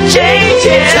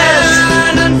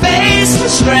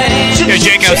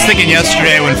 Jake, I was thinking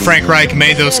yesterday when Frank Reich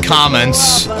made those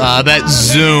comments, that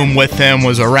Zoom with him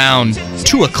was around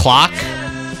 2 o'clock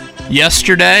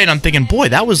yesterday, and I'm thinking, boy,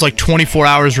 that was like 24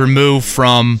 hours removed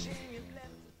from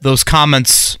those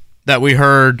comments that we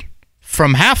heard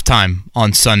from halftime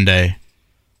on Sunday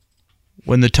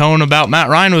when the tone about Matt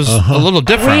Ryan was a little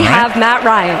different. We have Matt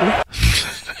Ryan.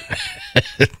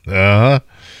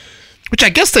 Which I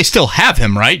guess they still have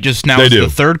him, right? Just now They as do. the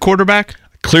third quarterback?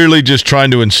 Clearly just trying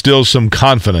to instill some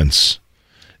confidence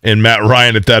in Matt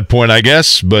Ryan at that point, I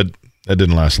guess, but that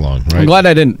didn't last long, right? I'm glad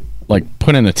I didn't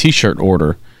put in a T-shirt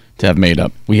order to have made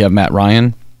up. We have Matt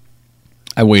Ryan.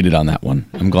 I waited on that one.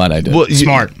 I'm glad I did. Well,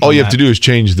 all you have to do is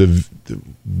change the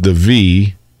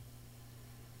V,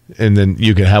 and then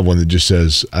you can have one that just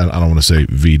says, I don't want to say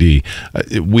VD.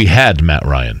 We had Matt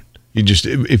Ryan.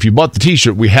 If you bought the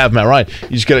T-shirt, we have Matt Ryan. You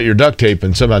just get out your duct tape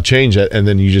and somehow change it, and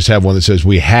then you just have one that says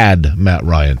we had Matt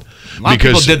Ryan. A lot of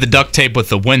people did the duct tape with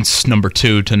the Wentz number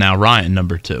 2 to now Ryan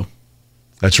number 2.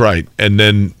 That's right. And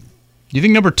then you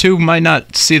think number 2 might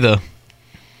not see the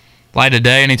light of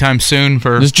day anytime soon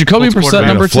for Is Jacoby Brissett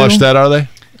number 2? Flush that, are they?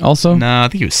 Also? No, I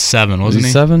think he was 7, wasn't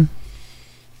he? 7?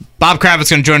 Bob Kravitz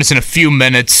going to join us in a few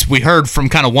minutes. We heard from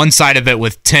kind of one side of it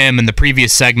with Tim in the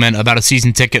previous segment about a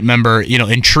season ticket member,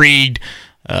 intrigued,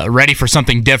 ready for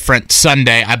something different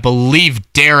Sunday. I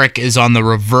believe Derek is on the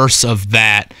reverse of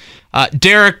that.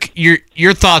 Derek,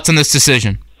 your thoughts on this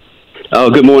decision? Oh,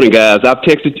 good morning, guys. I've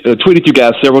tweeted you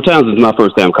guys several times. This is my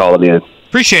first time calling in.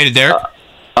 Appreciate it, Derek.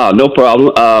 No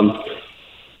problem.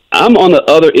 I'm on the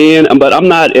other end, but I'm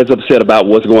not as upset about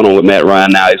what's going on with Matt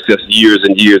Ryan now. It's just years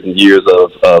and years and years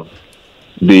of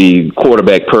the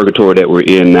quarterback purgatory that we're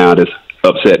in now that's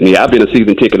upset me. I've been a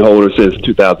season ticket holder since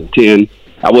 2010.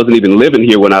 I wasn't even living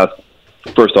here when I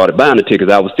first started buying the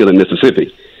tickets. I was still in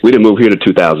Mississippi. We didn't move here to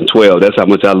 2012. That's how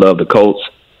much I love the Colts.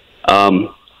 I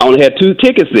only had 2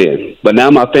 tickets then, but now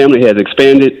my family has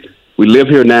expanded. We live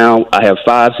here now. I have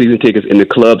 5 season tickets in the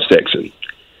club section.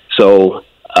 So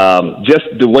just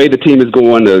the way the team is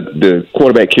going, the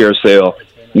quarterback carousel,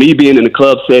 me being in the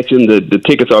club section, the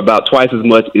tickets are about twice as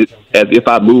much as if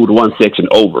I moved one section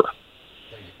over.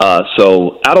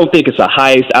 So I don't think it's a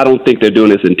heist. I don't think they're doing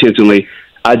this intentionally.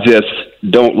 I just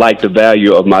don't like the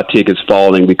value of my tickets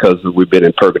falling because we've been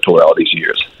in purgatory all these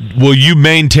years. Will you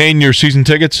maintain your season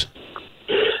tickets?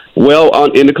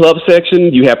 Well, in the club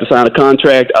section, you have to sign a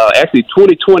contract. Actually,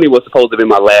 2020 was supposed to be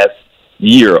my last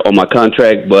year on my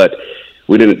contract, but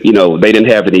we didn't. They didn't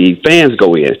have any fans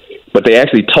go in. But they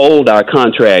actually told our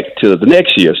contract to the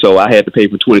next year, so I had to pay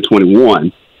for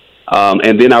 2021.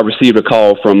 And then I received a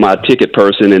call from my ticket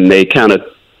person, and they kind of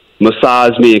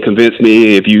massaged me and convinced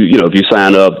me if you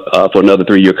sign up for another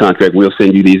 3-year contract, we'll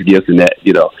send you these gifts and that.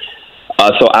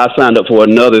 So I signed up for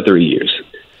another 3 years.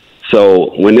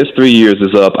 So when this 3 years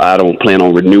is up, I don't plan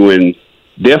on renewing.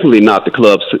 Definitely not the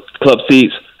club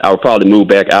seats. I would probably move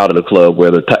back out of the club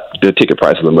where the ticket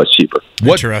prices are much cheaper.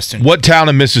 Interesting. What town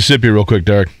in Mississippi, real quick,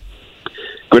 Derek?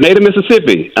 Grenada,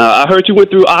 Mississippi. I heard you went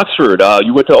through Oxford.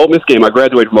 You went to Ole Miss game. I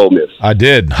graduated from Ole Miss. I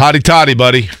did. Hotty toddy,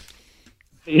 buddy.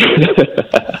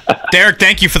 Derek,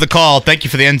 thank you for the call. Thank you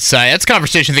for the insight. That's a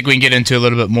conversation I think we can get into a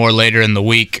little bit more later in the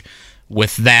week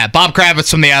with that. Bob Kravitz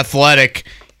from The Athletic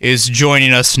is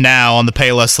joining us now on the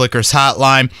Payless Liquors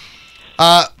hotline.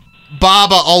 Bob,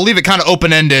 I'll leave it kind of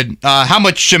open-ended. How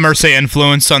much Jim Irsay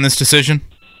influence on this decision?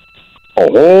 A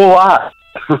whole lot.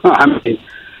 I mean,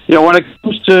 when it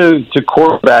comes to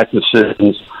quarterback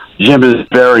decisions, Jim is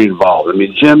very involved. I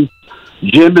mean, Jim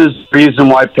is the reason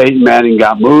why Peyton Manning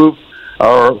got moved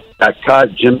or got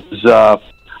cut. Jim is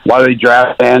why they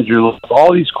drafted Andrew Luck.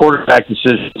 All these quarterback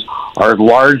decisions are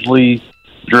largely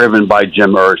driven by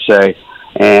Jim Irsay.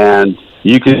 And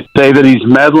you can say that he's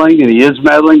meddling, and he is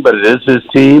meddling, but it is his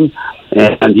team,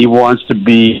 and he wants to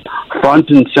be front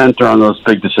and center on those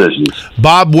big decisions.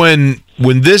 Bob, when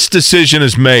this decision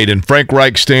is made and Frank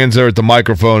Reich stands there at the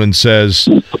microphone and says,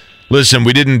 listen,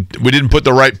 we didn't put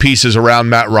the right pieces around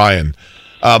Matt Ryan.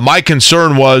 My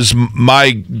concern was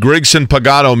my Grigson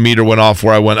Pagano meter went off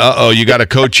where I went, you got a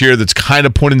coach here that's kind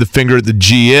of pointing the finger at the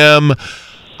GM.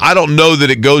 I don't know that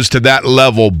it goes to that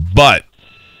level, but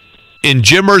in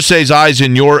Jim Irsay's eyes,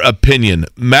 in your opinion,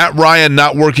 Matt Ryan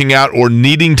not working out or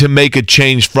needing to make a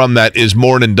change from that is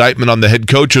more an indictment on the head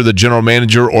coach or the general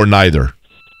manager or neither?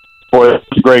 Boy, that's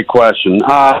a great question.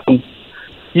 Probably,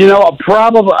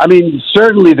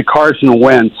 certainly the Carson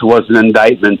Wentz was an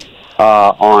indictment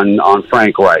on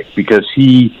Frank Reich because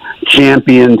he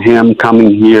championed him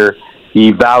coming here.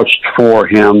 He vouched for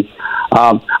him.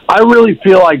 I really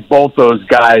feel like both those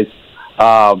guys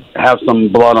have some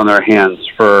blood on their hands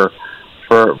for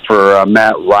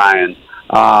Matt Ryan.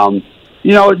 I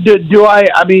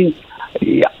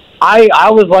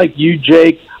was like you,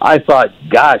 Jake. I thought,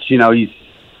 gosh, he's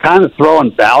kind of throwing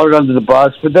Ballard under the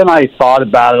bus. But then I thought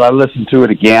about it. I listened to it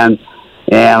again,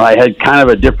 and I had kind of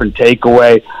a different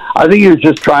takeaway. I think he was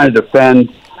just trying to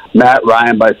defend Matt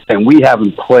Ryan by saying we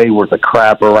haven't played worth a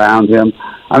crap around him.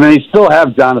 I mean, they still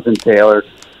have Jonathan Taylor.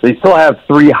 They still have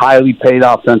 3 highly paid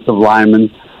offensive linemen.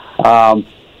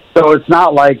 So it's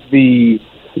not like the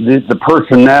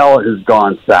personnel has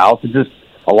gone south. It's just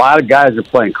a lot of guys are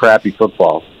playing crappy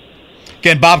football.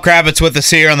 Again, Bob Kravitz with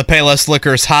us here on the Payless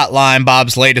Liquors hotline.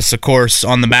 Bob's latest, of course,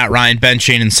 on the Matt Ryan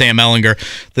benching and Sam Ehlinger,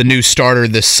 the new starter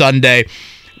this Sunday.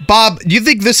 Bob, do you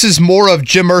think this is more of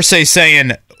Jim Irsay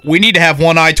saying we need to have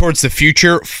one eye towards the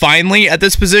future finally at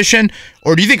this position?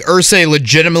 Or do you think Irsay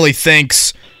legitimately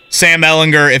thinks Sam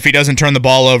Ehlinger, if he doesn't turn the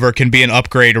ball over, can be an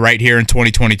upgrade right here in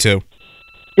 2022?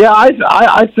 Yeah,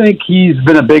 I think he's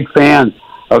been a big fan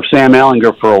of Sam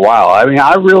Ehlinger for a while. I mean,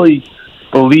 I really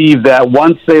believe that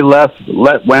once they let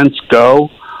Wentz go,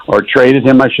 or traded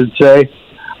him, I should say,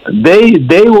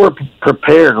 they were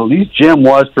prepared, at least Jim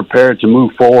was prepared to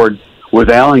move forward with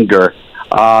Ehlinger.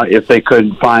 if they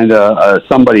couldn't find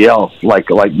somebody else like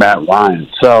Matt Ryan.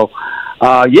 So,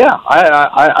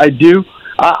 I do.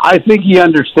 I think he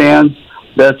understands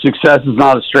that success is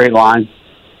not a straight line,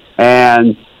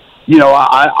 and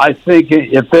I think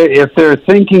if they're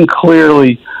thinking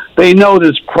clearly, they know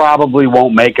this probably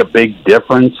won't make a big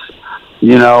difference.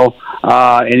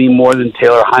 Any more than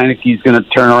Taylor Heinicke is going to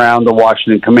turn around the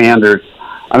Washington Commanders.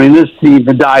 I mean, this team,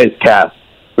 the die is cast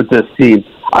with this team.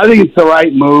 I think it's the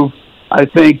right move. I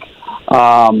think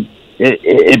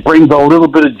it brings a little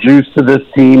bit of juice to this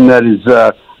team that is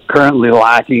currently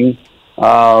lacking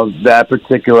that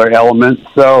particular element.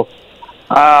 So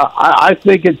I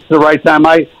think it's the right time.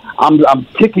 I'm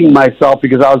kicking myself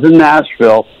because I was in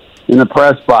Nashville in the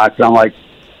press box, and I'm like,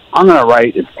 I'm going to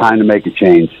write, it's time to make a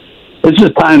change. It's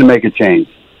just time to make a change.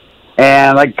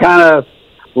 And I kind of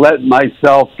let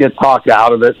myself get talked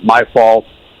out of it, my fault.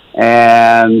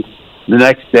 And the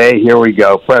next day, here we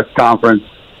go, press conference,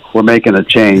 we're making a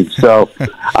change. So,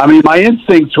 I mean, my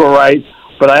instincts were right,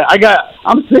 but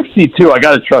I'm 62. I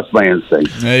got to trust my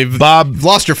instincts. Hey, Bob,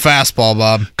 lost your fastball,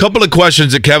 Bob. Couple of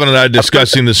questions that Kevin and I are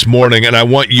discussing this morning, and I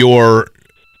want your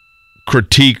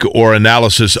critique or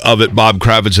analysis of it, Bob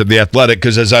Kravitz of The Athletic,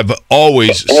 because as I've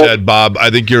always said, Bob, I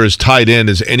think you're as tied in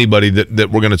as anybody that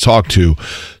we're going to talk to.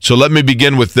 So let me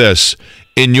begin with this.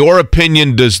 In your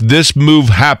opinion, does this move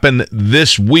happen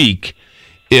this week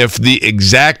if the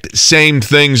exact same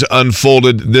things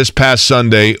unfolded this past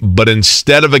Sunday, but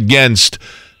instead of against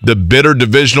the bitter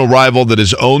divisional rival that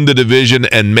has owned the division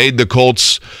and made the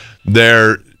Colts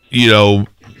their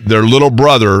little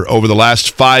brother over the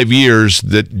last 5 years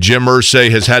that Jim Irsay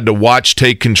has had to watch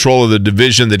take control of the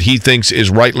division that he thinks is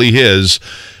rightly his?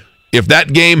 If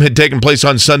that game had taken place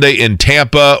on Sunday in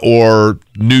Tampa or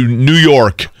New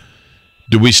York,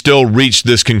 do we still reach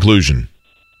this conclusion?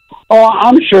 Oh,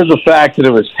 I'm sure the fact that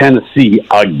it was Tennessee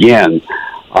again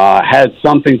had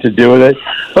something to do with it.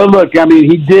 But look, I mean,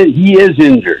 he is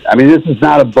injured. I mean, this is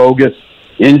not a bogus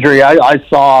injury. I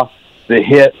saw the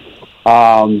hit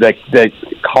that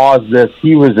caused this.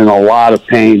 He was in a lot of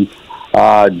pain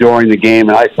during the game,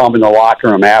 and I saw him in the locker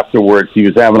room afterwards. He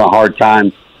was having a hard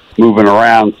time moving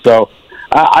around. So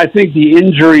I think the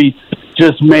injury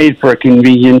just made for a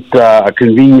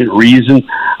convenient reason.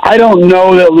 I don't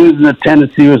know that losing to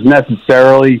Tennessee was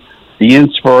necessarily the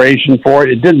inspiration for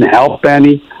it. It didn't help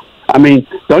any. I mean,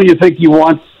 don't you think he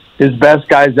wants his best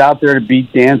guys out there to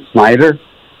beat Dan Snyder?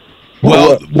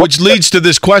 Well, which leads to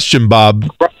this question, Bob.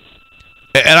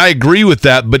 And I agree with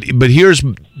that, but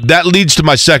that leads to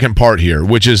my second part here,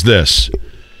 which is this.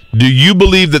 Do you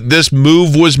believe that this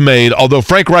move was made, although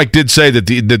Frank Reich did say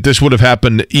that this would have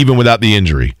happened even without the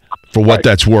injury, for what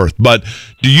that's worth, but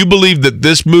do you believe that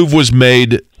this move was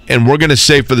made, and we're going to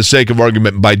say for the sake of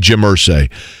argument, by Jim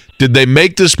Irsay? Did they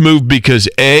make this move because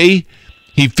A,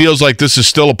 he feels like this is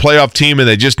still a playoff team and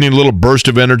they just need a little burst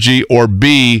of energy, or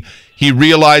B, he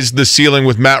realized the ceiling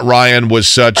with Matt Ryan was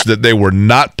such that they were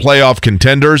not playoff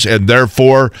contenders, and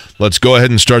therefore, let's go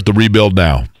ahead and start the rebuild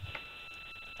now?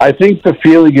 I think the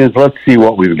feeling is, let's see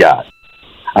what we've got.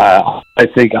 I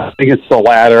think it's the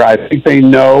latter. I think they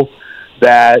know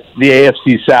that the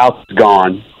AFC South is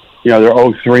gone. They're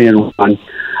 0-3-1.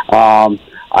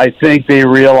 I think they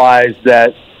realize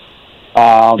that,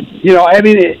 what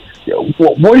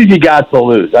have you got to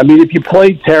lose? I mean, if you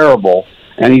play terrible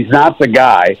and he's not the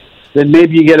guy, then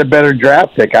maybe you get a better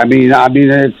draft pick. I mean,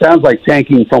 it sounds like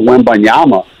tanking from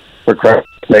Wembanyama, for Christ's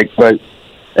sake, but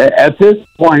at this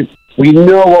point, we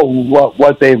know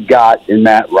what they've got in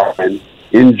Matt Ryan,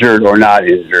 injured or not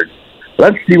injured.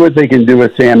 Let's see what they can do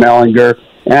with Sam Ehlinger.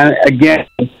 And again,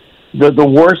 the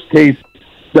worst case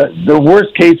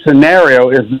scenario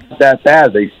is not that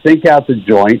bad. They sink out the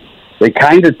joint. They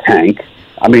kind of tank.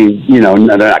 I mean, they're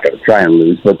not going to try and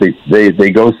lose, but they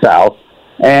go south,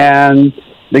 and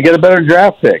they get a better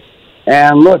draft pick.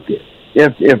 And look,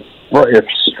 if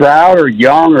Stroud or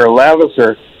Young or Levis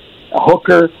or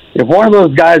Hooker, if one of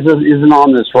those guys isn't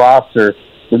on this roster,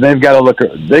 then they got to look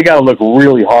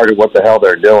really hard at what the hell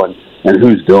they're doing and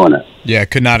who's doing it. Yeah,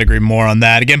 could not agree more on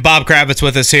that. Again, Bob Kravitz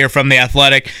with us here from The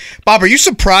Athletic. Bob, are you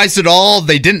surprised at all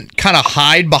they didn't kind of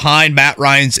hide behind Matt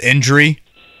Ryan's injury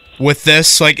with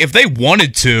this? Like, if they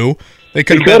wanted to, they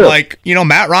could have been like,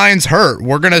 Matt Ryan's hurt.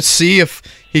 We're going to see if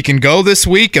he can go this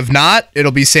week. If not,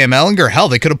 it'll be Sam Ehlinger. Hell,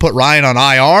 they could have put Ryan on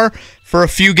IR for a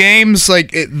few games.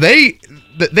 Like, they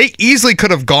easily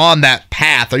could have gone that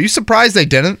path. Are you surprised they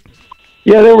didn't?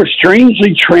 Yeah, they were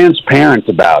strangely transparent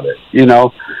about it,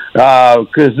 because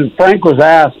Frank was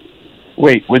asked,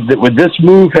 wait, would this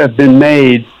move have been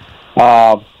made,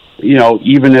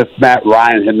 even if Matt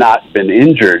Ryan had not been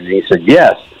injured? And he said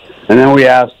yes. And then we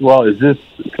asked, well, is this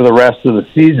for the rest of the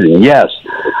season? Yes.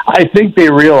 I think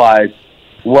they realize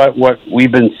what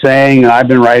we've been saying, and I've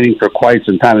been writing for quite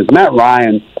some time, is Matt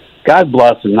Ryan, God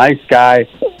bless him, nice guy,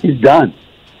 he's done.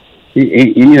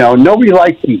 Nobody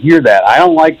likes to hear that. I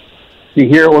don't like to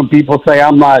hear it when people say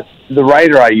I'm not the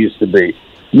writer I used to be.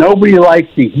 Nobody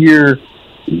likes to hear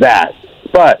that.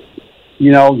 But,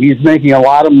 he's making a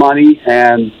lot of money,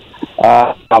 and,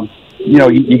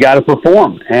 you got to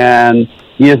perform. And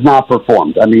he has not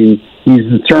performed. I mean, he's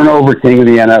the turnover king of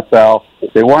the NFL.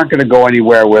 They weren't going to go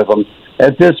anywhere with him.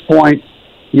 At this point,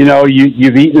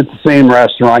 you've eaten at the same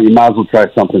restaurant. You might as well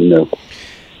try something new.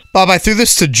 Bob, I threw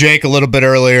this to Jake a little bit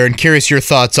earlier and curious your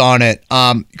thoughts on it.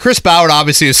 Chris Ballard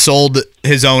obviously has sold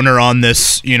his owner on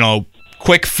this,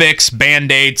 quick fix,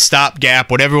 Band-Aid, stopgap,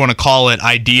 whatever you want to call it,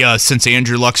 idea since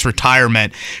Andrew Luck's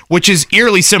retirement, which is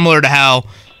eerily similar to how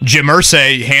Jim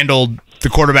Irsay handled the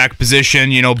quarterback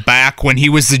position, back when he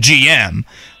was the GM.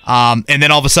 And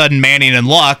then all of a sudden Manning and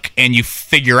Luck, and you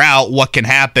figure out what can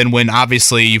happen when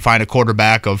obviously you find a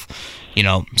quarterback of,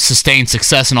 sustained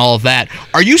success and all of that.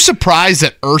 Are you surprised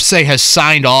that Irsay has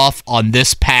signed off on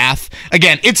this path?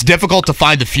 Again, it's difficult to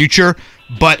find the future,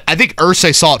 but I think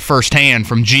Irsay saw it firsthand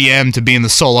from GM to being the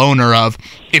sole owner of,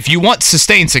 if you want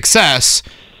sustained success,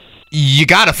 you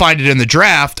got to find it in the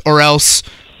draft, or else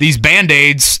these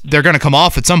Band-Aids, they're going to come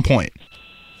off at some point.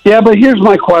 Yeah, but here's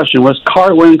my question. When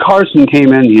Carson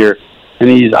came in here, and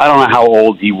I don't know how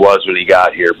old he was when he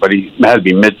got here, but he had to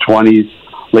be mid-20s,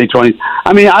 late 20s.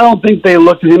 I mean, I don't think they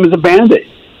looked at him as a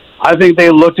Band-Aid. I think they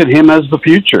looked at him as the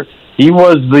future. He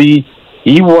was the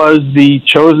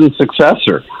chosen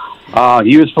successor.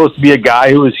 He was supposed to be a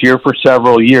guy who was here for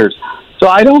several years. So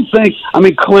I don't think,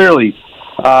 clearly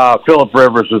Phillip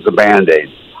Rivers was a Band-Aid.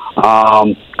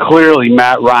 Clearly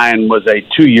Matt Ryan was a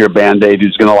 2-year Band-Aid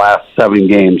who's going to last 7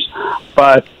 games.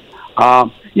 But,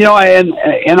 and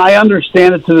I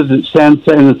understand it in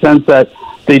the sense that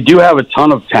they do have a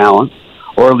ton of talent,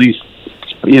 or at least,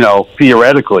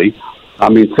 theoretically.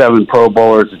 7 Pro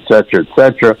Bowlers, et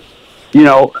cetera. Do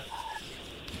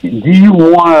you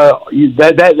want to,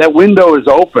 that window is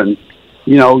open,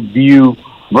 do you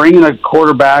bring in a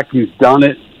quarterback who's done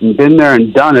it and been there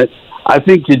and done it? I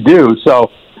think you do. So,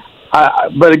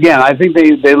 but again, I think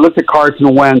they looked at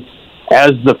Carson Wentz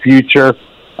as the future.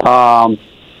 And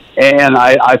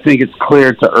I think it's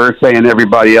clear to Irsay and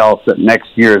everybody else that next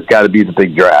year has got to be the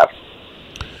big draft.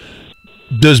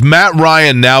 Does Matt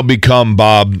Ryan now become,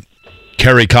 Bob,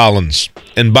 Kerry Collins?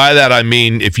 And by that I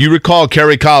mean, if you recall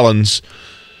Kerry Collins,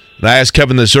 and I asked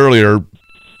Kevin this earlier,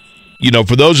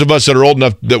 for those of us that are old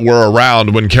enough that were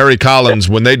around when Kerry Collins,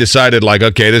 when they decided,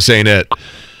 okay, this ain't it,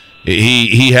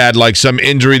 he had some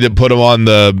injury that put him on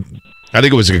I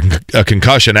think it was a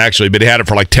concussion actually, but he had it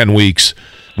for 10 weeks.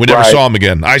 We never saw him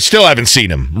again. I still haven't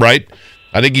seen him, right?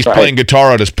 I think he's playing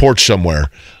guitar on his porch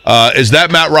somewhere. Is that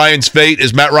Matt Ryan's fate?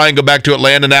 Is Matt Ryan go back to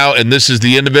Atlanta now and this is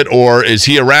the end of it, or is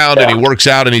he around and he works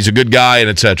out and he's a good guy and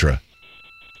et cetera?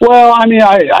 Well,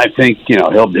 I think,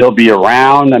 he'll be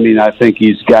around. I think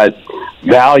he's got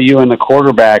value in the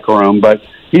quarterback room, but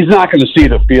he's not going to see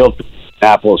the field for the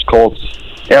Indianapolis Colts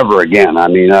ever again.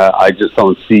 I just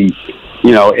don't see,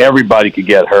 everybody could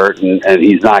get hurt and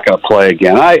he's not going to play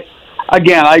again. I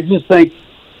just think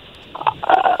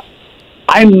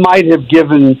I might have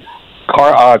given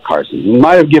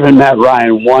might have given Matt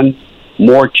Ryan one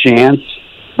more chance,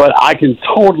 but I can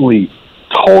totally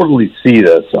see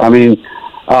this.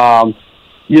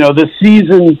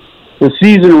 The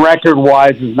season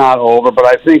record-wise is not over, but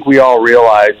I think we all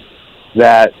realize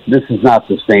that this is not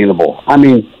sustainable.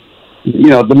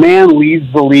 The man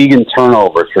leads the league in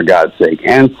turnovers, for God's sake,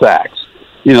 and sacks.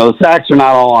 The sacks are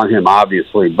not all on him,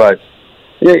 obviously, but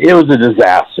it was a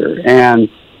disaster. And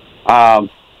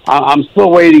I'm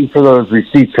still waiting for those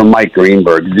receipts from Mike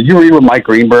Greenberg. Did you read what Mike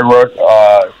Greenberg wrote,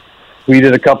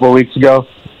 tweeted a couple of weeks ago?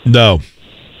 No.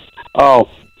 Oh,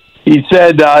 he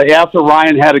said after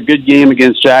Ryan had a good game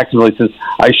against Jacksonville, he says,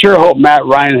 I sure hope Matt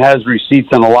Ryan has receipts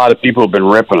on a lot of people who've been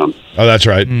ripping him. Oh, that's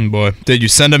right. Boy, did you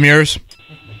send him yours?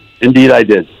 Indeed, I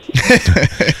did.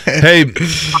 Hey,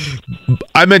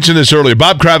 I mentioned this earlier.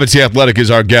 Bob Kravitz, The Athletic,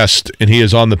 is our guest, and he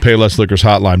is on the Payless Liquors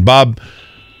hotline. Bob,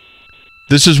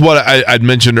 this is what I'd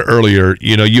mentioned earlier.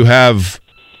 You have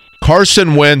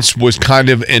Carson Wentz was kind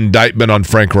of indictment on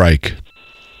Frank Reich.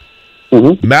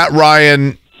 Mm-hmm. Matt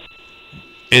Ryan,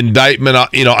 indictment.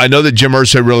 I know that Jim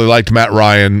Irsay really liked Matt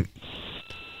Ryan,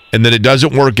 and then it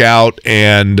doesn't work out,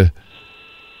 and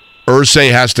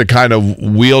Irsay has to kind of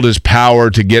wield his power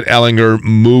to get Ehlinger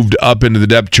moved up into the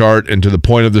depth chart and to the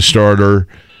point of the starter.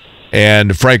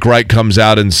 and Frank Reich comes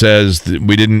out and says that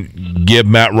we didn't give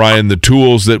Matt Ryan the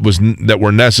tools that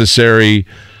were necessary.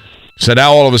 So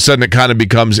now all of a sudden it kind of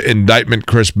becomes indictment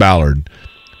Chris Ballard.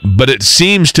 But it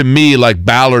seems to me like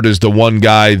Ballard is the one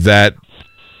guy that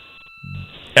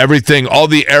everything, all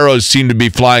the arrows seem to be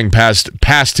flying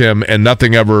past him, and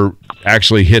nothing ever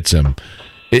actually hits him.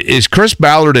 Is Chris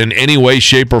Ballard in any way,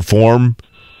 shape, or form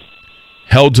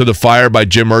held to the fire by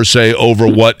Jim Irsay over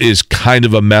what is kind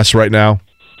of a mess right now?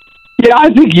 Yeah, I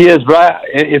think he is. But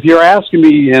if you're asking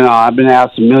me, I've been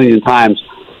asked a million times,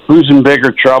 who's in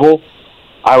bigger trouble?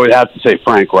 I would have to say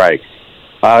Frank Reich.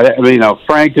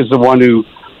 Frank is the one who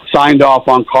signed off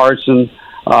on Carson.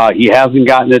 He hasn't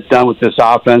gotten it done with this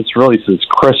offense really since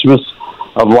Christmas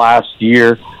of last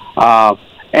year.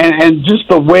 And just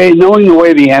knowing the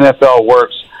way the NFL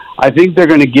works, I think they're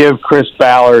going to give Chris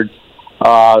Ballard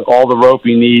all the rope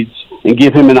he needs and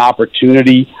give him an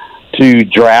opportunity to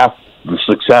draft the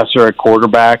successor at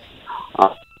quarterback.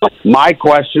 My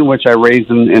question, which I raised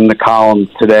in the column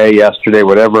today, yesterday,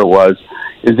 whatever it was,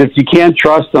 is if you can't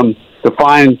trust them to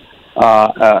find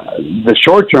the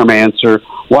short-term answer,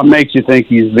 what makes you think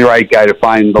he's the right guy to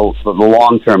find the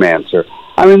long-term answer?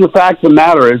 I mean, the fact of the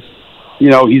matter is,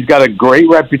 he's got a great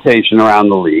reputation around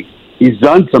the league. He's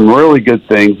done some really good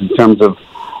things in terms of,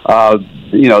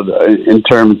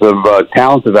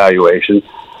 talent evaluation.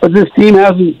 But this team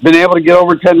hasn't been able to get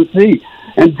over Tennessee,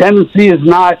 and Tennessee is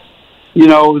not,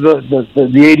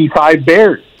 the '85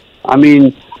 Bears. I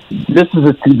mean,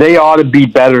 they ought to be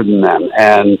better than them,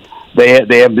 and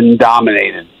they have been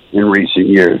dominated in recent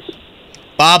years.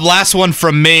 Bob, last one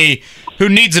from me. Who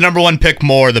needs a number one pick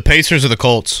more, the Pacers or the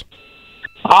Colts?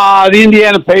 The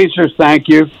Indiana Pacers, thank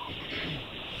you.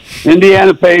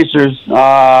 Indiana Pacers. He's.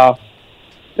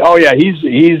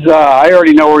 I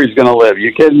already know where he's going to live.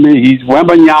 You kidding me?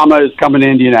 Wembanyama is coming to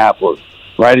Indianapolis.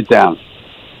 Write it down.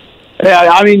 Yeah,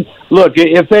 I mean, look,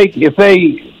 if they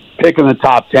pick in the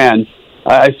top 10,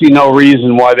 I see no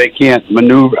reason why they can't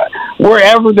maneuver.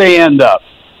 Wherever they end up,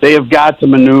 they have got to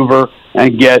maneuver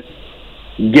and get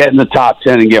in the top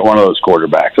 10 and get one of those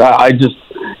quarterbacks.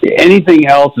 Anything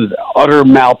else is utter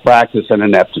malpractice and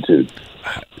ineptitude.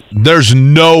 There's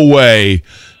no way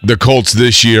the Colts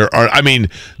this year are. I mean,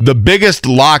 the biggest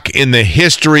lock in the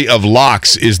history of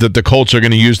locks is that the Colts are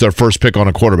going to use their first pick on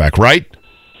a quarterback, right?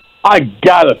 I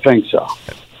gotta think so.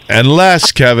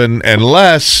 Unless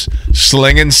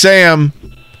Slinging Sam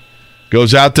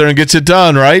goes out there and gets it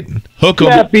done, right? Hook 'em.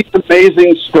 That'd be an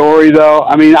amazing story, though.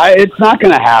 I mean, it's not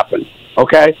going to happen.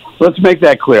 Okay, let's make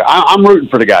that clear. I'm rooting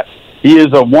for the guy. He is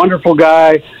a wonderful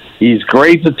guy. He's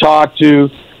great to talk to.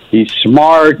 He's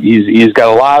smart. He's got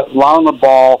a lot on the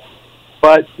ball.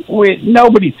 But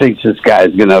nobody thinks this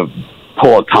guy's going to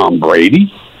pull a Tom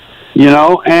Brady,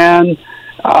 And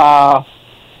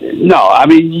no, I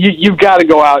mean you've got to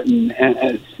go out and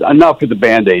enough with the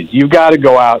Band-Aids. You've got to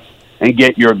go out and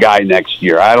get your guy next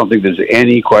year. I don't think there's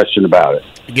any question about it.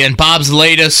 Again, Bob's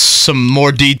latest, some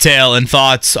more detail and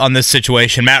thoughts on this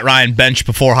situation. Matt Ryan benched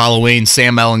before Halloween.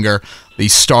 Sam Ehlinger, the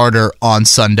starter on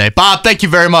Sunday. Bob, thank you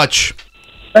very much.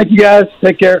 Thank you, guys.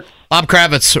 Take care. Bob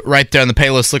Kravitz right there on the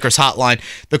Payless Liquors hotline.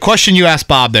 The question you asked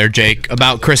Bob there, Jake,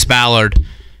 about Chris Ballard,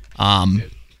 and,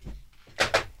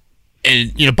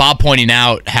 Bob pointing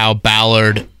out how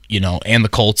Ballard, and the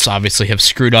Colts obviously have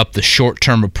screwed up the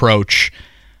short-term approach.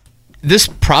 This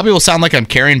probably will sound like I'm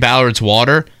carrying Ballard's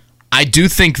water. I do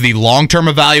think the long-term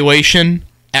evaluation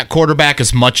at quarterback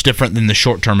is much different than the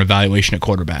short-term evaluation at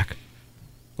quarterback.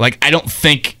 I don't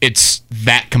think it's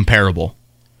that comparable.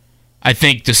 I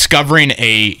think discovering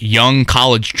a young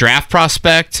college draft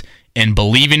prospect and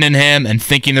believing in him and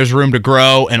thinking there's room to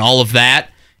grow and all of that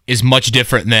is much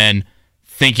different than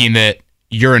thinking that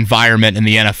your environment in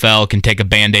the NFL can take a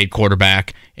Band-Aid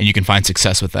quarterback and you can find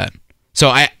success with that.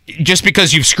 So just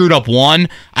because you've screwed up one,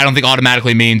 I don't think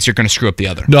automatically means you're going to screw up the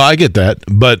other. No, I get that,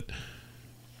 but...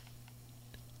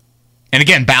 And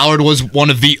again, Ballard was one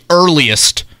of the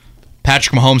earliest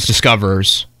Patrick Mahomes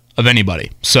discoverers of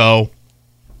anybody. So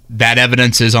that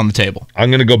evidence is on the table. I'm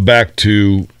going to go back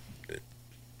to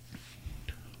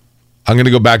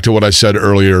what I said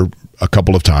earlier a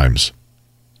couple of times.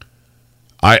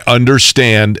 I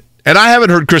understand, and I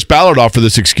haven't heard Chris Ballard offer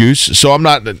this excuse, so I'm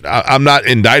not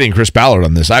indicting Chris Ballard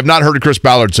on this. I've not heard Chris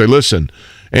Ballard say, listen,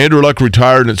 Andrew Luck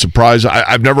retired and it's a surprise.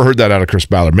 I've never heard that out of Chris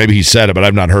Ballard. Maybe he said it, but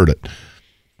I've not heard it.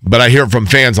 But I hear it from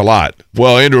fans a lot.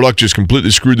 Well, Andrew Luck just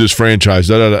completely screwed this franchise.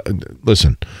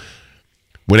 Listen,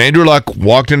 when Andrew Luck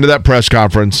walked into that press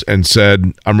conference and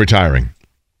said, I'm retiring,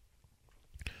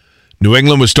 New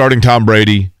England was starting Tom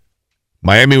Brady.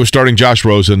 Miami was starting Josh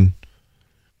Rosen.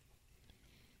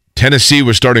 Tennessee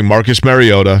was starting Marcus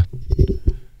Mariota.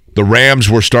 The Rams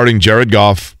were starting Jared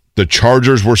Goff. The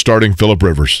Chargers were starting Phillip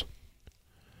Rivers.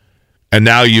 And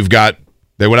now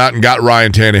they went out and got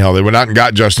Ryan Tannehill. They went out and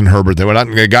got Justin Herbert. They went out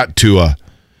and they got Tua.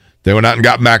 They went out and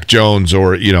got Mac Jones,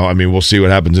 or, we'll see what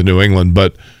happens in New England.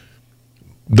 But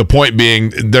the point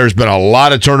being, there's been a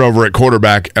lot of turnover at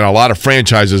quarterback and a lot of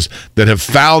franchises that have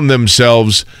found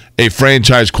themselves a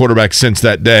franchise quarterback since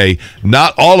that day,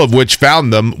 not all of which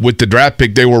found them with the draft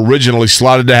pick they were originally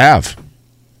slotted to have.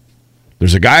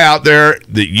 There's a guy out there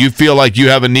that you feel like you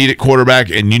have a need at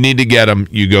quarterback and you need to get him,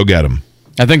 you go get him.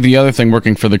 I think the other thing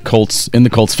working for the Colts, in the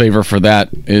Colts' favor for that,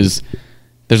 is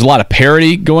there's a lot of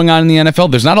parity going on in the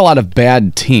NFL. There's not a lot of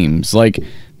bad teams. Like,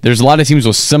 there's a lot of teams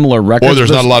with similar records. Or there's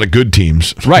not a lot of good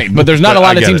teams. Right, but there's not a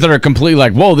lot of teams that are completely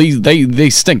like, whoa, they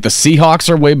stink. The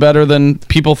Seahawks are way better than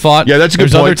people thought. Yeah, that's a good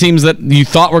point. There's other teams that you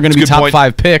thought were going to be top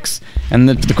 5 picks, and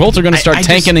the Colts are going to start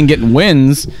tanking and getting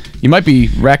wins. You might be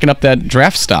racking up that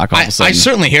draft stock all of a sudden. I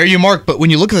certainly hear you, Mark, but when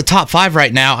you look at the top 5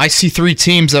 right now, I see 3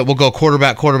 teams that will go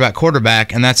quarterback, quarterback,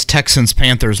 quarterback, and that's Texans,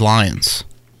 Panthers, Lions.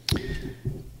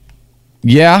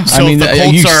 Yeah, so you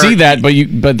see that,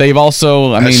 but they've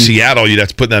also, Seattle, you'd have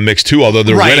to put in that mix too, although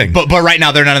they're winning. But right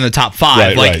now they're not in the top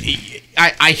 5. Right.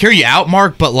 I hear you out,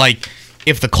 Mark, but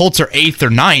if the Colts are 8th or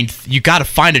 9th, you got to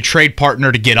find a trade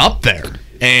partner to get up there,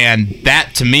 and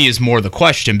that to me is more the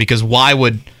question, because why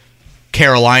would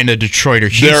Carolina, Detroit, or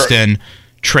Houston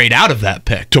trade out of that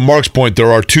pick? To Mark's point,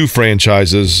 there are 2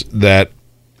 franchises that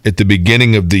at the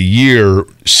beginning of the year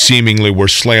seemingly were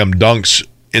slam dunks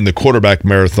in the quarterback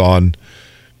marathon,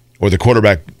 or the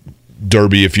quarterback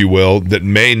derby, if you will, that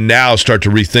may now start to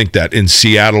rethink that in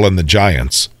Seattle and the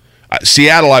Giants.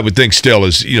 Seattle, I would think, still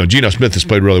is, Geno Smith has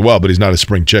played really well, but he's not a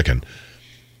spring chicken.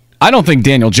 I don't think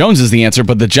Daniel Jones is the answer,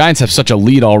 but the Giants have such a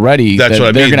lead already that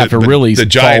they're going to have to really the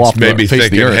Giants fall off may be face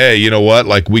thinking, of the earth. hey, you know what?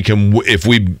 Like, we can, if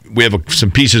we have some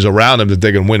pieces around them that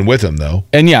they can win with him, though.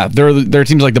 And yeah, there are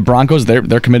teams like the Broncos. They're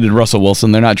committed to Russell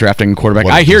Wilson. They're not drafting a quarterback.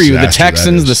 I hear you. The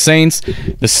Texans, the Saints,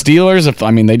 the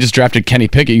Steelers. They just drafted Kenny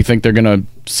Pickett. You think they're going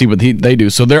to see what they do?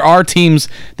 So there are teams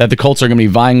that the Colts are going to be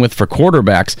vying with for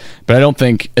quarterbacks. But I don't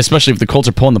think, especially if the Colts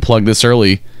are pulling the plug this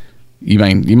early, you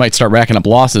might start racking up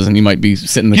losses, and you might be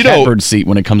sitting in the catbird seat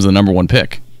when it comes to the number 1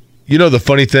 pick. You know the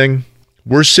funny thing?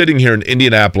 We're sitting here in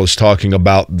Indianapolis talking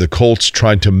about the Colts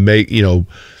trying to make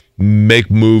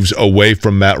moves away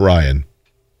from Matt Ryan.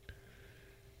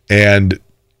 And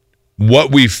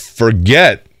what we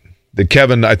forget that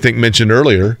Kevin, I think, mentioned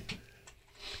earlier,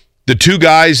 the 2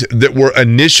 guys that were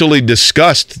initially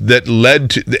discussed that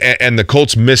led to, and the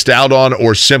Colts missed out on,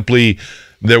 or simply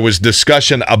there was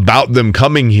discussion about them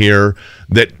coming here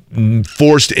that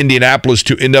forced Indianapolis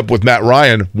to end up with Matt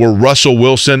Ryan, were Russell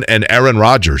Wilson and Aaron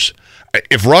Rodgers.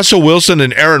 If Russell Wilson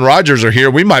and Aaron Rodgers are here,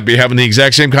 we might be having the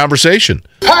exact same conversation.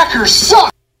 Packers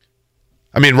suck.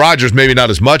 Rodgers maybe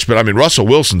not as much, but Russell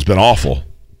Wilson's been awful.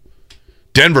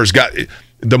 Denver's got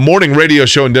the morning radio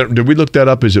show in Denver. Did we look that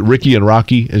up? Is it Ricky and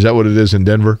Rocky? Is that what it is in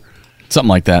Denver? Something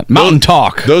like that. Mountain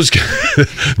Talk. Those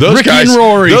Ricky guys, and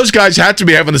Rory. Those guys have to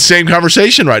be having the same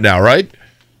conversation right now, right?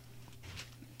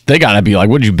 They got to be like,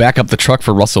 what did you back up the truck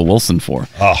for Russell Wilson for?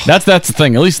 Oh. That's the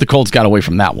thing. At least the Colts got away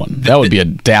from that one. That would be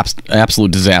an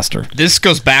absolute disaster. This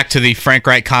goes back to the Frank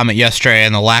Reich comment yesterday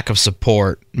and the lack of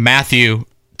support. Matthew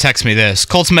text me this.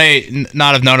 Colts may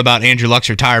not have known about Andrew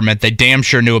Luck's retirement. They damn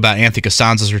sure knew about Anthony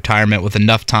Costanza's retirement with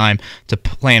enough time to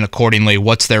plan accordingly.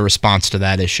 What's their response to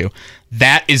that issue?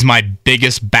 That is my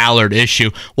biggest Ballard issue.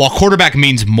 While quarterback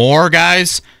means more,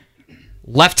 guys,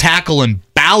 left tackle in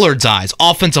Ballard's eyes,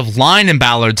 offensive line in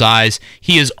Ballard's eyes,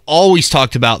 he has always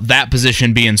talked about that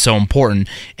position being so important.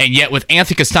 And yet with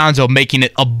Anthony Costanzo making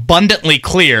it abundantly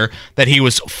clear that he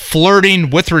was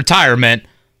flirting with retirement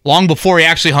long before he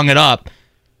actually hung it up,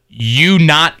 you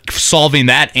not solving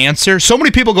that answer. So many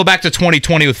people go back to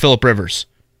 2020 with Phillip Rivers.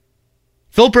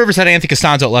 Phillip Rivers had Anthony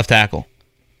Costanzo at left tackle.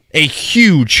 A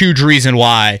huge, huge reason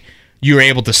why you were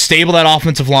able to stable that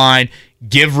offensive line,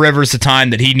 give Rivers the time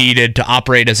that he needed to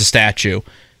operate as a statue.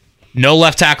 No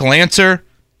left tackle answer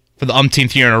for the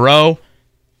umpteenth year in a row,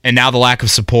 and now the lack of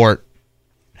support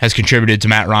has contributed to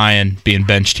Matt Ryan being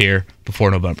benched here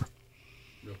before November.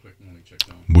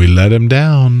 We let him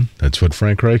down. That's what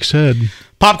Frank Reich said.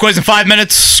 Pop quiz in 5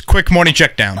 minutes. Quick morning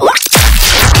check down.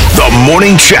 The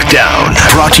Morning Checkdown,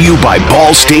 brought to you by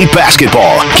Ball State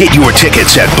Basketball. Get your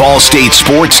tickets at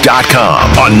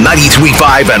ballstatesports.com on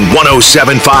 93.5 and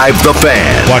 107.5 The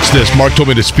Fan. Watch this. Mark told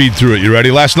me to speed through it. You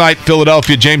ready? Last night,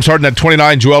 Philadelphia, James Harden had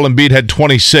 29. Joel Embiid had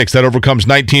 26. That overcomes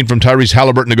 19 from Tyrese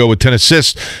Halliburton to go with 10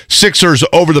 assists. Sixers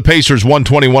over the Pacers,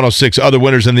 120-106. Other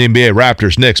winners in the NBA,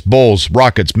 Raptors, Knicks, Bulls,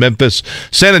 Rockets, Memphis,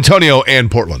 San Antonio, and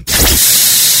Portland.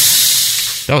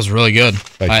 That was really good.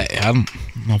 I don't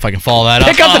know if I can follow that up.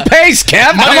 Pick up the pace,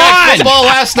 Kev. Monday Come Night on. Football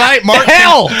last night. Mark,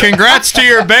 hell? Congrats to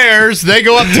your Bears. They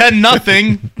go up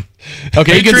 10-0.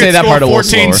 Okay, you can say that part a little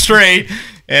 14 slower. straight,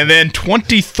 and then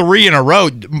 23 in a row.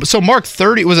 So, Mark,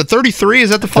 30 was it 33?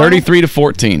 Is that the final?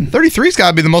 33-14. 33's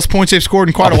got to be the most points they've scored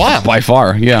in quite a while. By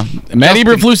far, yeah. Matt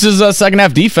Eberflus's second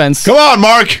half defense. Come on,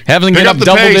 Mark. Having Pick get up up the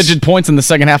double-digit points in the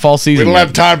second half all season. We don't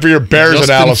have time for your Bears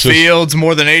Justin analysis. Fields,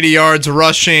 more than 80 yards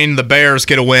rushing. The Bears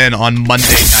get a win on Monday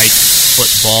Night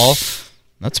Football.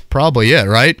 That's probably it,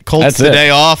 right? Colts That's the it. day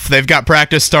off. They've got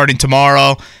practice starting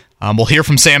tomorrow. We'll hear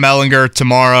from Sam Ehlinger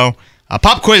tomorrow.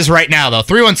 Pop quiz right now, though.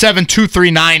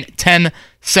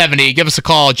 317-239-1070. Give us a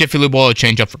call. Jiffy Lube Oil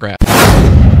Change up for grabs. All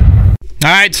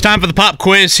right, it's time for the pop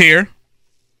quiz here.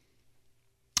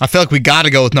 I feel like we got to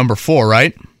go with number 4,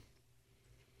 right?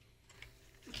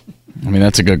 I mean,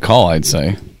 that's a good call, I'd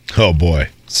say. Oh, boy.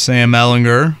 Sam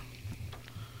Ehlinger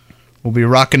will be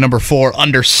rocking number 4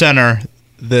 under center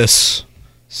this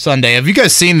Sunday. Have you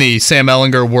guys seen the Sam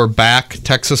Ehlinger "We're Back"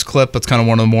 Texas clip? It's kind of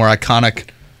one of the more iconic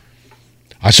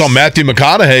I saw Matthew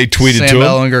McConaughey tweeted Sam to him.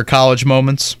 Ehlinger college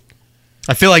moments.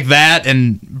 I feel like that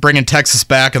and bringing Texas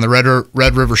back in the Red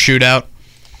River Shootout.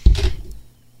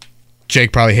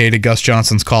 Jake probably hated Gus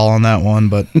Johnson's call on that one,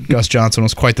 but Gus Johnson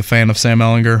was quite the fan of Sam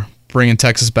Ehlinger bringing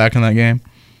Texas back in that game.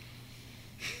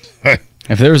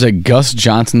 If there was a Gus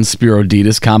Johnson Spiro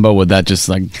Ditas combo, would that just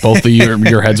like both of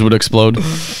your heads would explode?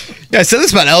 Yeah, I said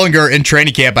this about Ehlinger in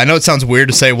training camp. I know it sounds weird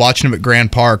to say watching him at Grand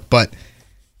Park, but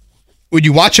when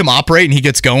you watch him operate and he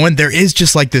gets going, there is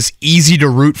just like this easy to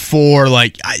root for.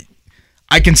 Like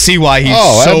I can see why he's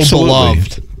so absolutely.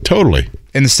 beloved. Totally.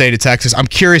 In the state of Texas. I'm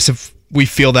curious if we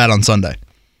feel that on Sunday.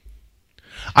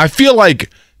 I feel like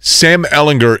Sam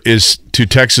Ehlinger is to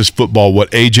Texas football what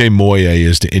A.J. Moye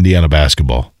is to Indiana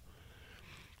basketball.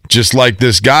 Just like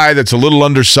this guy that's a little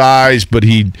undersized, but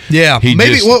he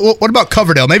maybe. just, What about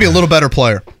Coverdale? Maybe a little better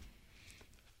player.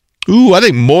 Ooh, I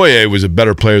think Moye was a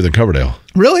better player than Coverdale.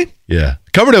 Really? Yeah.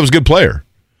 Coverdale was a good player.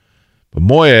 But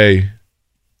Moye,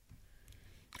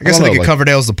 I guess I think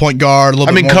Coverdale's the point guard. A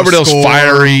little bit more Coverdale's of a scorer.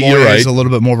 fiery. You're Moye's right. a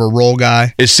little bit more of a role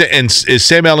guy. Is Sam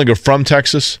Ehlinger from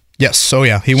Texas? Yes. So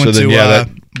yeah, he went So then, to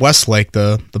Westlake,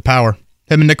 the Power.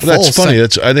 Him and Nick Foles. That's funny.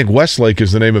 I think Westlake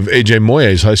is the name of A.J.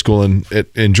 Moye's high school in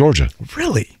Georgia.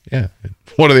 Really? Yeah.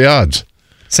 What are the odds?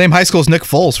 Same high school as Nick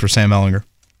Foles for Sam Ehlinger.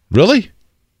 Really?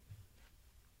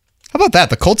 How about that?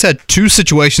 The Colts had 2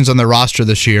 situations on their roster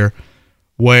this year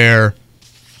where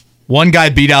one guy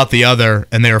beat out the other,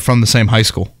 and they were from the same high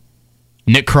school.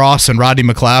 Nick Cross and Rodney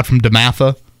McLeod from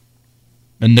DeMatha,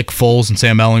 and Nick Foles and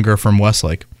Sam Ehlinger from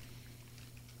Westlake.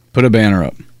 Put a banner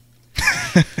up.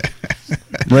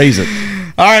 Raise it.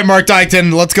 All right, Mark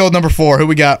Dykton, let's go with number 4. Who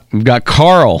we got? We've got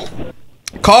Carl.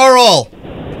 Carl!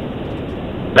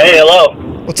 Hey, hello.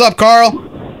 What's up, Carl?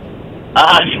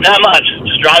 Not much.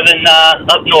 Just driving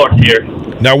up north here.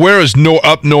 Now, where is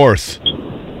up north?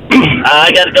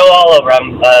 I got to go all over.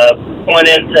 I'm going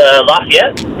into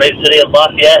Lafayette, great city of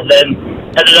Lafayette, then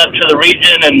headed up to the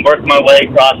region and work my way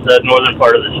across the northern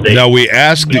part of the state. Now, we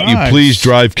ask that you please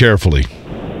drive carefully.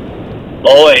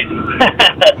 Always. 10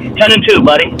 and 2,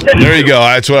 buddy. 10 and There you 2. go.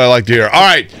 That's what I like to hear. All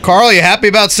right. Carl, you happy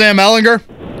about Sam Ehlinger?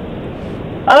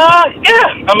 Yeah.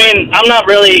 I mean, I'm not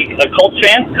really a Colts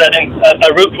fan because I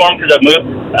root for him because I moved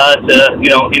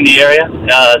in the area.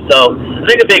 So I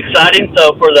think it'd be exciting.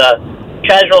 So for the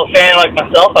casual fan like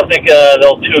myself, I think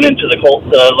they'll tune into the Colts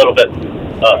a little bit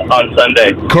on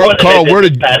Sunday. Carl, where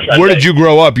did you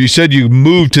grow up? You said you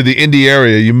moved to the Indy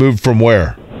area. You moved from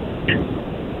where?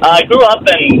 I grew up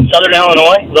in southern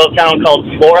Illinois, a little town called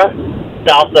Flora,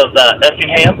 south of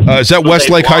Effingham. Is that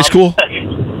Westlake High School?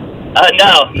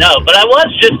 No, but I was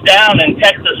just down in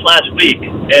Texas last week,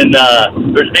 and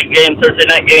there's a big game, Thursday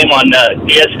night game on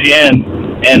ESPN,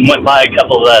 and went by a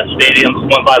couple of stadiums,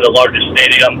 went by the largest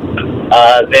stadium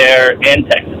there in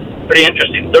Texas. Pretty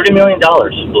interesting. $30 million,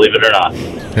 believe it or not.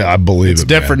 Yeah, I believe it's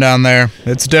different down there.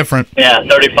 It's different. Yeah,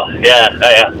 35. Yeah.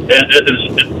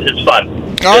 It's fun.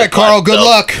 All right, Carl, good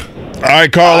luck. All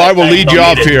right, Carl, I will lead you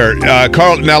off here.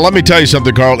 Carl, now let me tell you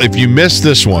something, Carl. If you miss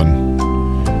this one,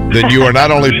 then you are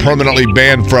not only permanently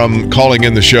banned from calling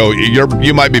in the show,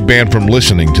 you might be banned from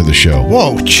listening to the show.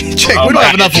 Whoa, Jake, we don't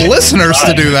have enough listeners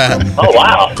to do that. Oh,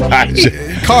 wow.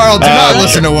 Carl, do not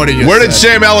listen to what he just Where did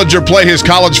said. Sam Ehlinger play his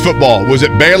college football? Was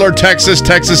it Baylor, Texas,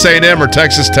 Texas A&M, or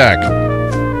Texas Tech?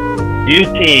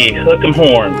 UT, hook 'em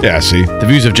horn. Yeah, see? The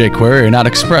views of Jay Query are not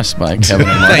expressed by Kevin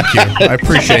and Mark. Thank you. I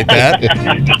appreciate that.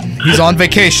 He's on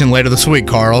vacation later this week,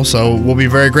 Carl, so we'll be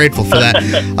very grateful for that.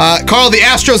 Carl, the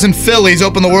Astros and Phillies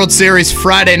open the World Series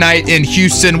Friday night in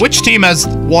Houston. Which team has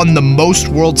won the most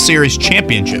World Series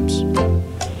championships?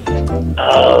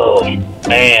 Oh,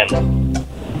 man.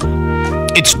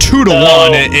 It's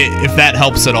 2-1, if that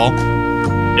helps at all.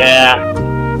 Yeah.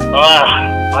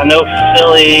 I know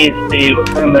Philly, Steve.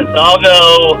 I'll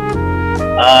go.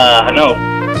 I know.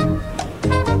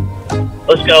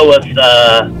 Let's go with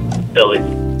Philly.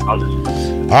 All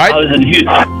right. I was in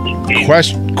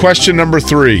Houston. Question number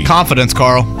 3. Confidence,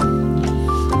 Carl.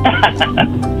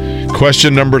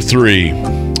 Question number 3.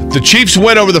 The Chiefs'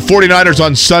 win over the 49ers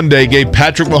on Sunday gave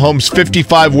Patrick Mahomes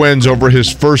 55 wins over his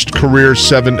first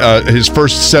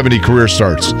 70 career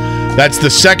starts. That's the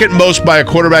second most by a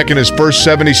quarterback in his first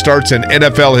 70 starts in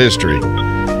NFL history.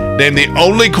 Name the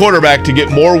only quarterback to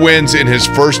get more wins in his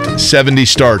first 70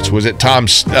 starts. Was it Tom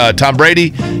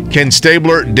Brady, Ken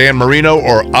Stabler, Dan Marino,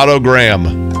 or Otto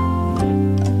Graham?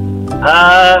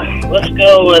 Let's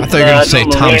go with. I thought you were going to say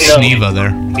Tom Sneva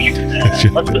there.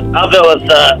 I'll go with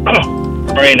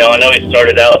Marino. I know he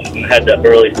started out and had that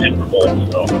early Super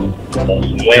Bowl, so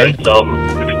some wins. So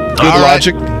good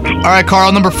logic. All right,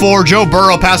 Carl, number 4. Joe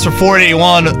Burrow passed for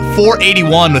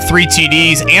 481 with 3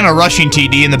 TDs and a rushing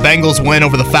TD in the Bengals win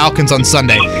over the Falcons on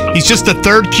Sunday. He's just the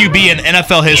third QB in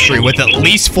NFL history with at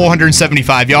least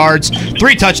 475 yards,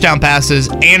 3 touchdown passes,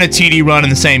 and a TD run in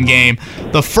the same game.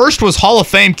 The first was Hall of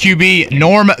Fame QB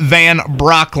Norm Van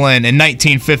Brocklin in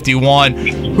 1951.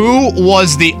 Who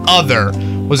was the other?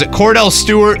 Was it Cordell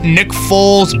Stewart, Nick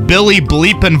Foles, Billy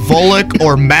Bleepin Volek,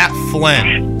 or Matt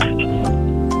Flynn?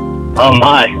 Oh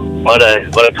my! What a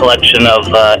collection of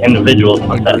individuals.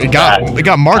 It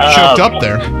got Mark choked up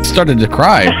there. Started to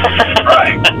cry.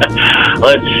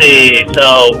 Let's see.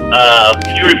 So,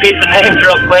 could you repeat the names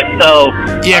real quick? So,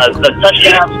 the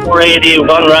touchdown 480,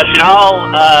 1 rushing.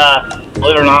 I'll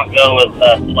believe it or not go with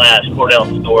Flash Cordell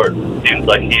Stewart. Seems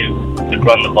like he could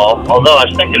run the ball. Although I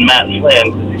was thinking Matt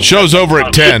Flynn. Show's over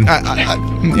at 10.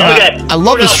 I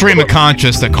love the stream of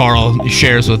conscience that Carl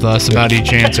shares with us about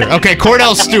each answer. Okay,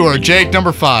 Cordell Stewart, Jake,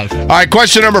 number 5. All right,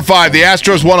 question number 5. The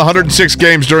Astros won 106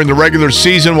 games during the regular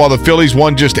season while the Phillies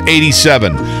won just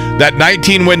 87. That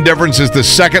 19-win difference is the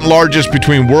second largest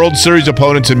between World Series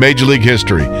opponents in Major League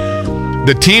history.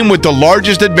 The team with the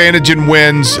largest advantage in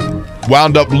wins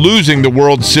wound up losing the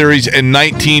World Series in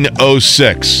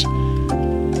 1906.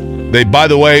 They, by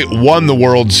the way, won the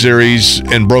World Series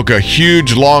and broke a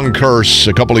huge, long curse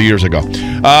a couple of years ago.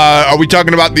 Are we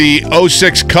talking about the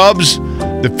 06 Cubs,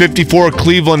 the 54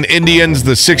 Cleveland Indians,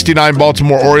 the 69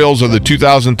 Baltimore Orioles, or the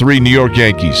 2003 New York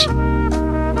Yankees?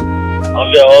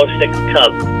 I'll go 06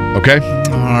 Cubs. Okay.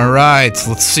 All right,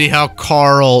 let's see how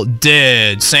Carl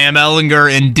did. Sam Ellinger,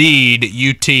 indeed,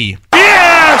 UT.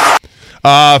 Yes!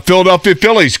 Philadelphia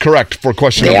Phillies, correct for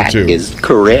question number 2. That is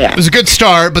correct. It was a good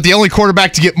start, but the only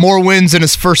quarterback to get more wins in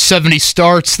his first 70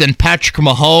 starts than Patrick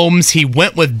Mahomes. He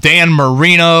went with Dan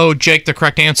Marino. Jake, the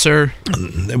correct answer?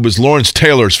 It was Lawrence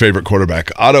Taylor's favorite quarterback,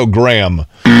 Otto Graham.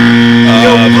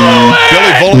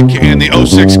 Billy Volek and the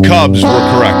 06 Cubs were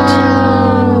correct.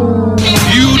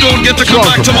 You don't get to come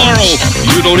back tomorrow.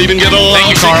 You don't even get a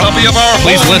lousy copy of our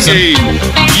Please home listen. game.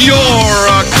 You're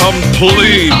a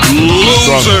complete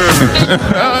loser.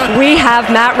 We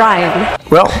have Matt Ryan.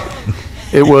 Well,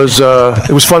 it was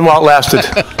fun while it lasted.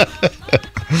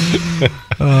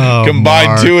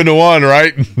 Combined 2 into 1,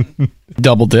 right?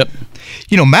 Double dip.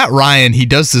 You know, Matt Ryan, he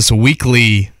does this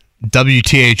weekly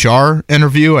WTHR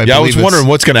interview. I was wondering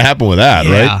what's going to happen with that,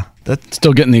 right? That's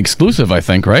still getting the exclusive, I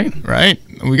think, right? Right.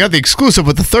 We got the exclusive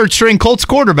with the third-string Colts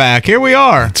quarterback. Here we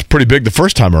are. It's pretty big the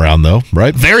first time around, though,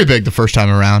 right? Very big the first time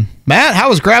around. Matt, how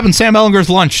was grabbing Sam Ellinger's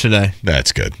lunch today?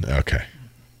 That's good. Okay.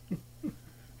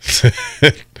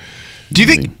 Do you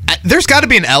think there's got to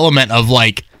be an element of,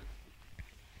 like,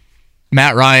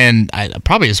 Matt Ryan,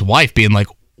 probably his wife, being like,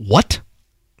 what?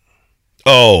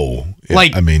 Oh. Yeah,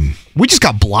 like, I mean, we just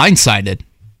got blindsided.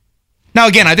 Now,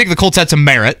 again, I think the Colts had some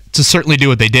merit to certainly do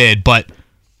what they did, but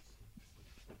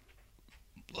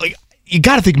like you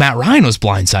got to think Matt Ryan was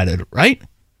blindsided, right?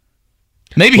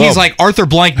 Maybe he's like Arthur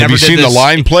Blank never did this. Have you seen the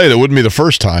line play? That wouldn't be the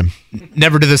first time.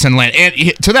 Never did this in land. And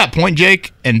to that point,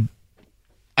 Jake, and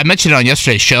I mentioned it on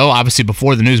yesterday's show, obviously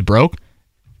before the news broke,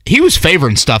 he was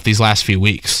favoring stuff these last few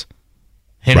weeks.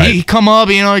 And he come up,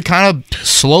 he kind of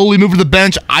slowly moved to the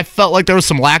bench. I felt like there was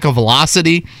some lack of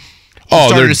velocity.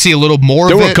 Started to see a little more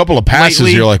of it. There were a couple of passes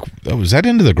lately. You're like, oh, was that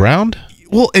into the ground?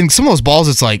 Well, and some of those balls,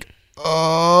 it's like,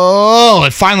 oh,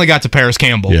 it finally got to Paris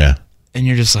Campbell. Yeah. And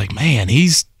you're just like, man,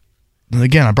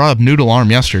 again, I brought up Noodle Arm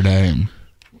yesterday. And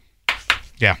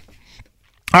yeah.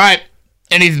 All right.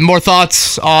 Any more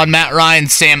thoughts on Matt Ryan,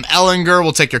 Sam Ellinger?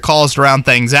 We'll take your calls to round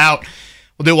things out.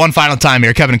 We'll do it one final time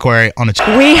here. Kevin and Query on the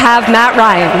We have Matt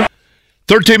Ryan.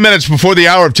 13 minutes before the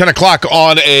hour of 10 o'clock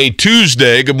on a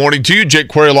Tuesday. Good morning to you. Jake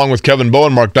Query along with Kevin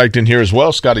Bowen. Mark Dykton here as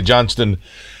well. Scotty Johnston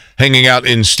hanging out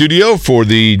in studio for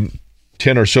the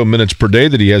 10 or so minutes per day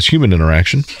that he has human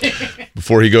interaction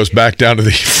before he goes back down to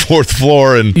the fourth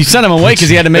floor. And you sent him away because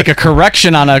he had to make a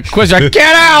correction on a quiz. Like,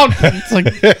 get out! It's like,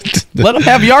 let him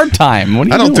have yard time. What are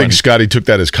you I don't doing? think Scotty took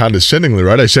that as condescendingly,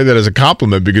 right? I say that as a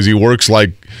compliment because he works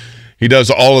like he does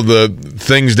all of the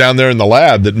things down there in the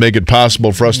lab that make it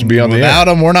possible for us to be on the air. Without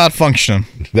him, we're not functioning.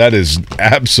 That is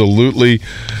absolutely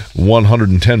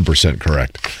 110%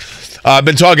 correct. I've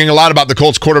been talking a lot about the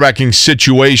Colts quarterbacking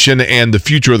situation and the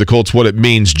future of the Colts, what it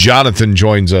means. Jonathan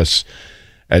joins us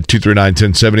at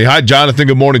 239-1070. Hi, Jonathan.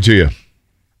 Good morning to you.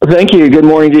 Thank you. Good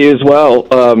morning to you as well.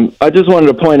 I just wanted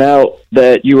to point out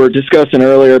that you were discussing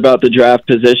earlier about the draft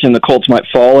position the Colts might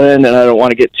fall in, and I don't want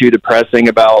to get too depressing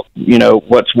about,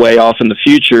 what's way off in the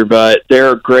future, but there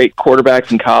are great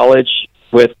quarterbacks in college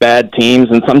with bad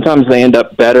teams, and sometimes they end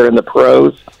up better in the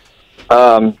pros,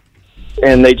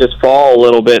 and they just fall a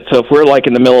little bit. So if we're like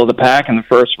in the middle of the pack in the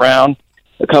first round,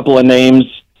 a couple of names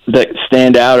that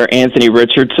stand out are Anthony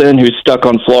Richardson, who's stuck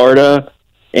on Florida,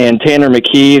 and Tanner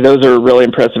McKee. Those are really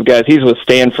impressive guys. He's with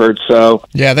Stanford, so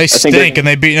yeah, they stink and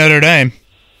they beat Notre Dame.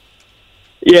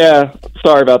 Yeah,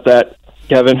 sorry about that,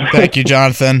 Kevin. Thank you,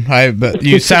 Jonathan. But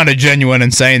you sounded genuine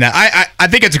in saying that. I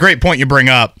think it's a great point you bring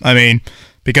up. I mean,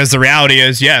 because the reality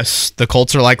is, yes, the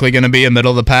Colts are likely going to be a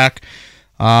middle of the pack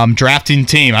drafting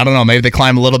team. I don't know. Maybe they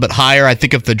climb a little bit higher. I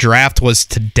think if the draft was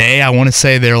today, I want to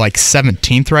say they're like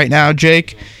 17th right now,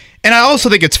 Jake. And I also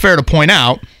think it's fair to point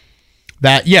out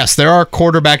that, yes, there are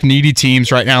quarterback-needy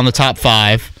teams right now in the top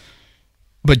 5.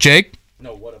 But, Jake,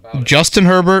 Justin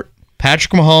Herbert,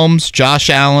 Patrick Mahomes, Josh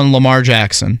Allen, Lamar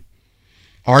Jackson,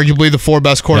 arguably the 4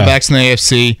 best quarterbacks in the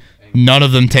AFC, none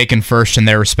of them taken first in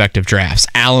their respective drafts.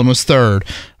 Allen was 3rd.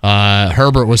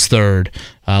 Herbert was 3rd.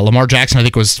 Lamar Jackson, I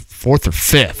think, was 4th or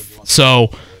 5th.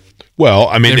 So, well,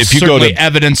 I mean, there's if you go to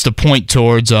evidence to point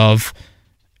towards of,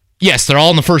 yes, they're all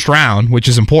in the first round, which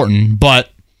is important, but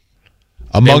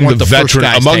among the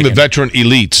veteran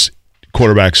elites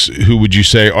quarterbacks, who would you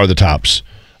say are the tops?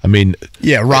 I mean,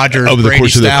 yeah, Rodgers, over the Brady,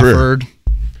 course of their Stafford. career.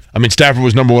 I mean, Stafford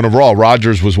was number 1 overall.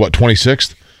 Rodgers was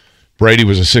 26th. Brady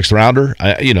was a 6th rounder.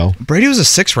 Brady was a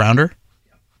 6th rounder.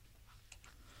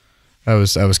 I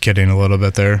was kidding a little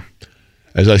bit there.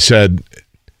 As I said,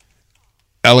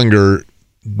 Ellinger,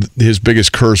 his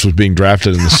biggest curse was being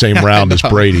drafted in the same round as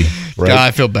Brady. Right? God,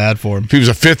 I feel bad for him. If he was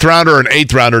a 5th rounder or an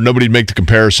 8th rounder, nobody'd make the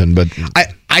comparison. But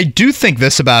I do think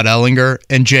this about Ellinger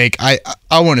and Jake. I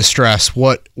want to stress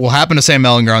what will happen to Sam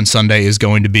Ellinger on Sunday is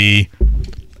going to be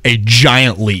a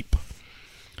giant leap.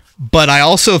 But I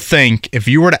also think if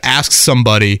you were to ask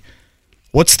somebody,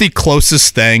 what's the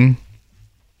closest thing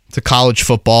to college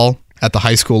football at the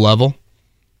high school level?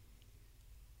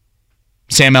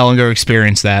 Sam Ellinger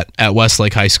experienced that at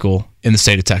Westlake High School in the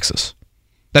state of Texas.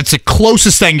 That's the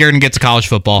closest thing you're going to get to college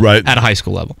football at a high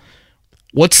school level.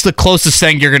 What's the closest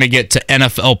thing you're going to get to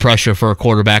NFL pressure for a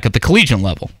quarterback at the collegiate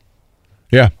level?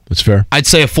 Yeah, that's fair. I'd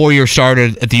say a 4-year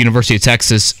starter at the University of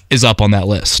Texas is up on that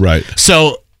list. Right.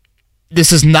 So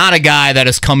this is not a guy that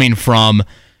is coming from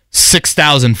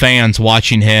 6,000 fans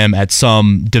watching him at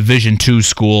some Division II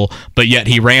school, but yet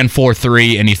he ran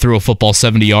 4.3 and he threw a football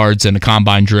 70 yards in a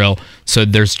combine drill. So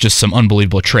there's just some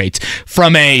unbelievable traits.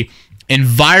 From a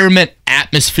environment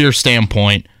atmosphere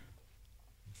standpoint,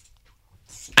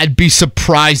 I'd be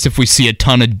surprised if we see a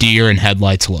ton of deer in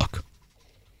headlights look.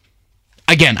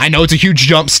 Again, I know it's a huge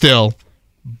jump still,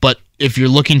 but if you're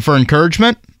looking for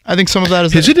encouragement, I think some of that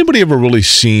is Has anybody ever really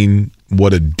seen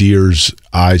what a deer's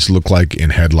eyes look like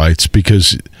in headlights?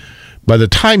 Because by the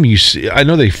time you see, I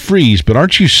know they freeze, but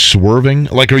aren't you swerving?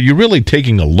 Like, are you really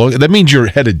taking a look? That means you're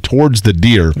headed towards the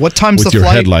deer. What time's with the your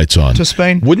flight headlights on to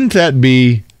Spain? Wouldn't that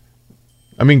be?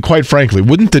 I mean, quite frankly,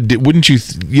 wouldn't you?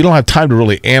 You don't have time to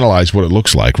really analyze what it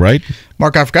looks like, right?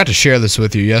 Mark, I forgot to share this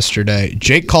with you yesterday.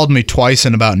 Jake called me twice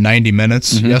in about 90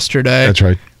 minutes yesterday. That's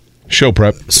right. Show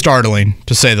prep. Startling,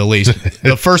 to say the least.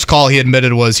 The first call he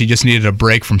admitted was he just needed a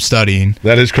break from studying.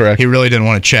 That is correct. He really didn't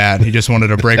want to chat. He just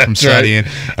wanted a break from studying.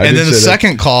 Right. And then the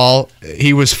second call,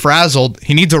 he was frazzled.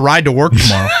 He needs a ride to work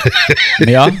tomorrow.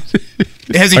 Yeah.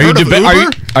 Has he heard of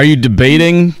Uber? Are you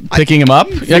debating picking him up?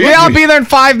 You're like, I'll be there in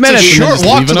 5 minutes. It's a short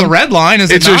walk to the red line,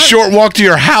 is it It's not? a short walk to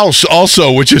your house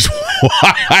also, which is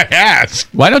why I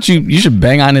asked. Why don't you should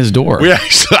bang on his door. Yeah,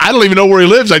 I don't even know where he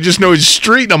lives. I just know his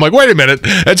street. And I'm like, wait a minute.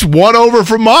 That's one over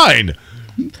from mine.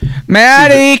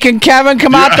 Maddie, can Kevin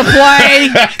come out to play?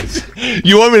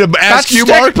 You want me to ask Got you,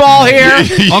 Mark? stickball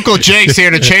here. Uncle Jake's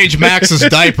here to change Max's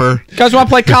diaper. You guys want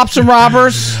to play cops and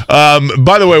robbers?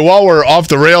 By the way, while we're off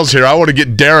the rails here, I want to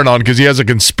get Darren on because he has a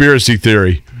conspiracy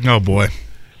theory. Oh, boy.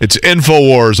 It's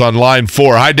InfoWars on line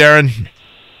 4. Hi, Darren.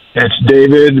 It's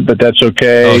David, but that's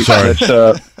okay. Oh, sorry.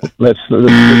 Let's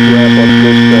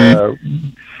wrap up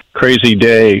this crazy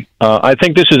day. I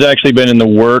think this has actually been in the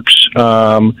works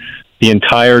the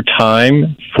entire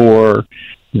time for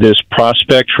this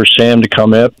prospect for Sam to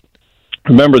come up.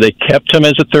 Remember, they kept him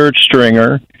as a third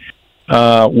stringer.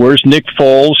 Where's Nick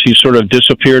Foles? He sort of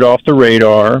disappeared off the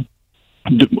radar.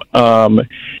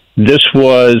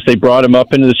 They brought him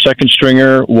up into the second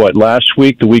stringer, last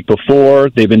week, the week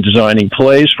before. They've been designing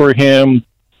plays for him.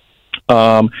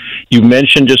 You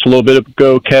mentioned just a little bit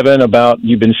ago, Kevin, about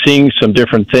you've been seeing some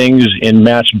different things in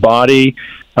Matt's body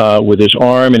with his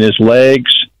arm and his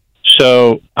legs.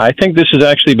 So I think this has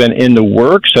actually been in the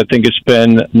works. I think it's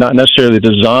been not necessarily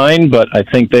designed, but I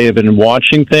think they have been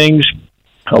watching things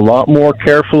a lot more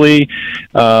carefully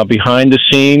behind the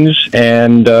scenes.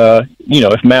 And,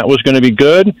 if Matt was going to be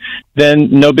good, then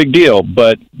no big deal.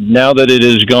 But now that it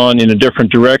has gone in a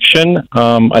different direction,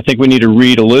 I think we need to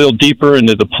read a little deeper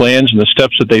into the plans and the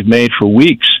steps that they've made for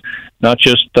weeks, not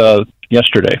just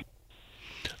yesterday.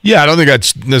 Yeah, I don't think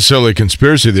that's necessarily a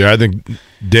conspiracy there. I think,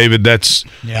 David, that's...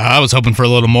 Yeah, I was hoping for a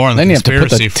little more on the conspiracy front.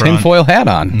 Then you have to put the tinfoil hat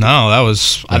on. No, that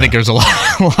was... I think there's a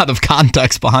lot of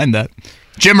context behind that.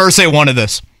 Jim Irsay wanted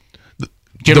this.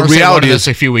 Jim Irsay wanted this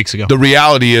a few weeks ago. The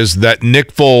reality is that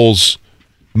Nick Foles,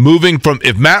 moving from...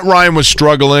 If Matt Ryan was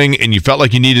struggling and you felt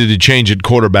like you needed to change at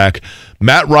quarterback,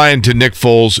 Matt Ryan to Nick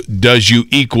Foles does you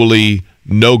equally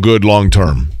no good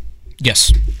long-term.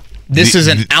 Yes. This is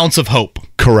an ounce of hope.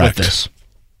 Correct. With this.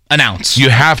 An ounce. You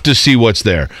have to see what's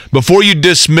there. Before you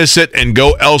dismiss it and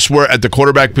go elsewhere at the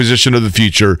quarterback position of the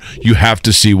future, you have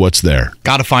to see what's there.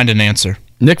 Got to find an answer.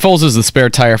 Nick Foles is the spare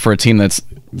tire for a team that's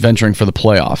venturing for the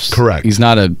playoffs. Correct. He's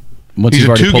not a... He's a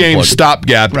 2-game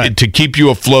stopgap to keep you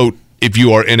afloat if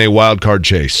you are in a wild card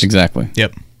chase. Exactly.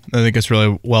 Yep. I think it's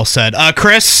really well said.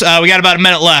 Chris, we got about a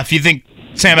minute left. You think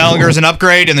Sam Ehlinger is an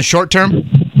upgrade in the short term?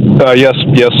 Yes,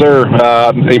 sir.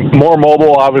 More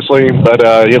mobile, obviously, but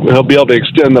he'll be able to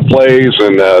extend the plays,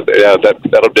 and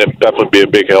that'll definitely be a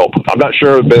big help. I'm not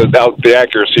sure that the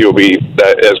accuracy will be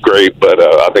as great, but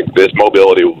I think this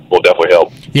mobility will definitely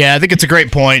help. Yeah, I think it's a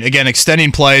great point. Again,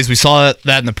 extending plays. We saw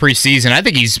that in the preseason. I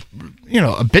think he's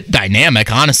a bit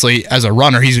dynamic, honestly, as a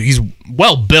runner. He's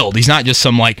well built. He's not just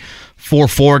some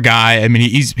 4'4" guy. I mean,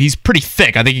 he's pretty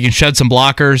thick. I think he can shed some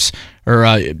blockers or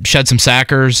shed some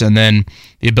sackers, and then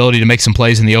the ability to make some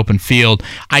plays in the open field.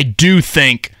 I do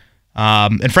think,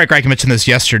 and Frank Reich mentioned this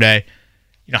yesterday,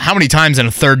 how many times in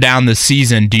a third down this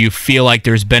season do you feel like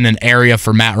there's been an area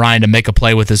for Matt Ryan to make a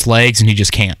play with his legs and he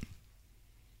just can't?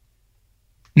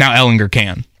 Now Ehlinger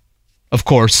can. Of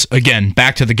course, again,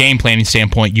 back to the game planning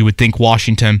standpoint, you would think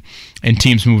Washington and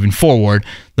teams moving forward,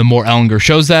 the more Ehlinger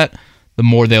shows that, the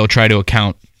more they'll try to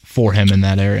account for him in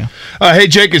that area. Hey,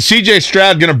 Jake, is C.J.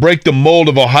 Stroud going to break the mold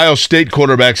of Ohio State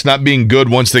quarterbacks not being good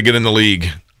once they get in the league?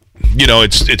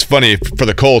 It's funny for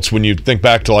the Colts when you think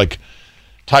back to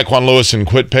Tyquan Lewis and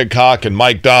Quint Pidcock and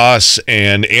Mike Doss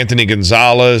and Anthony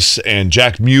Gonzalez and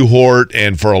Jack Mewhort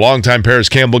and for a long time Paris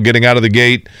Campbell getting out of the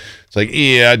gate. It's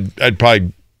I'd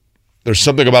probably... There's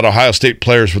something about Ohio State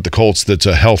players with the Colts that's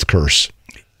a health curse.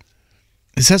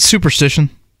 Is that superstition?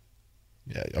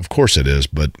 Yeah, of course it is,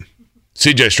 but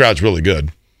C.J. Stroud's really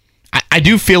good. I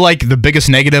do feel like the biggest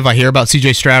negative I hear about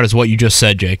C.J. Stroud is what you just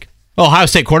said, Jake. Ohio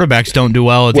State quarterbacks don't do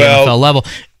well at the NFL level.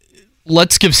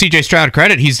 Let's give C.J. Stroud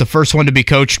credit. He's the first one to be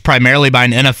coached primarily by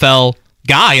an NFL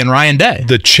guy in Ryan Day.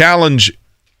 The challenge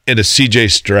in a C.J.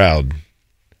 Stroud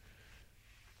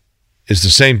is the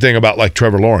same thing about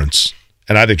Trevor Lawrence.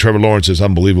 And I think Trevor Lawrence is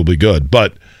unbelievably good.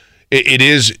 But it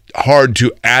is hard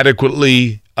to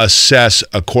adequately assess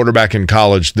a quarterback in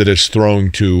college that is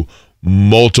thrown to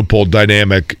multiple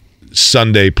dynamic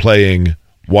Sunday playing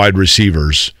wide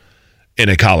receivers in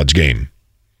a college game.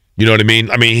 You know what I mean?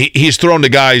 I mean, he's thrown to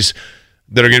guys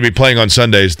that are going to be playing on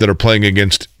Sundays that are playing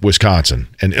against Wisconsin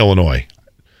and Illinois.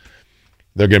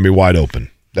 They're going to be wide open.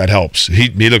 That helps.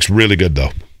 He looks really good, though.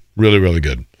 Really, really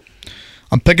good.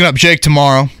 I'm picking up Jake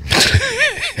tomorrow.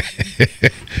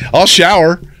 I'll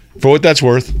shower for what that's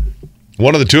worth.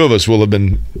 One of the two of us will have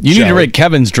been You need to rate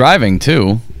Kevin's driving,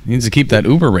 too. He needs to keep that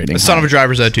Uber rating. The son of a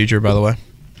driver's ed teacher, by the way.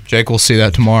 Jake, we'll see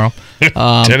that tomorrow. 10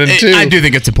 and 2. I do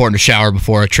think it's important to shower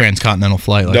before a transcontinental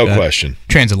flight like that. No question.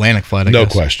 Transatlantic flight, I guess.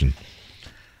 No question.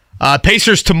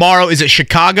 Pacers tomorrow is at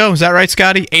Chicago. Is that right,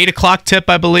 Scotty? 8 o'clock tip,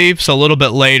 I believe. So a little bit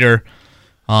later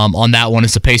on that one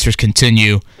as the Pacers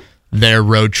continue their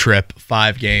road trip,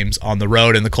 5 games on the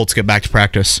road, and the Colts get back to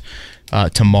practice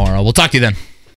tomorrow. We'll talk to you then.